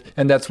all of it.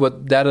 And that's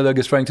what Datadog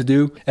is trying to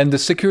do. And the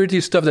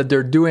security stuff that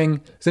they're doing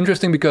is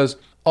interesting because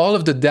all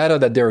of the data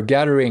that they're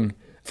gathering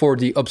for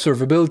the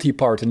observability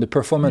part and the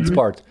performance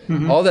part,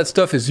 all that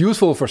stuff is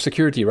useful for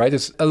security, right?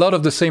 It's a lot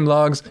of the same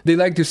logs. They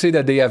like to say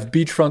that they have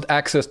beachfront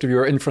access to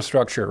your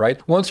infrastructure, right?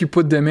 Once you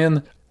put them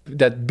in,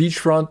 that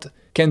beachfront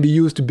can be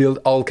used to build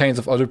all kinds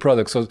of other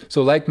products.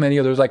 So like many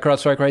others, like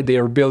CrowdStrike, right? They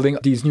are building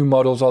these new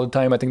models all the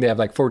time. I think they have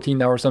like 14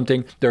 now or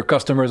something. Their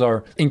customers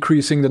are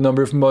increasing the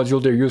number of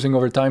modules they're using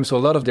over time. So a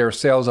lot of their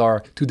sales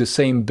are to the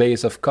same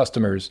base of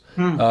customers.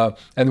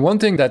 And one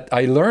thing that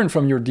I learned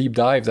from your deep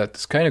dive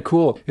that's kind of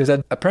cool is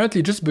that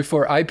apparently just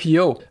before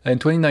IPO in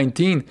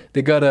 2019,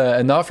 they got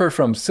an offer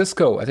from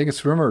Cisco. I think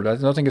it's rumored. I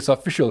don't think it's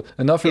official.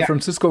 An offer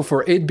from Cisco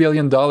for $8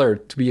 billion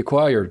to be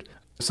acquired.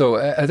 So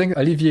I think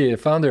Olivier, the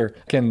founder,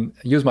 can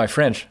use my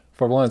French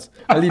for once.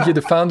 Olivier,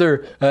 the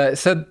founder,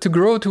 said to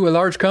grow to a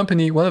large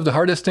company, one of the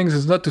hardest things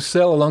is not to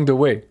sell along the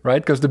way,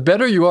 right? Because the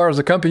better you are as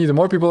a company, the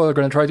more people are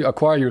going to try to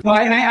acquire you. Well,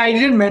 I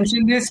didn't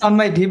mention this on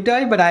my deep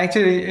dive, but I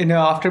actually,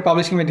 after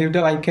publishing my deep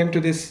dive, I came to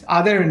this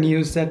other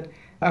news that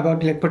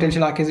about like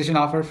potential acquisition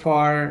offer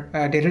for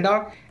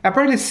Datadog.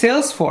 Apparently,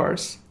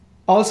 Salesforce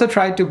also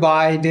tried to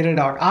buy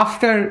Datadog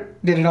after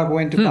Datadog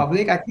went to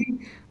public. I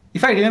think,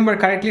 if I remember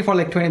correctly, for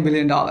like $20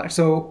 billion.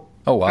 So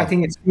I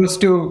think it's close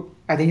to,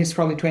 I think it's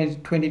probably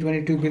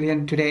 22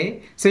 billion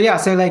today. So yeah,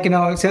 so like,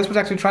 Salesforce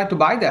actually tried to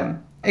buy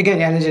them.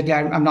 Again, allegedly,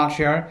 I'm not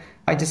sure.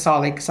 I just saw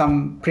like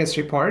some press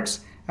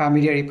reports,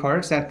 media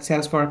reports that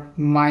Salesforce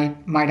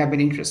might have been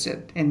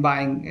interested in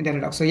buying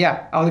Datadog. So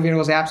yeah, Olivier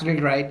was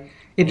absolutely right.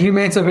 It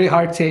remains a very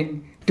hard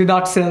thing to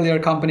not sell your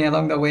company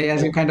along the way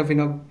as you kind of,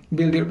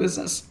 build your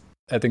business.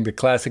 I think the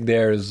classic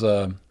there is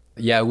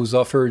Yahoo's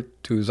offered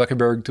to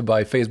Zuckerberg to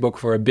buy Facebook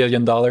for $1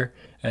 billion.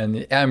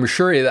 And I'm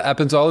sure it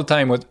happens all the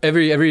time with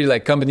every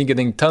like company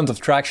getting tons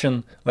of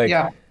traction. Like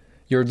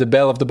you're the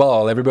belle of the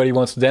ball. Everybody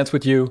wants to dance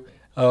with you.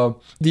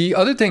 The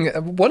other thing,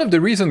 one of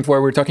the reasons why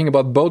we're talking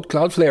about both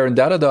Cloudflare and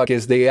Datadog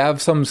is they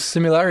have some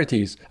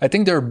similarities. I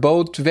think they're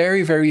both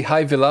very, very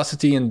high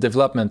velocity in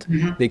development.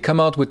 They come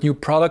out with new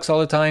products all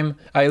the time.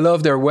 I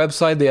love their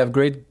website. They have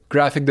great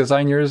graphic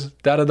designers.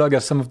 Datadog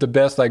has some of the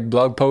best like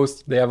blog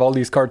posts. They have all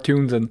these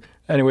cartoons. And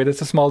anyway,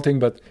 that's a small thing,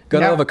 but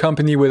gotta have a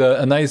company with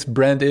a nice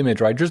brand image,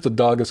 right? Just the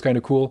dog is kind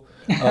of cool.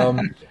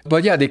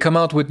 But yeah, they come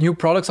out with new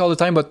products all the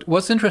time. But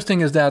what's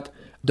interesting is that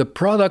the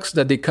products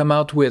that they come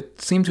out with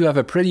seem to have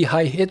a pretty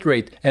high hit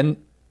rate. And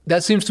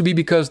that seems to be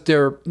because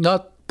they're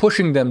not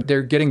pushing them,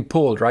 they're getting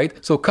pulled, right?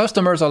 So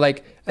customers are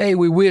like, hey,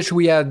 we wish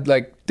we had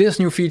like this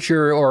new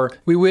feature, or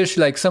we wish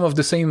like some of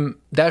the same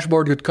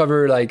dashboard could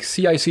cover like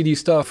CI/CD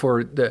stuff,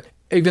 or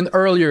even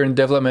earlier in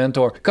development,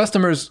 or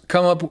customers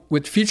come up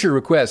with feature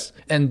requests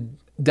and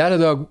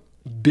Datadog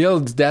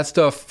builds that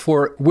stuff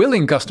for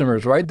willing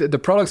customers, right? The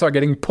products are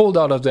getting pulled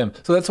out of them.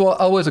 So that's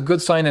always a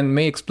good sign, and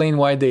may explain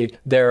why their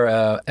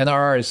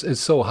NRR is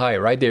so high,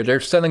 right?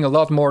 They're selling a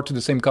lot more to the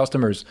same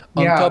customers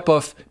on top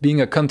of being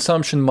a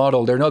consumption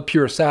model. They're not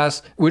pure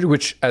SaaS,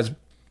 which has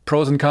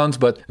pros and cons,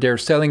 but they're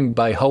selling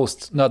by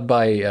host, not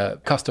by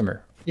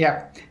customer.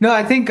 Yeah. No,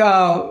 I think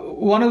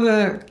one of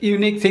the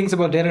unique things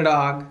about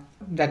Datadog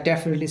that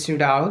definitely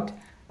stood out,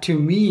 to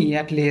me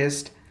at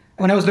least,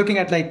 when I was looking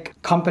at like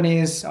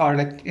companies or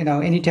like,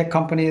 any tech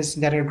companies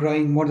that are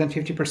growing more than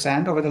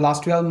 50% over the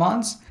last 12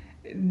 months,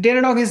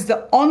 Datadog is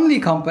the only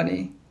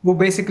company who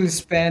basically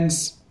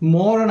spends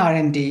more on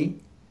R&D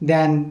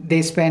than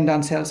they spend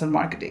on sales and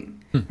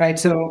marketing, right?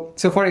 So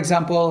for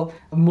example,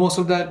 most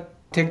of the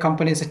tech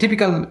companies, a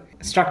typical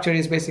structure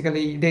is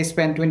basically they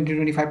spend 20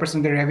 to 25%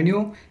 of their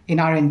revenue in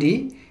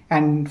R&D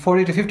and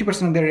 40 to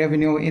 50% of their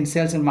revenue in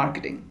sales and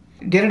marketing.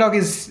 Datadog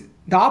is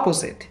the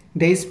opposite.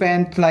 They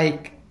spend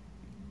like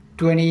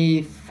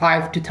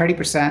 25 to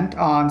 30%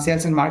 on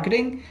sales and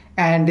marketing,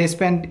 and they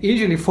spend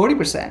usually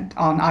 40%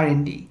 on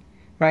R&D,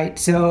 right?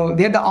 So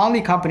they're the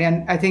only company,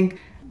 and I think,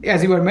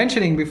 as you were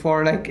mentioning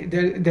before, like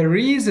the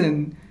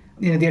reason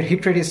their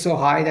hit rate is so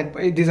high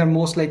that these are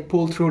most like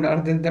pull through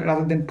rather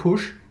than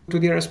push to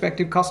their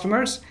respective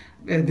customers.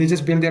 They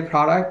just build their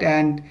product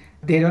and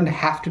they don't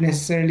have to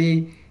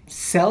necessarily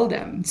sell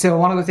them. So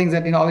one of the things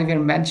that Olivier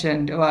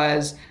mentioned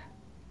was,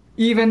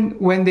 even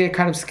when they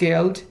kind of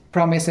scaled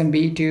from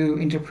SMB to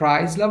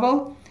enterprise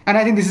level, and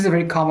I think this is a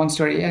very common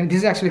story, and this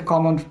is actually a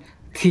common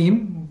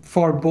theme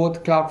for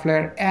both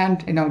Cloudflare and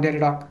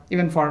Datadog,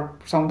 even for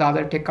some of the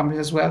other tech companies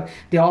as well.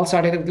 They all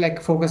started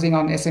like focusing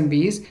on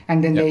SMBs,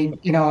 and then they,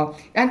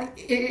 and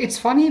it's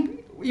funny,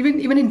 even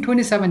in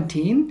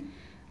 2017,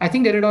 I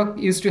think Datadog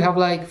used to have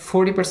like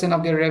 40%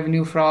 of their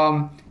revenue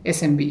from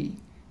SMB.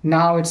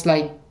 Now it's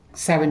like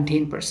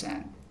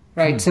 17%.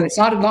 Right. So it's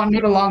not a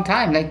long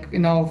time, like,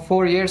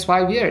 4 years,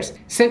 5 years.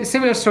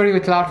 Similar story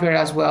with Cloudflare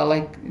as well.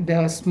 Like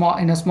the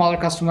smaller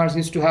customers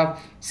used to have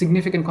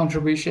significant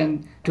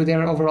contribution to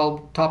their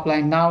overall top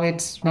line. Now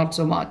it's not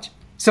so much.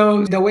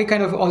 So the way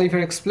kind of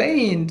Olivier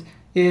explained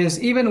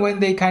is, even when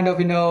they kind of,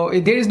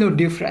 there is no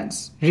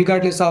difference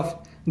regardless of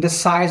the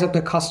size of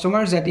the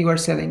customers that you are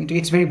selling to.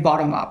 It's very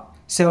bottom up.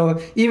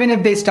 So even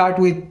if they start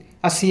with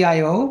a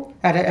CIO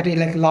at a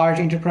like large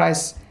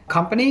enterprise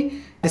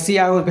company, the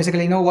CIO will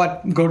basically,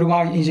 go to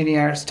our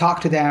engineers,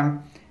 talk to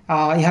them.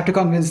 You have to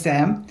convince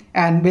them.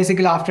 And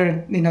basically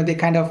after, they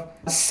kind of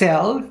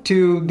sell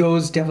to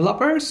those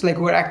developers, like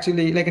we're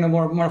actually like,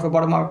 more of a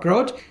bottom-up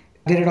approach.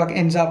 Datadog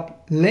ends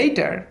up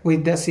later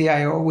with the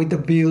CIO, with the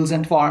bills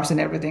and forms and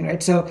everything,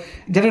 right? So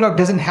Datadog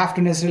doesn't have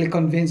to necessarily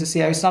convince the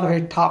CIO. It's not a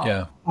very top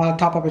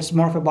up. It's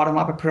more of a bottom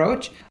up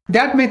approach.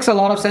 That makes a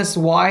lot of sense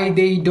why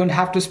they don't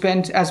have to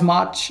spend as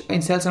much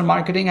in sales and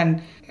marketing.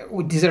 And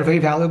these are very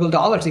valuable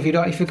dollars. If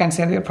you can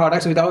sell your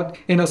products without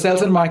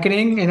sales and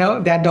marketing,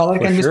 that dollar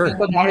can be spent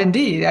on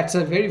R&D. That's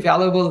a very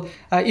valuable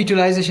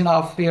utilization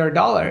of your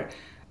dollar.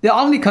 The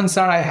only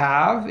concern I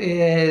have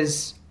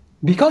is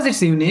because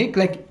it's unique,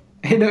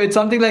 it's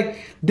something like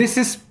this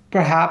is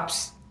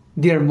perhaps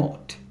their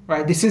moat,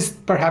 right? This is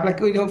perhaps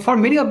for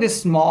many of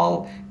these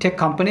small tech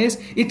companies,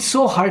 it's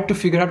so hard to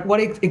figure out what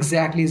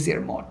exactly is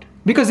their moat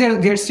because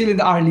they're still in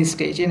the early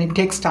stage, and it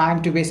takes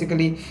time to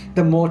basically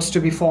the moats to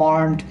be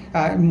formed,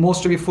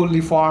 moats to be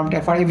fully formed,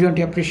 and for everyone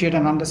to appreciate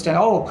and understand.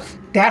 Oh,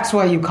 that's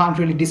why you can't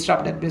really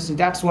disrupt that business.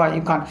 That's why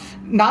you can't.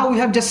 Now we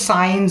have just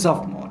signs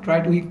of moat,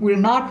 right? We're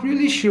not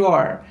really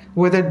sure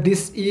whether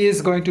this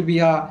is going to be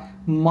a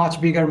much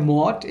bigger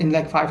moat in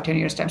 5-10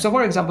 years time. So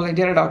for example, for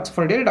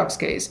Datadog's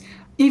case,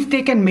 if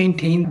they can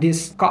maintain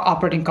this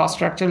operating cost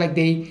structure,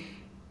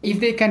 if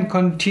they can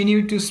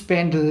continue to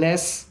spend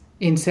less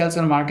in sales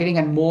and marketing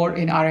and more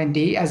in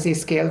R&D as they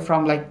scale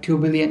from 2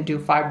 billion to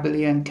 5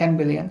 billion, 10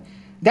 billion,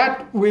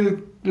 that will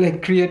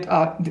create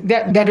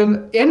that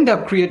will end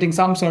up creating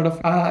some sort of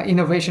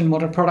innovation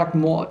mode or product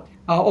mode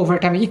over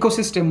time,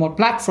 ecosystem mode,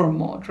 platform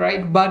mode,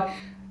 right? But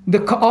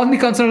the only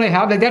concern I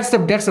have,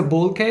 that's a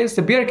bull case.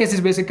 The bear case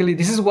is basically,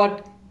 this is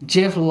what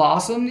Jeff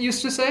Lawson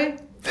used to say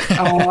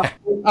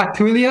at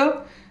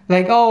Twilio.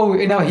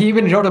 He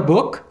even wrote a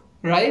book,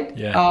 right?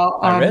 Yeah,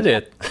 I read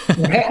it.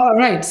 All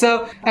right.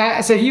 So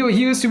he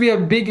used to be a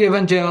big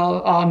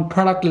evangel on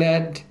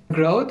product-led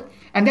growth.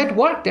 And that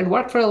worked. It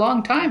worked for a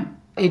long time.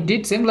 It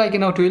did seem like,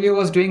 Twilio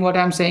was doing what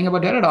I'm saying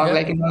about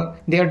Datadog. Yeah.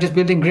 They're just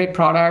building great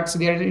products.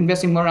 They're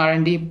investing more in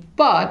R&D.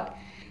 But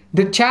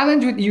the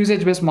challenge with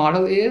usage-based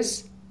model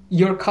is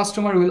your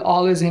customer will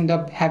always end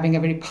up having a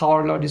very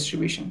power law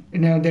distribution.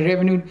 The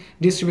revenue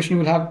distribution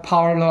will have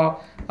power law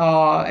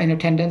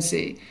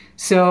tendency.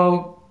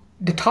 So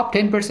the top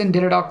 10%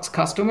 Datadog's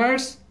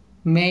customers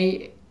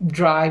may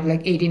drive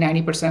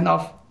 80-90%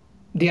 of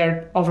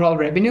their overall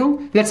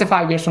revenue. Let's say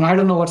 5 years from now. I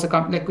don't know what's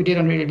we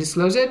didn't really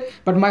disclose it,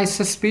 but my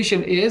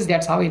suspicion is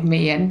that's how it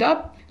may end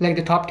up,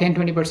 the top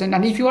 10-20%.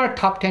 And if you are a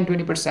top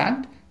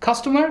 10-20%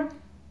 customer,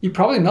 you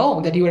probably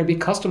know that you are a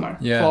big customer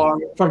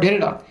for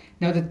Datadog.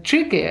 Now, the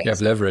trick is... You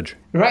have leverage.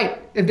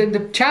 Right.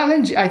 The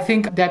challenge, I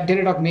think, that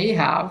Datadog may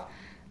have,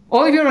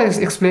 Olivier is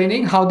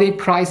explaining how they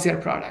price their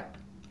product,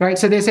 right?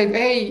 So they say,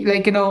 hey,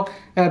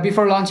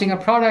 before launching a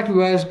product, we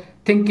were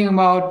thinking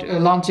about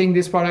launching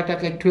this product at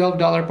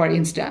 $12 per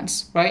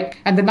instance, right?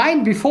 And the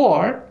night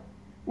before,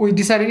 we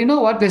decided,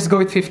 let's go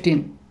with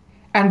 15.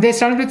 And they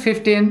started with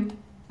 15,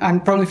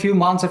 and probably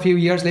a few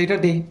years later,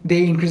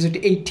 they increased it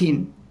to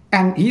 18.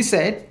 And he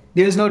said,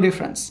 there's no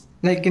difference.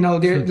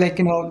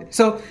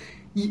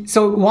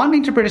 So one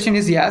interpretation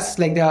is yes,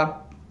 the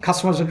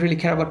customers don't really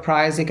care about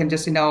price. They can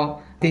just,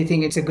 they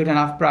think it's a good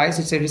enough price.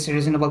 It's a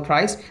reasonable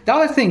price. The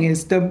other thing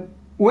is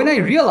when I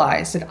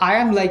realized that I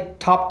am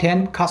top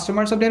 10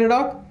 customers of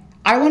Datadog,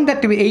 I want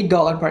that to be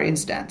 $8 per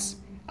instance.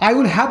 I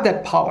will have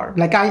that power.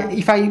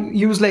 If I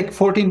use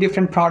 14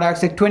 different products,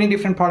 20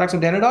 different products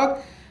of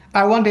Datadog,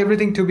 I want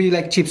everything to be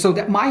cheap. So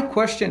that my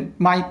question,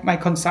 my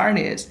concern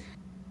is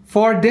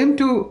for them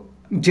to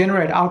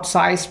generate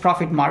outsized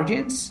profit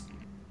margins,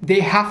 they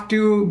have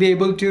to be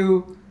able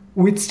to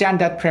withstand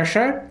that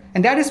pressure.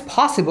 And that is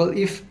possible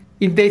if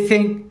they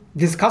think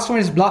this customer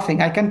is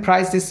bluffing. I can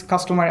price this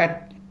customer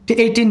at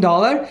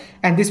 $18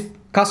 and this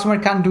customer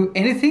can't do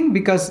anything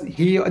because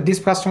this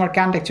customer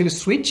can't actually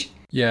switch.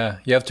 Yeah,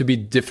 you have to be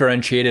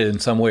differentiated in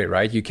some way,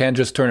 right? You can't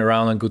just turn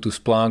around and go to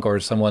Splunk or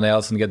someone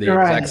else and get the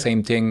exact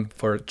same thing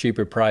for a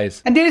cheaper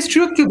price. And there is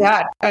truth to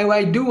that.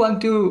 I do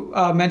want to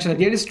mention that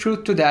there is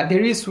truth to that.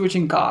 There is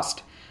switching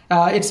cost.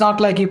 It's not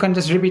like you can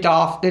just rip it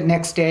off the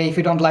next day if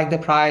you don't like the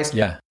price.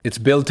 Yeah, it's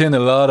built in a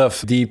lot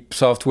of deep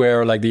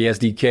software like the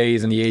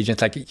SDKs and the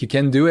agents. You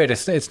can do it.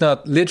 It's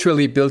not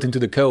literally built into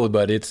the code,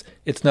 but it's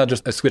not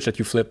just a switch that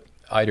you flip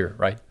either,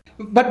 right?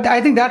 But I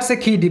think that's the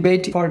key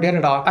debate for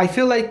Datadog. I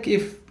feel like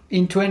if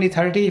in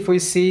 2030, if we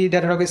see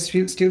Datadog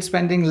is still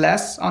spending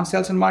less on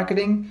sales and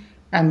marketing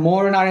and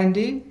more on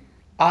R&D,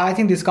 I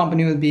think this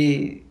company will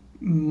be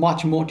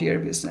much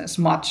moatier business,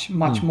 much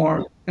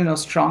more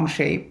strong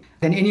shape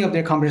than any of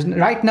their competitors.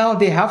 Right now,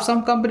 they have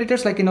some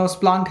competitors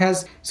Splunk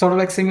has sort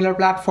of similar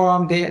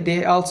platform.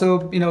 They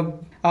also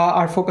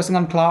are focusing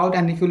on cloud.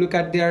 And if you look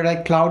at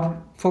their cloud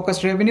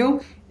focused revenue,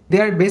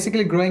 they are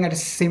basically growing at a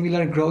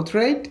similar growth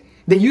rate.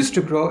 They used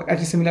to grow at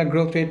a similar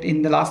growth rate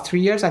in the last 3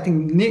 years. I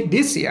think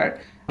this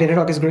year,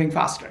 Datadog is growing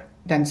faster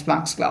than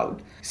Splunk's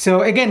cloud.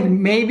 So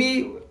again,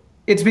 maybe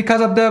it's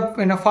because of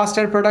the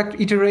faster product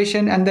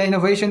iteration and the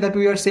innovation that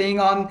we are seeing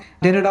on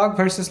Datadog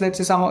versus, let's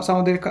say, some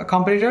of their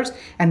competitors.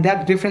 And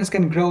that difference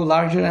can grow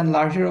larger and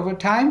larger over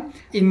time.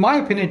 In my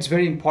opinion, it's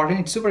very important.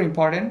 It's super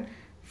important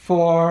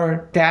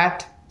for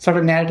that sort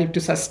of narrative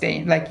to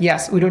sustain. Like,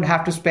 yes, we don't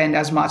have to spend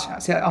as much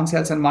on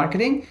sales and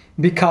marketing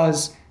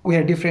because we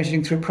are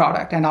differentiating through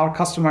product, and our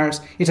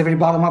customers, it's a very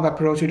bottom-up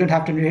approach. We don't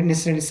have to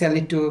necessarily sell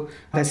it to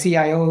the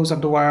CIOs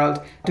of the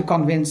world to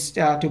convince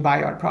to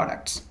buy our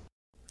products.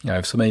 I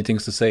have so many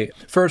things to say.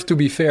 First, to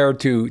be fair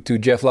to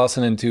Jeff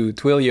Lawson and to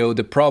Twilio,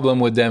 the problem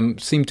with them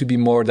seemed to be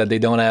more that they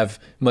don't have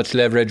much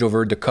leverage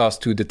over the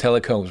cost to the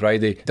telecoms,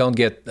 right? They don't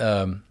get,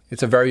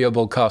 it's a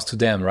variable cost to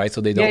them, right? So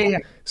they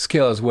don't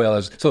scale as well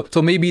as,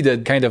 so maybe the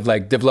kind of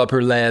like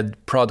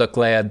developer-led,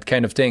 product-led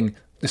kind of thing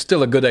is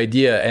still a good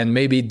idea. And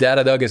maybe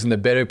Datadog is in a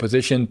better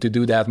position to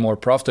do that more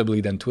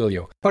profitably than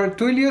Twilio. For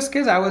Twilio's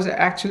case, I was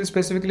actually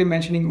specifically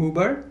mentioning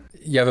Uber.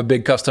 You have a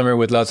big customer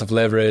with lots of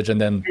leverage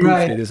and then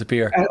poof, they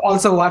disappear. And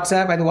also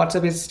WhatsApp, and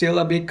WhatsApp is still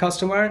a big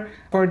customer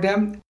for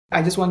them.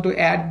 I just want to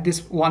add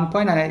this one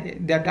point, and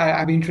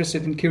I'd be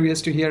interested and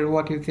curious to hear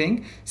what you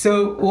think.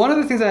 So one of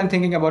the things that I'm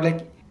thinking about,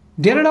 like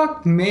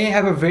Datadog may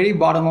have a very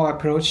bottom-up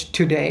approach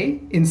today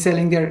in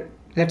selling their,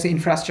 let's say,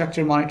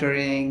 infrastructure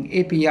monitoring,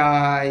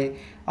 API,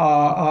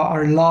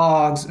 or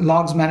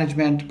logs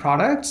management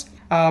products.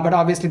 But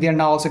obviously, they're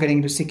now also getting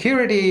into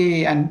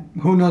security and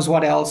who knows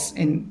what else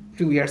in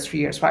 2 years, 3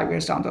 years, 5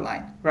 years down the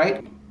line,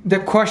 right? The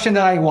question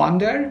that I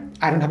wonder,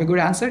 I don't have a good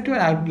answer to,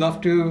 and I'd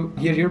love to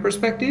hear your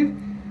perspective,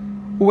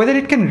 whether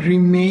it can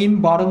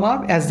remain bottom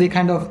up as they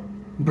kind of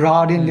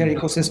broaden their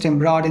ecosystem,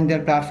 broaden their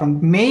platform.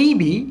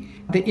 Maybe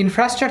the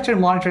infrastructure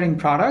monitoring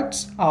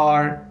products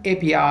or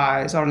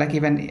APIs or like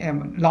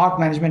even log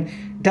management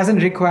doesn't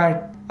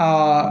require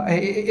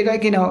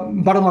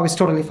bottom up is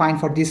totally fine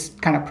for these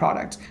kind of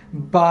products.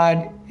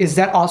 But is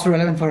that also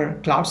relevant for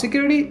cloud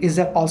security? Is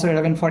that also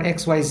relevant for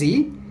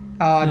XYZ?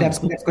 That's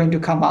going to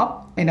come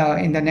up in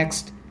the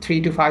next 3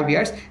 to 5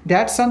 years.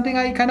 That's something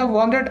I kind of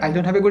wondered. I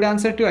don't have a good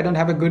answer to. I don't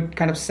have a good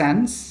kind of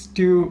sense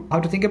to how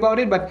to think about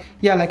it. But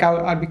yeah, like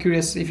I'd be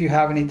curious if you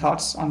have any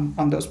thoughts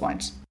on those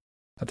points.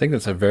 I think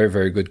that's a very,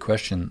 very good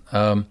question.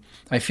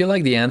 I feel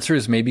like the answer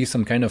is maybe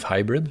some kind of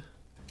hybrid.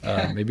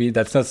 Maybe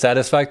that's not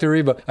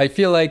satisfactory, but I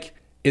feel like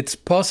it's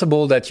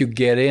possible that you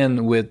get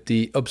in with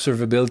the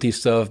observability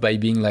stuff by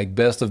being like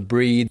best of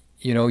breed.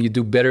 You know, you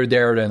do better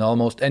there than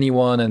almost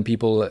anyone, and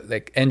people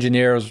like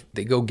engineers,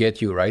 they go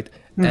get you, right?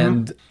 Mm-hmm.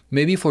 And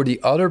maybe for the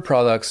other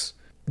products,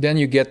 then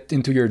you get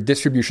into your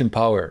distribution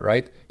power,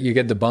 right? You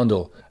get the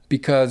bundle,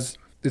 because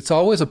it's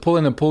always a pull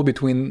and a pull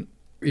between,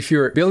 if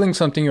you're building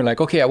something, you're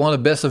like, okay, I want a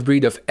best of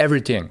breed of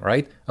everything,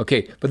 right?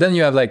 Okay, but then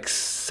you have like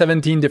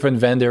 17 different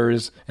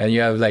vendors and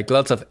you have like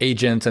lots of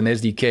agents and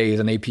SDKs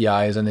and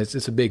APIs, and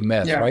it's a big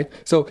mess, right?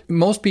 So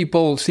most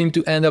people seem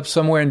to end up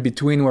somewhere in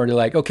between where they're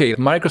like, okay,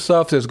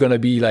 Microsoft is going to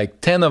be like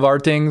 10 of our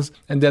things,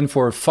 and then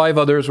for 5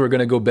 others, we're going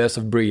to go best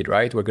of breed,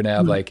 right? We're going to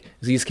have like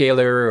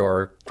Zscaler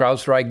or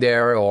CrowdStrike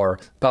there, or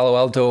Palo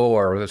Alto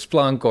or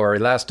Splunk or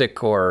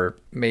Elastic, or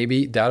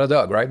maybe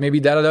Datadog, right? Maybe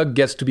Datadog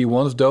gets to be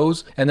one of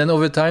those, and then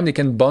over time they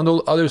can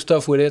bundle other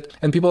stuff with it,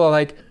 and people are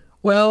like,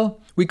 well,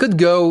 we could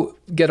go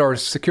get our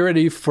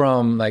security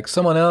from like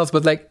someone else,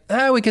 but like,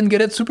 we can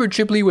get it super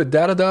cheaply with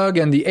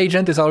Datadog, and the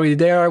agent is already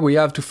there. We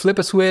have to flip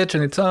a switch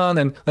and it's on.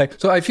 And like,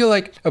 so I feel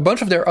like a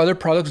bunch of their other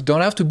products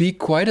don't have to be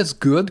quite as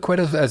good, quite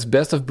as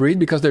best of breed,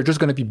 because they're just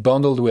going to be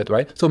bundled with,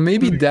 right? So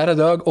maybe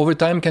Datadog over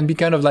time can be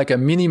kind of like a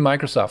mini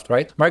Microsoft,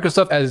 right?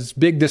 Microsoft has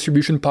big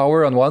distribution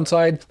power on one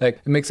side, like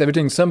it makes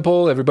everything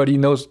simple. Everybody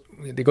knows,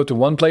 they go to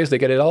one place, they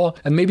get it all.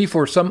 And maybe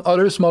for some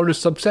other smaller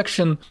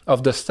subsection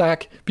of the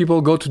stack,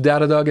 people go to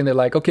Datadog and they're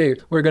like, okay,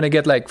 we're going to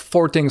get like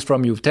 4 things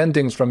from you, 10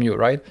 things from you,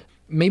 right?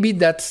 Maybe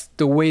that's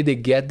the way they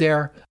get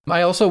there.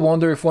 I also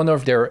wonder if one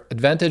of their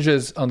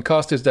advantages on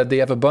cost is that they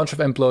have a bunch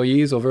of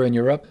employees over in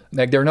Europe.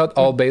 Like they're not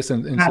all based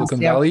in Silicon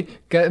Valley.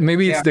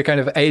 Maybe it's the kind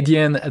of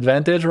Adian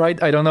advantage,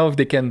 right? I don't know if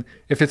they can,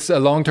 if it's a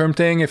long-term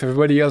thing, if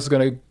everybody else is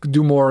going to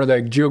do more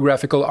like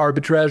geographical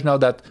arbitrage now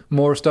that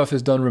more stuff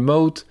is done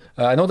remote.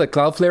 I know that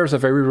Cloudflare is a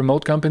very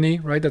remote company,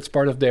 right? That's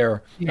part of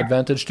their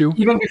advantage too.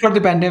 Even before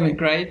the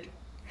pandemic, right?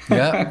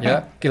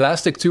 yeah.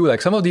 Elastic too.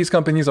 Like some of these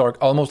companies are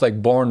almost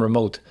like born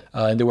remote,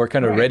 and they were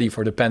kind of ready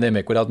for the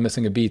pandemic without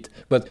missing a beat.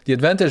 But the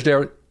advantage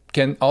there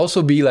can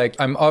also be like,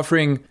 I'm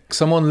offering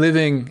someone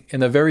living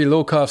in a very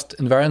low cost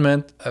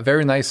environment a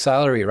very nice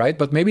salary, right?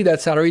 But maybe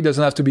that salary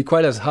doesn't have to be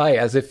quite as high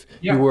as if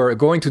you were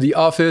going to the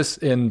office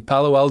in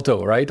Palo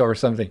Alto, right? Or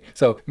something.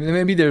 So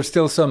maybe there's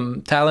still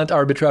some talent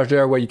arbitrage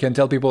there where you can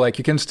tell people like,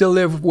 you can still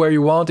live where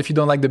you want if you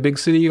don't like the big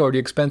city or the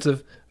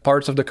expensive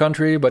parts of the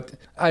country, but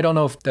I don't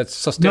know if that's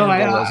sustainable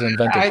as an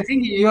advantage. I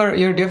think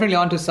you're definitely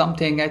onto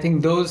something. I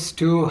think those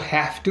two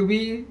have to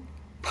be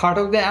part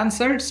of the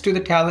answers to the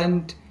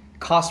talent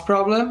cost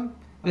problem.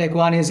 Like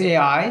one is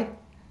AI,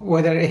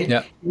 whether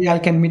AI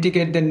can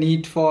mitigate the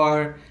need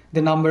for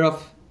the number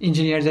of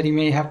engineers that you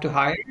may have to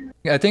hire.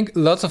 I think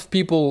lots of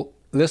people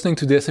listening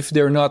to this, if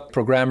they're not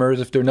programmers,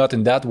 if they're not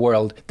in that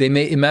world, they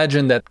may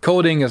imagine that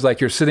coding is like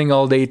you're sitting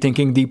all day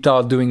thinking deep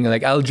thought, doing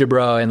like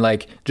algebra and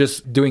like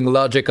just doing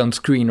logic on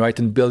screen, right?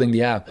 And building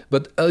the app.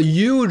 But a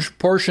huge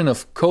portion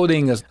of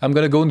coding is I'm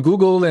going to go on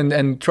Google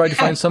and try to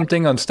find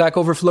something on Stack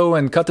Overflow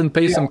and cut and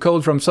paste some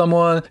code from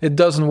someone. It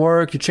doesn't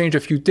work. You change a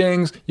few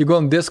things. You go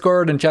on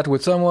Discord and chat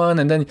with someone.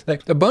 And then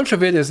like a bunch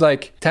of it is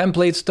like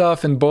template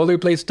stuff and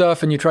boilerplate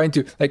stuff. And you're trying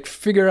to like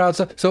figure out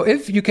stuff. So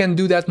if you can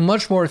do that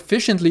much more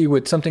efficiently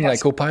with something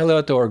like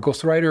Copilot or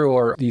Ghostwriter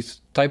or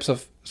these types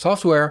of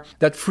software,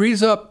 that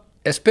frees up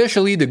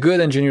especially the good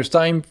engineers'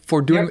 time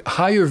for doing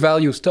higher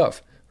value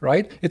stuff.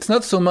 Right? It's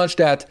not so much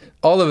that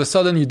all of a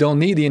sudden you don't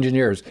need the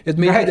engineers. It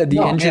may be that the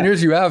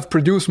engineers you have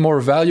produce more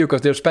value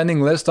because they're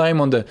spending less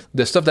time on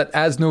the stuff that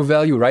adds no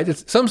value, right?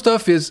 Some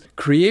stuff is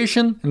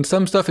creation and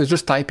some stuff is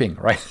just typing,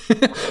 right?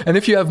 And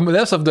if you have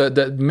less of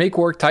the make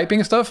work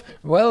typing stuff,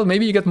 well,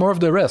 maybe you get more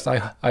of the rest.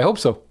 I hope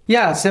so.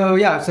 So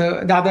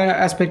the other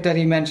aspect that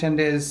you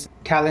mentioned is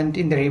talent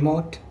in the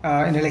remote,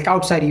 like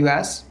outside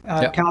US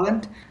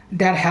talent.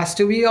 That has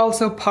to be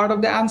also part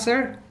of the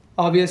answer.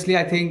 Obviously,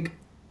 I think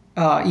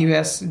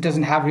US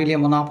doesn't have really a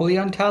monopoly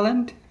on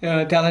talent.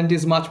 Talent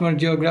is much more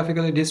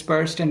geographically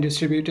dispersed and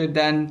distributed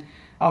than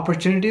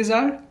opportunities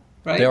are,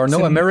 right? There are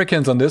no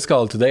Americans on this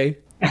call today.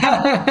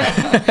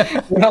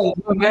 Well,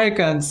 no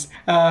Americans.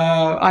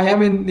 I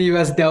am in the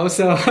US though,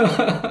 so...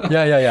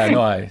 Yeah.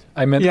 No,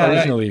 I meant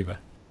originally. Right.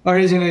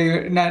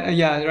 Originally,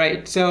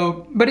 right.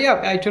 So, but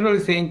I totally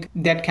think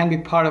that can be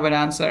part of an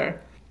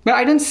answer. But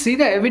I don't see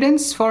the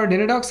evidence for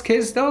Datadog's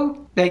case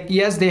though. Like,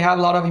 yes, they have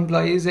a lot of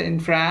employees in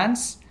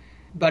France.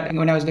 But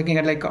when I was looking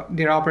at like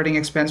their operating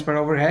expense per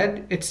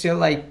overhead, it's still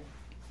like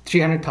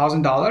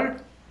 $300,000.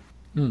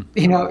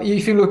 You know,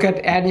 if you look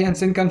at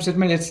Adyen's income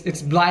statement,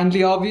 it's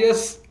blindly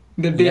obvious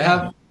that they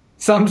have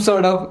some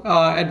sort of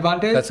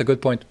advantage. That's a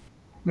good point.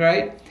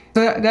 Right?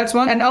 So that's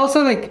one. And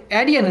also like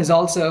Adyen is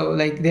also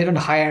like they don't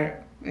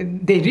hire.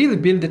 They really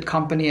build that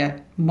company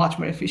much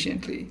more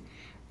efficiently.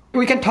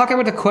 We can talk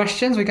about the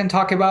questions. We can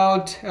talk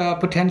about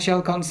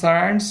potential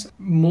concerns.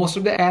 Most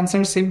of the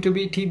answers seem to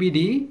be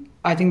TBD.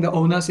 I think the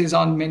onus is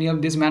on many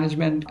of these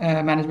management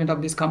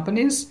of these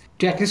companies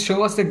to at least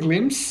show us a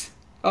glimpse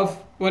of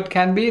what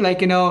can be.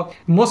 Like, you know,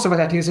 most of us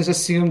at least just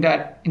assume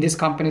that these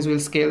companies will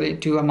scale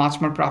it to a much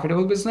more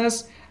profitable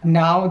business.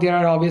 Now there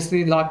are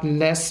obviously a lot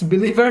less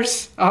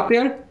believers out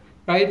there,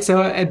 right?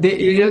 So it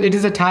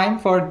is a time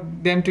for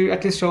them to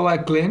at least show a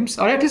glimpse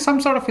or at least some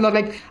sort of, you know,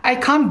 like, I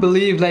can't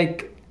believe,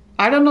 like,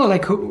 I don't know,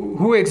 like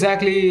who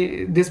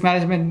exactly this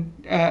management,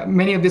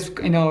 many of this,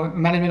 you know,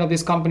 management of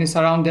these companies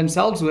surround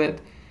themselves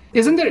with.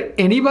 Isn't there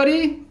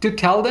anybody to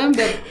tell them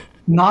that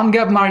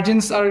non-GAAP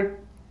margins are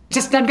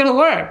just not going to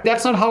work?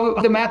 That's not how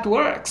the math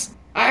works.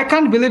 I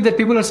can't believe that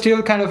people are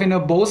still kind of, you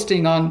know,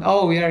 boasting on,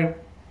 we are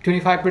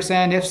 25%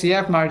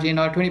 FCF margin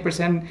or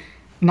 20%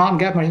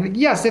 non-GAAP margin. Like,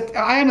 yes,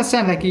 I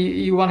understand. Like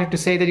you wanted to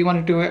say that you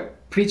wanted to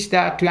preach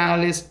that to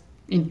analysts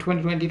in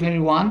 2020,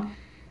 2021.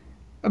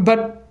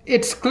 But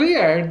it's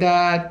clear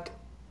that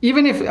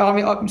even if,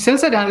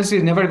 sell-side analyst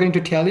is never going to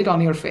tell it on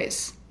your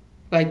face.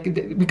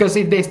 Like, because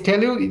if they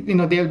tell you, you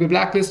know, they will be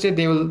blacklisted,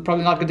 they will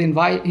probably not get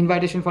the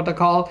invitation for the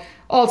call,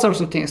 all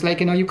sorts of things. Like,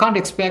 you know, you can't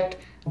expect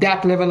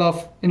that level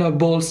of, you know,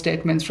 bold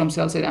statements from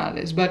sell-side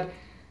analysts. But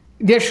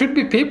there should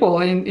be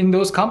people in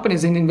those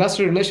companies, in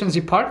investor relations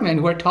department,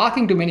 who are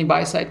talking to many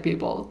buy-side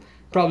people,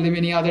 probably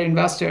many other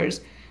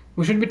investors.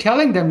 We should be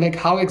telling them, like,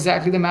 how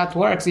exactly the math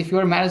works. If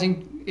you're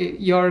managing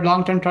your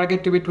long-term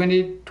target to be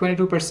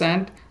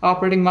 22%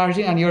 operating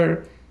margin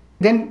and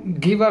then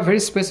give a very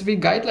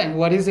specific guideline.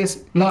 What is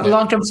this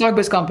long-term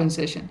stock-based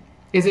compensation?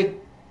 Is it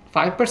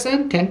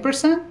 5%,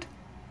 10%?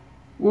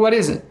 What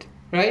is it,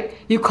 right?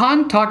 You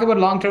can't talk about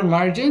long-term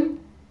margin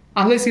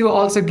unless you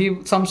also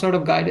give some sort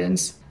of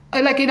guidance.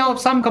 Like, you know,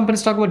 some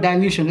companies talk about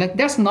dilution. Like,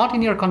 that's not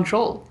in your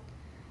control.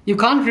 You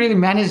can't really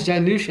manage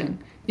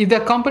dilution. If the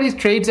company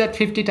trades at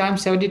 50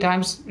 times, 70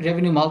 times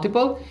revenue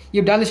multiple,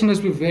 your dilution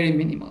must be very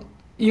minimal.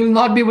 You'll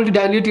not be able to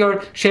dilute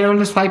your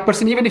shareholders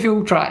 5% even if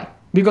you try,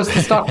 because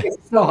the stock is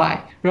so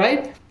high,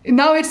 right?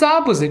 Now it's the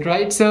opposite,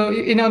 right? So,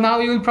 you know, now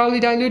you will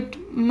probably dilute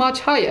much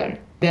higher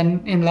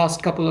than in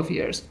last couple of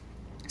years.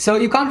 So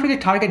you can't really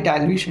target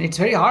dilution. It's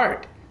very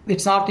hard.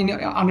 It's not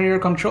under your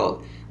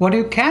control. What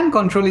you can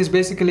control is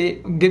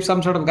basically give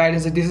some sort of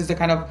guidance that this is the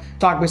kind of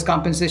stock-based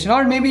compensation,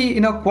 or maybe, you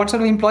know, what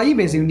sort of employee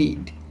base you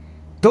need.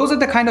 Those are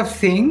the kind of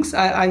things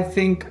I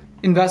think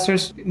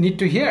investors need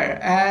to hear.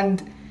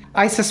 And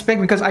I suspect,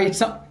 because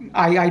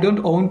I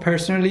don't own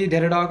personally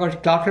Datadog or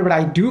Cloudflare, but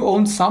I do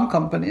own some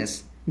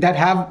companies that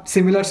have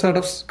similar sort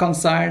of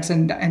concerns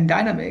and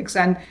dynamics.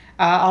 And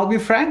I'll be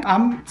frank,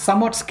 I'm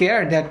somewhat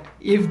scared that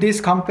if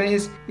this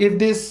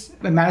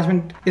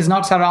management is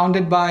not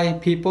surrounded by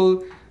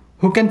people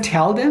who can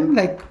tell them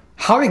like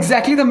how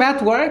exactly the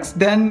math works,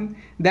 then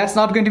that's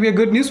not going to be a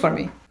good news for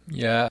me.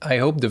 Yeah, I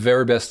hope the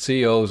very best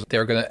CEOs,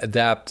 they're going to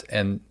adapt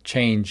and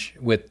change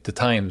with the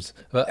times.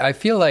 But I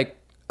feel like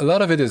a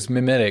lot of it is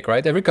mimetic,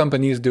 right? Every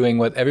company is doing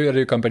what every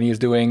other company is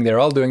doing. They're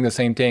all doing the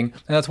same thing.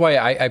 And that's why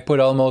I put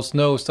almost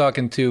no stock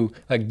into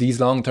like these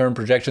long-term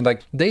projections.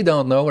 Like they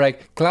don't know,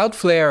 like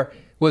Cloudflare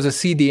was a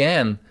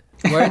CDN,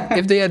 right?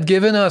 If they had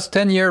given us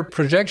 10-year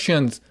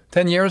projections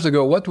 10 years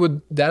ago, what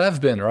would that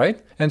have been,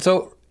 right? And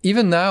so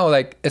even now,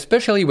 like,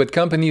 especially with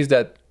companies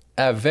that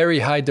have very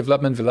high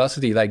development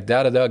velocity, like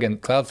Datadog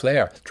and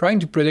Cloudflare, trying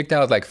to predict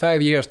out like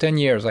 5 years, 10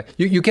 years, like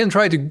you can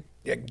try to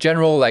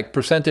general like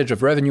percentage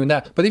of revenue and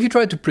that. But if you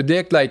try to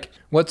predict like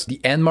what's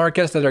the end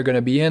markets that are going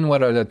to be in,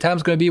 what are the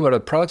TAMs going to be, what are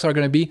the products are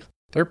going to be,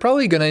 they're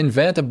probably going to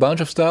invent a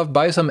bunch of stuff,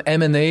 buy some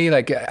M&A,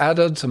 like add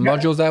on some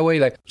modules that way.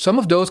 Like some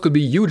of those could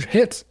be huge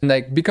hits and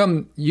like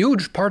become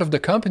huge part of the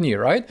company,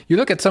 right? You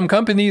look at some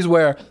companies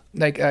where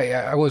like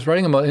I was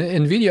writing about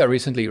NVIDIA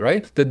recently,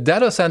 right? The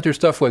data center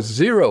stuff was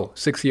 0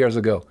 6 years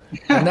ago.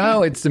 And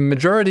now it's the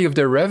majority of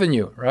their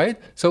revenue, right?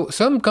 So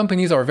some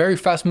companies are very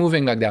fast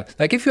moving like that.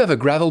 Like if you have a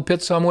gravel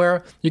pit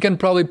somewhere, you can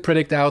probably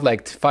predict out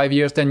like 5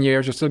 years, 10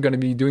 years, you're still going to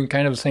be doing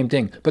kind of the same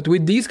thing. But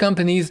with these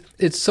companies,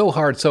 it's so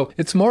hard. So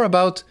it's more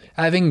about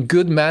having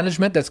good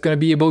management that's going to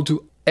be able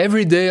to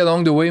every day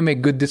along the way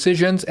make good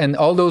decisions, and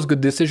all those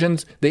good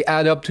decisions, they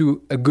add up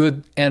to a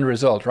good end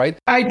result, right?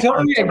 I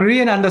totally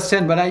agree and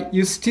understand, but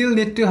you still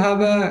need to have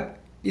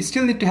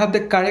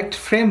the correct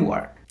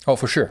framework. Oh,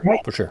 for sure,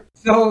 right? For sure.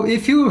 So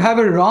if you have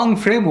a wrong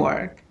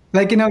framework,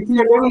 like, if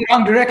you're going the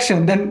wrong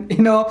direction, then,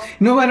 no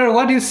matter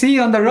what you see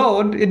on the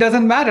road, it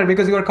doesn't matter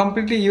because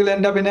you'll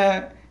end up in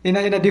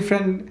a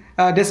different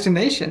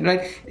destination,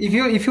 right? If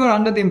you are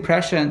under the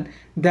impression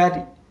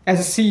that as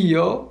a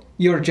CEO,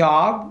 your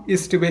job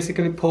is to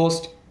basically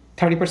post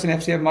 30%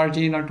 FCF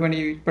margin or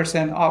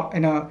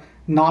 20%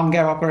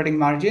 non-GAAP operating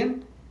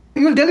margin,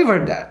 you will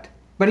deliver that.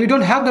 But you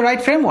don't have the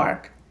right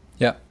framework.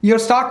 Yeah. Your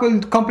stock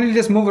will completely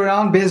just move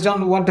around based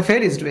on what the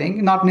Fed is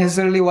doing, not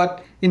necessarily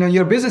what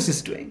your business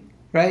is doing,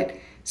 right?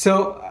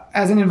 So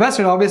as an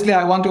investor, obviously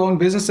I want to own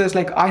businesses.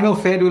 Like I know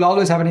Fed will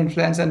always have an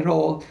influence and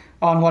role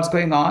on what's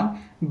going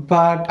on,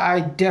 but I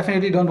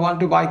definitely don't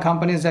want to buy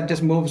companies that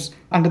just moves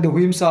under the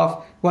whims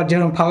of what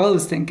Jerome Powell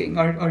is thinking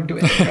or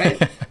doing,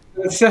 right?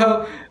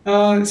 So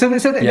that's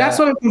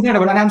what I'm concerned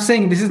about. And I'm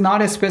saying this is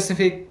not a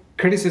specific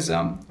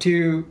criticism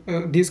to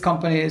these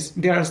companies.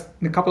 There are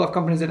a couple of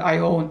companies that I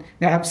own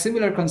that have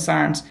similar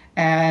concerns.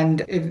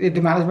 And if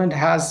the management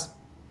has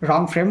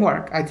wrong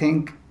framework, I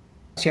think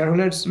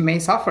shareholders may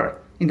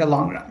suffer in the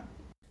long run.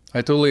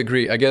 I totally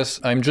agree. I guess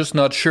I'm just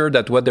not sure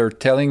that what they're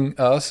telling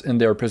us in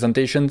their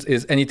presentations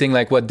is anything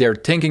like what they're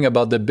thinking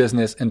about the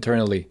business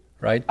internally,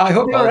 right? I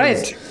hope you're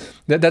right.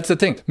 That's the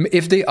thing.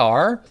 If they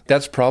are,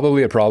 that's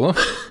probably a problem.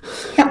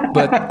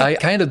 But I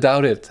kind of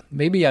doubt it.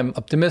 Maybe I'm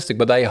optimistic,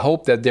 but I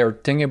hope that they're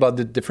thinking about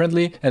it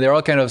differently. And they're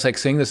all kind of like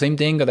saying the same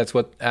thing. That's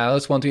what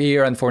analysts want to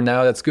hear. And for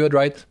now, that's good,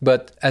 right?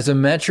 But as a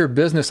mature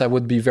business, I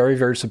would be very,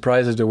 very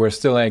surprised if they were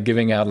still like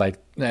giving out like,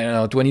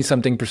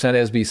 20-something percent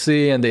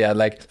SBC and they had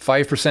like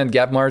 5%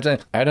 gap margin.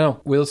 I don't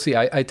know. We'll see.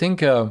 I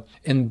think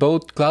in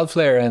both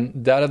Cloudflare and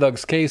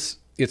Datadog's case,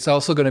 it's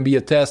also going to be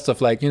a test of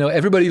like,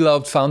 everybody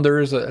loved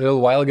founders a little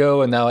while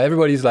ago. And now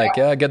everybody's like,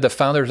 get the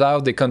founders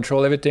out. They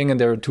control everything and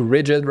they're too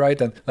rigid, right?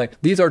 And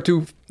like these are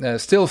two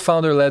still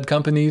founder-led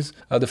companies.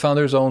 The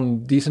founders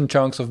own decent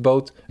chunks of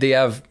both. They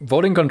have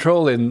voting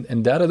control in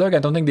Datadog. I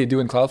don't think they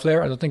do in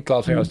Cloudflare. I don't think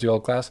Cloudflare has dual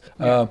class.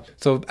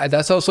 So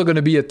that's also going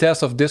to be a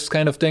test of this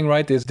kind of thing,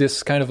 right? Is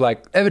this kind of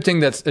like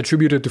everything that's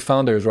attributed to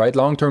founders, right?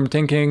 Long-term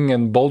thinking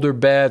and bolder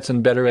bets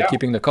and better at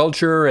keeping the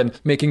culture and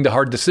making the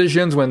hard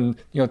decisions when,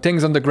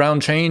 things on the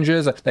ground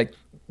changes. Like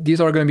these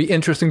are going to be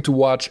interesting to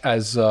watch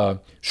as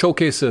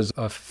showcases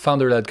of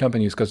founder-led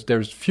companies because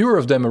there's fewer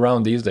of them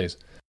around these days.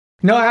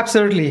 No,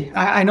 absolutely.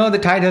 I know the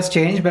tide has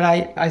changed, but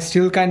I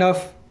still kind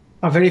of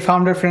a very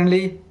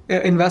founder-friendly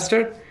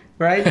investor,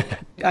 right?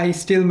 I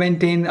still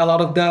maintain a lot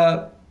of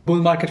the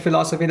bull market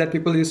philosophy that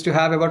people used to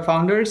have about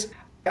founders.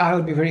 I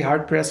would be very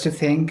hard-pressed to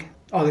think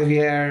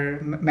Olivier,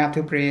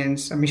 Matthew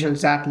Prince, Michel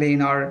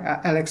Zatlin, or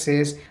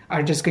Alexis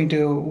are just going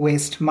to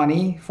waste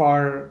money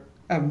for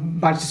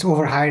budgets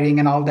overhiring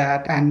and all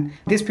that. And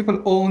these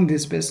people own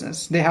this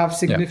business. They have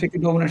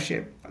significant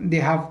ownership. They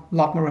have a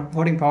lot more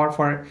voting power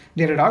for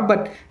Datadog,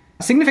 but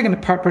a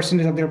significant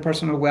percentage of their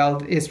personal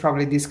wealth is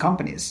probably these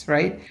companies,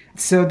 right?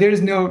 So their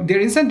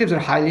incentives are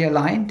highly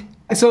aligned.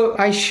 So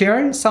I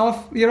share some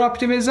of your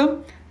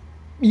optimism.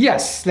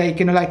 Yes, like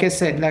I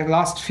said, like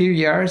last few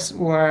years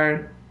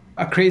were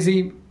a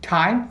crazy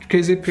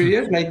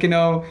period,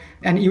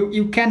 and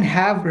you can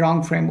have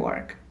wrong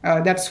framework.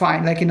 That's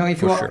fine.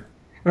 If you sure.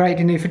 Right,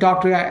 and if you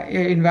talk to an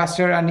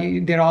investor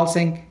and they're all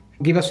saying,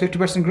 give us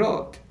 50%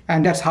 growth,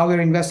 and that's how you're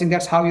investing,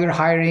 that's how you're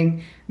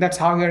hiring, that's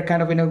how you're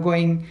kind of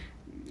going.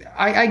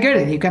 I get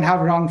it. You can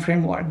have wrong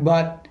framework,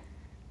 but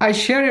I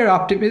share your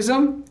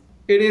optimism.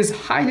 It is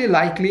highly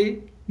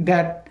likely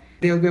that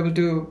they'll be able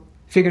to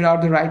figure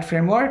out the right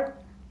framework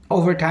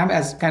over time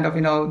as kind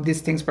of,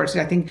 these things persist.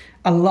 I think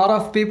a lot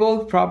of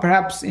people,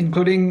 perhaps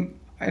including,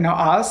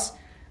 us,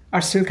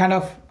 are still kind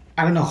of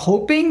I don't know,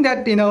 hoping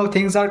that,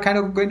 things are kind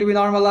of going to be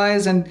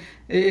normalized and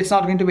it's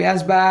not going to be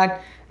as bad.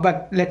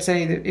 But let's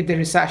say if the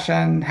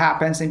recession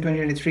happens in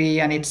 2023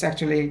 and it's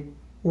actually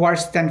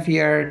worse than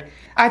feared,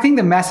 I think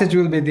the message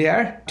will be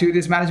there to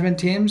these management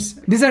teams.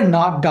 These are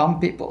not dumb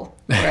people,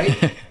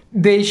 right?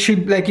 They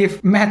should,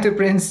 if Matthew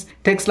Prince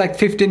takes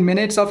 15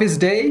 minutes of his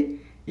day,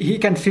 he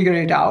can figure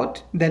it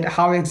out, that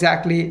how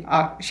exactly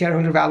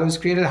shareholder value is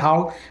created,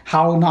 how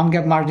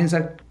non-GAAP margins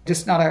are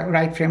just not a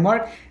right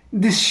framework.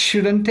 This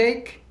shouldn't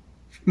take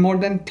more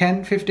than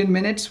 10, 15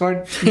 minutes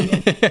for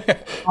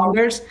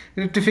founders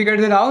to figure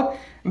that out.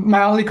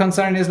 My only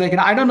concern is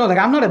I don't know,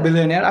 I'm not a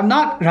billionaire. I'm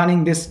not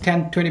running this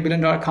 $10, $20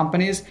 billion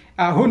companies.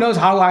 Who knows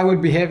how I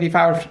would behave if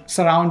I were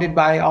surrounded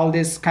by all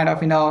this kind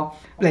of,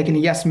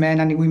 yes men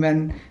and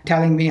women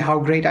telling me how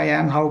great I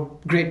am, how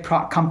great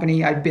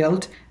company I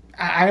built.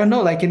 I don't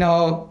know,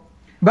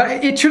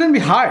 but it shouldn't be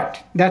hard.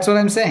 That's what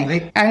I'm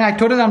saying. And I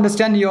totally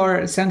understand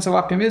your sense of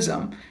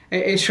optimism.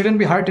 It shouldn't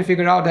be hard to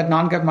figure out that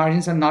non-GAAP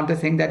margins are not the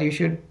thing that you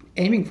should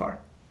aiming for.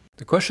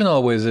 The question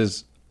always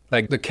is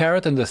the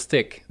carrot and the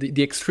stick.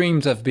 The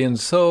extremes have been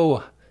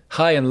so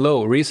high and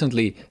low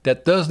recently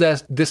that does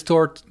that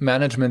distort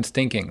management's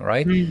thinking,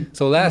 right?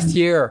 So last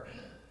year,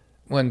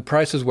 when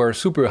prices were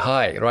super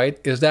high, right,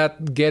 is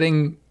that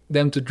getting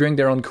them to drink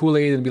their own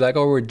Kool-Aid and be like,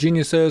 oh, we're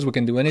geniuses, we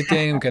can do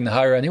anything, we can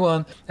hire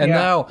anyone. And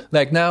now,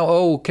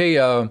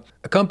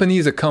 a company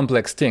is a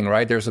complex thing,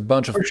 right? There's a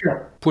bunch of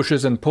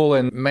pushes and pull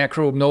and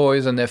macro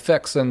noise and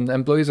effects and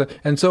employees.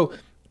 And so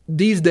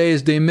these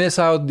days, they miss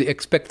out the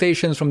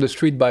expectations from the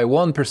street by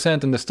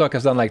 1% and the stock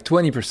has done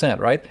 20%,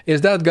 right?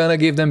 Is that going to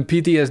give them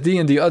PTSD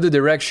in the other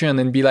direction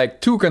and be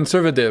too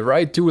conservative,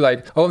 right? Too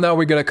now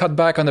we're going to cut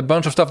back on a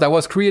bunch of stuff that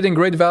was creating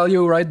great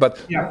value, right? But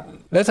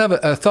let's have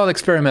a thought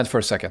experiment for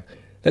a second.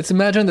 Let's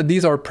imagine that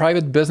these are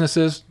private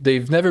businesses.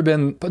 They've never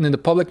been put in the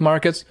public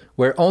markets.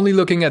 We're only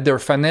looking at their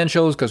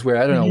financials because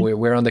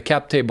we're on the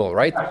cap table,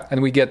 right?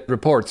 And we get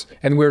reports.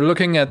 And we're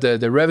looking at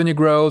the revenue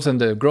growth and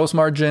the gross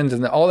margins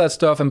and all that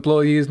stuff,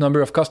 employees, number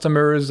of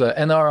customers,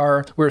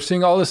 NRR. We're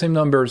seeing all the same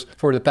numbers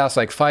for the past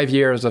 5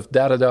 years of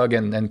Datadog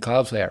and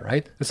Cloudflare,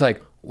 right? It's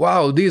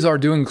wow, these are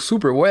doing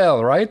super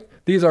well, right?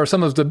 These are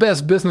some of the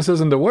best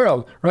businesses in the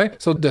world,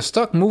 right? So the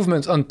stock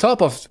movements on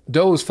top of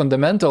those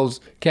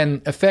fundamentals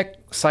can affect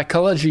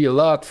psychology a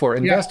lot for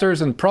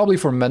investors and probably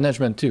for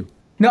management too.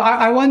 No,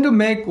 I want to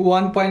make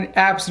one point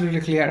absolutely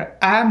clear.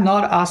 I'm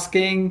not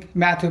asking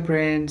Matthew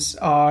Prince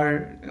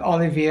or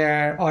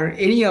Olivier or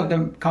any of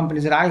the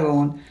companies that I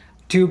own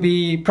to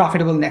be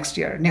profitable next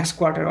year, next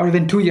quarter, or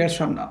even 2 years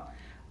from now.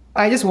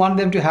 I just want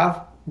them to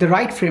have the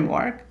right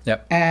framework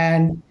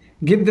and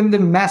give them the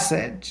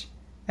message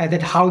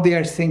that how they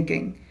are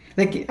thinking.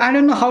 I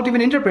don't know how to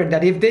even interpret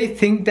that. If they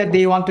think that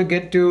they want to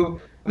get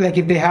to,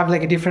 if they have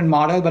a different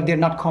model, but they're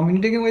not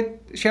communicating with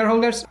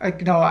shareholders,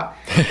 I'm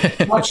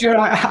not sure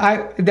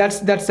that's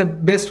the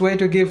best way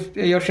to give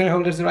your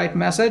shareholders the right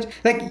message.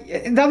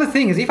 The other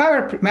thing is, if I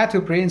were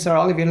Matthew Prince or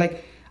Olivier,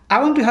 I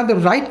want to have the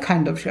right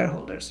kind of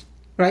shareholders,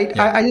 right?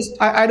 Yeah.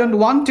 I don't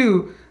want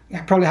to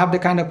probably have the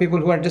kind of people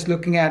who are just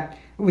looking at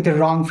with the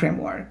wrong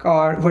framework,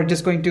 or we're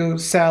just going to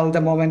sell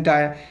the moment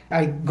I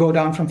go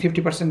down from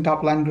 50%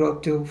 top line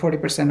growth to 40%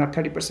 or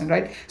 30%,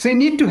 right? So you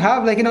need to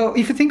have,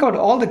 if you think about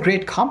all the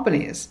great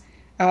companies,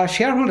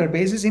 shareholder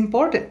base is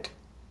important.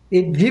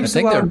 It gives.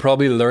 I think they're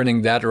probably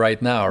learning that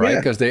right now, right?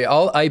 Because they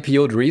all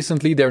IPO'd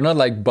recently. They're not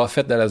like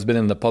Buffett that has been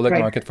in the public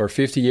market for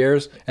 50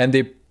 years. And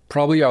they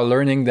probably are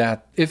learning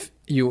that if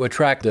you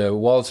attract the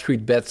Wall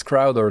Street bets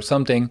crowd or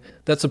something,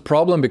 that's a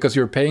problem because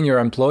you're paying your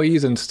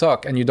employees in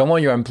stock and you don't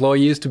want your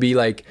employees to be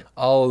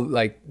all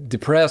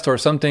depressed or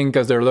something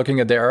because they're looking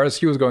at their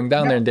RSUs going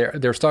down and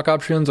their stock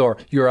options, or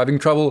you're having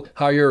trouble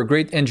hire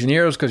great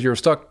engineers because your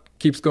stock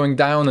keeps going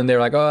down and they're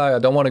like, oh, I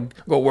don't want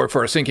to go work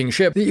for a sinking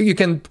ship. You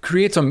can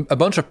create a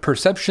bunch of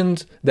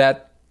perceptions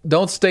that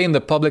don't stay in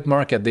the public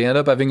market. They end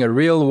up having a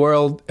real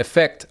world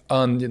effect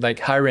on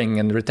hiring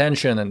and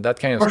retention and that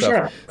kind of stuff.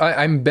 Sure.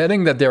 I'm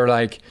betting that they're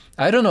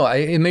I don't know,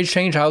 it may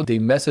change how they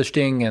message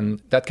thing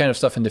and that kind of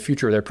stuff in the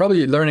future. They're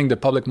probably learning the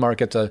public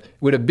market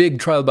with a big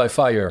trial by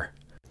fire.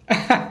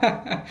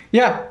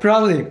 Yeah,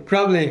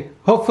 probably.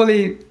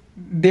 Hopefully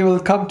they will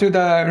come to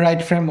the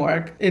right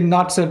framework in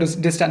not so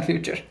distant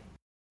future.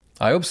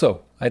 I hope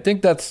so. I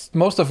think that's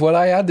most of what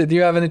I had. Did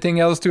you have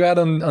anything else to add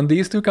on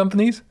these two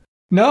companies?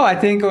 No, I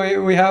think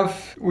we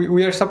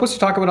are supposed to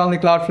talk about only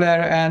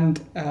Cloudflare and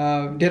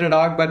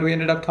Datadog, but we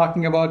ended up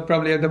talking about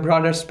probably the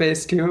broader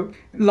space too.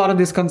 A lot of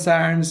these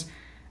concerns,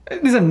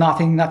 these are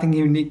nothing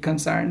unique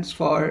concerns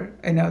for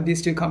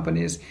these two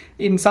companies.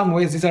 In some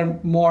ways, these are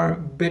more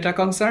beta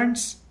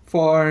concerns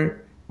for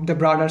the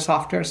broader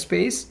software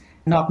space,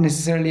 not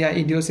necessarily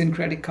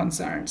idiosyncratic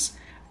concerns.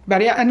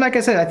 But yeah, and like I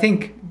said, I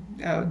think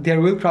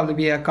there will probably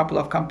be a couple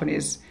of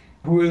companies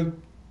who will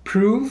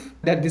prove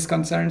that these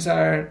concerns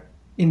are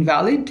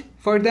invalid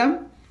for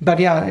them. But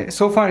yeah,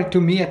 so far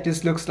to me it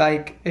just looks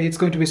like it's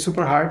going to be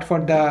super hard for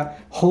the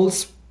whole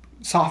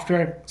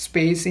software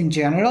space in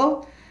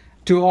general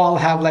to all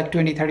have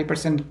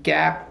 20-30%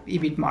 GAAP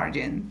EBIT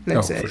margin,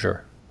 let's say. For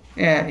sure.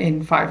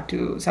 in 5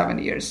 to 7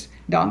 years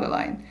down the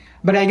line.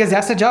 But I guess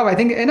that's the job. I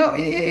think,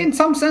 in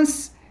some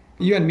sense,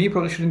 you and me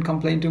probably shouldn't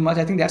complain too much.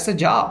 I think that's the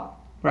job,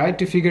 right?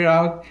 To figure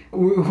out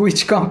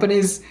which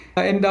companies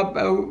end up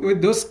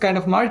with those kind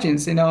of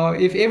margins.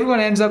 If everyone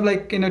ends up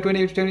like,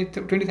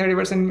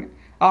 30%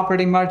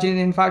 operating margin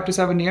in 5 to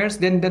 7 years,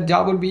 then the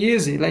job will be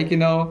easy. Like,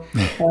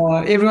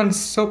 everyone's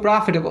so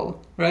profitable,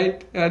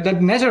 right? The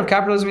nature of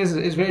capitalism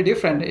is very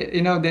different.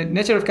 The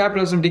nature of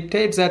capitalism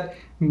dictates that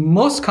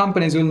most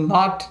companies will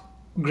not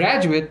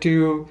graduate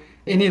to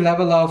any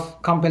level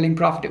of compelling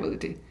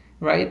profitability,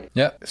 right?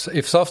 Yeah. So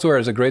if software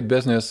is a great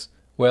business,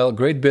 well,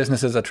 great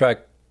businesses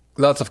attract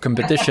lots of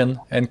competition,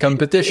 and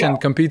competition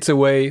competes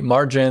away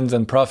margins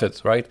and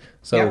profits, right?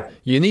 So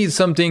you need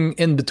something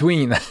in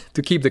between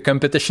to keep the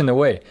competition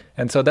away.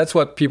 And so that's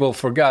what people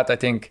forgot, I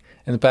think,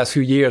 in the past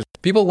few years.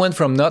 People went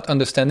from not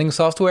understanding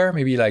software,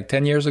 maybe like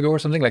 10 years ago or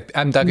something. Like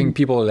I'm talking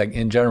people like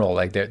in general,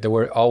 like there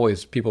were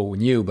always people who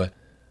knew, but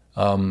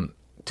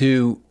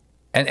to...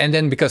 And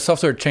then because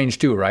software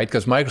changed too, right?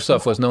 Because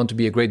Microsoft was known to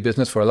be a great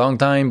business for a long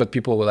time, but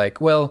people were like,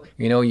 well,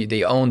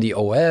 they own the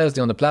OS,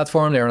 they own the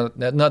platform. There are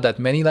not that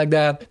many like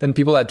that. Then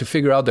people had to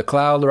figure out the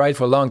cloud, right?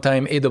 For a long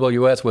time,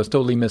 AWS was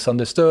totally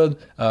misunderstood.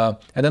 And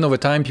then over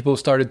time, people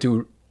started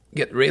to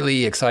get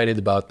really excited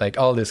about like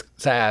all this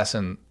SaaS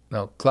and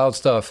cloud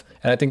stuff.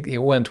 And I think it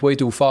went way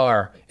too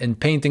far in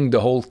painting the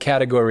whole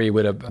category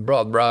with a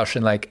broad brush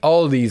and like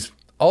all these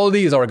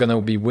are going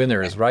to be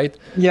winners, right?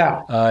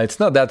 Yeah. It's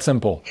not that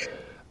simple.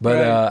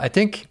 But I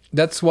think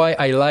that's why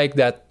I like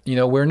that,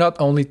 we're not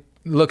only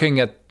looking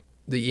at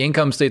the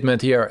income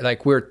statement here,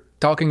 like we're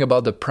talking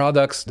about the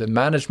products, the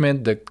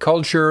management, the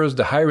cultures,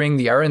 the hiring,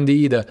 the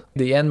R&D,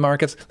 the end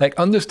markets. Like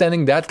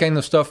understanding that kind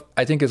of stuff,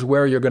 I think is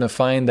where you're going to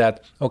find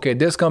that, okay,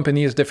 this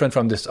company is different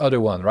from this other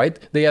one, right?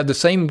 They have the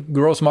same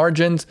gross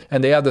margins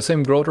and they have the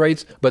same growth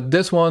rates, but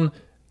this one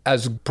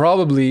has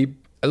probably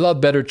a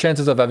lot better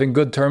chances of having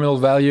good terminal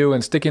value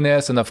and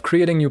stickiness and of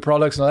creating new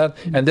products and all that.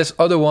 And this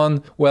other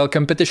one, well,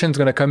 competition's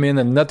going to come in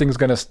and nothing's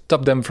going to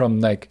stop them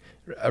from like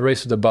a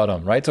race to the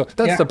bottom, right? So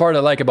that's the part I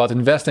like about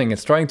investing.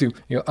 It's trying to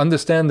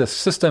understand the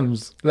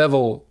systems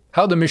level,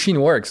 how the machine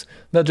works,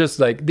 not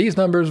just like these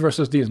numbers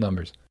versus these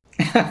numbers.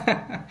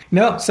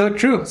 No, so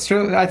true. It's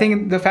true. I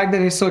think the fact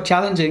that it's so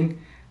challenging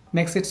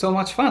makes it so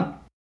much fun.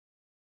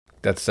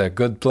 That's a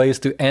good place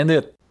to end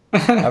it.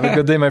 Have a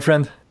good day, my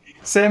friend.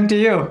 Same to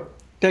you.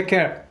 Take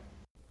care.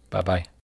 Bye-bye.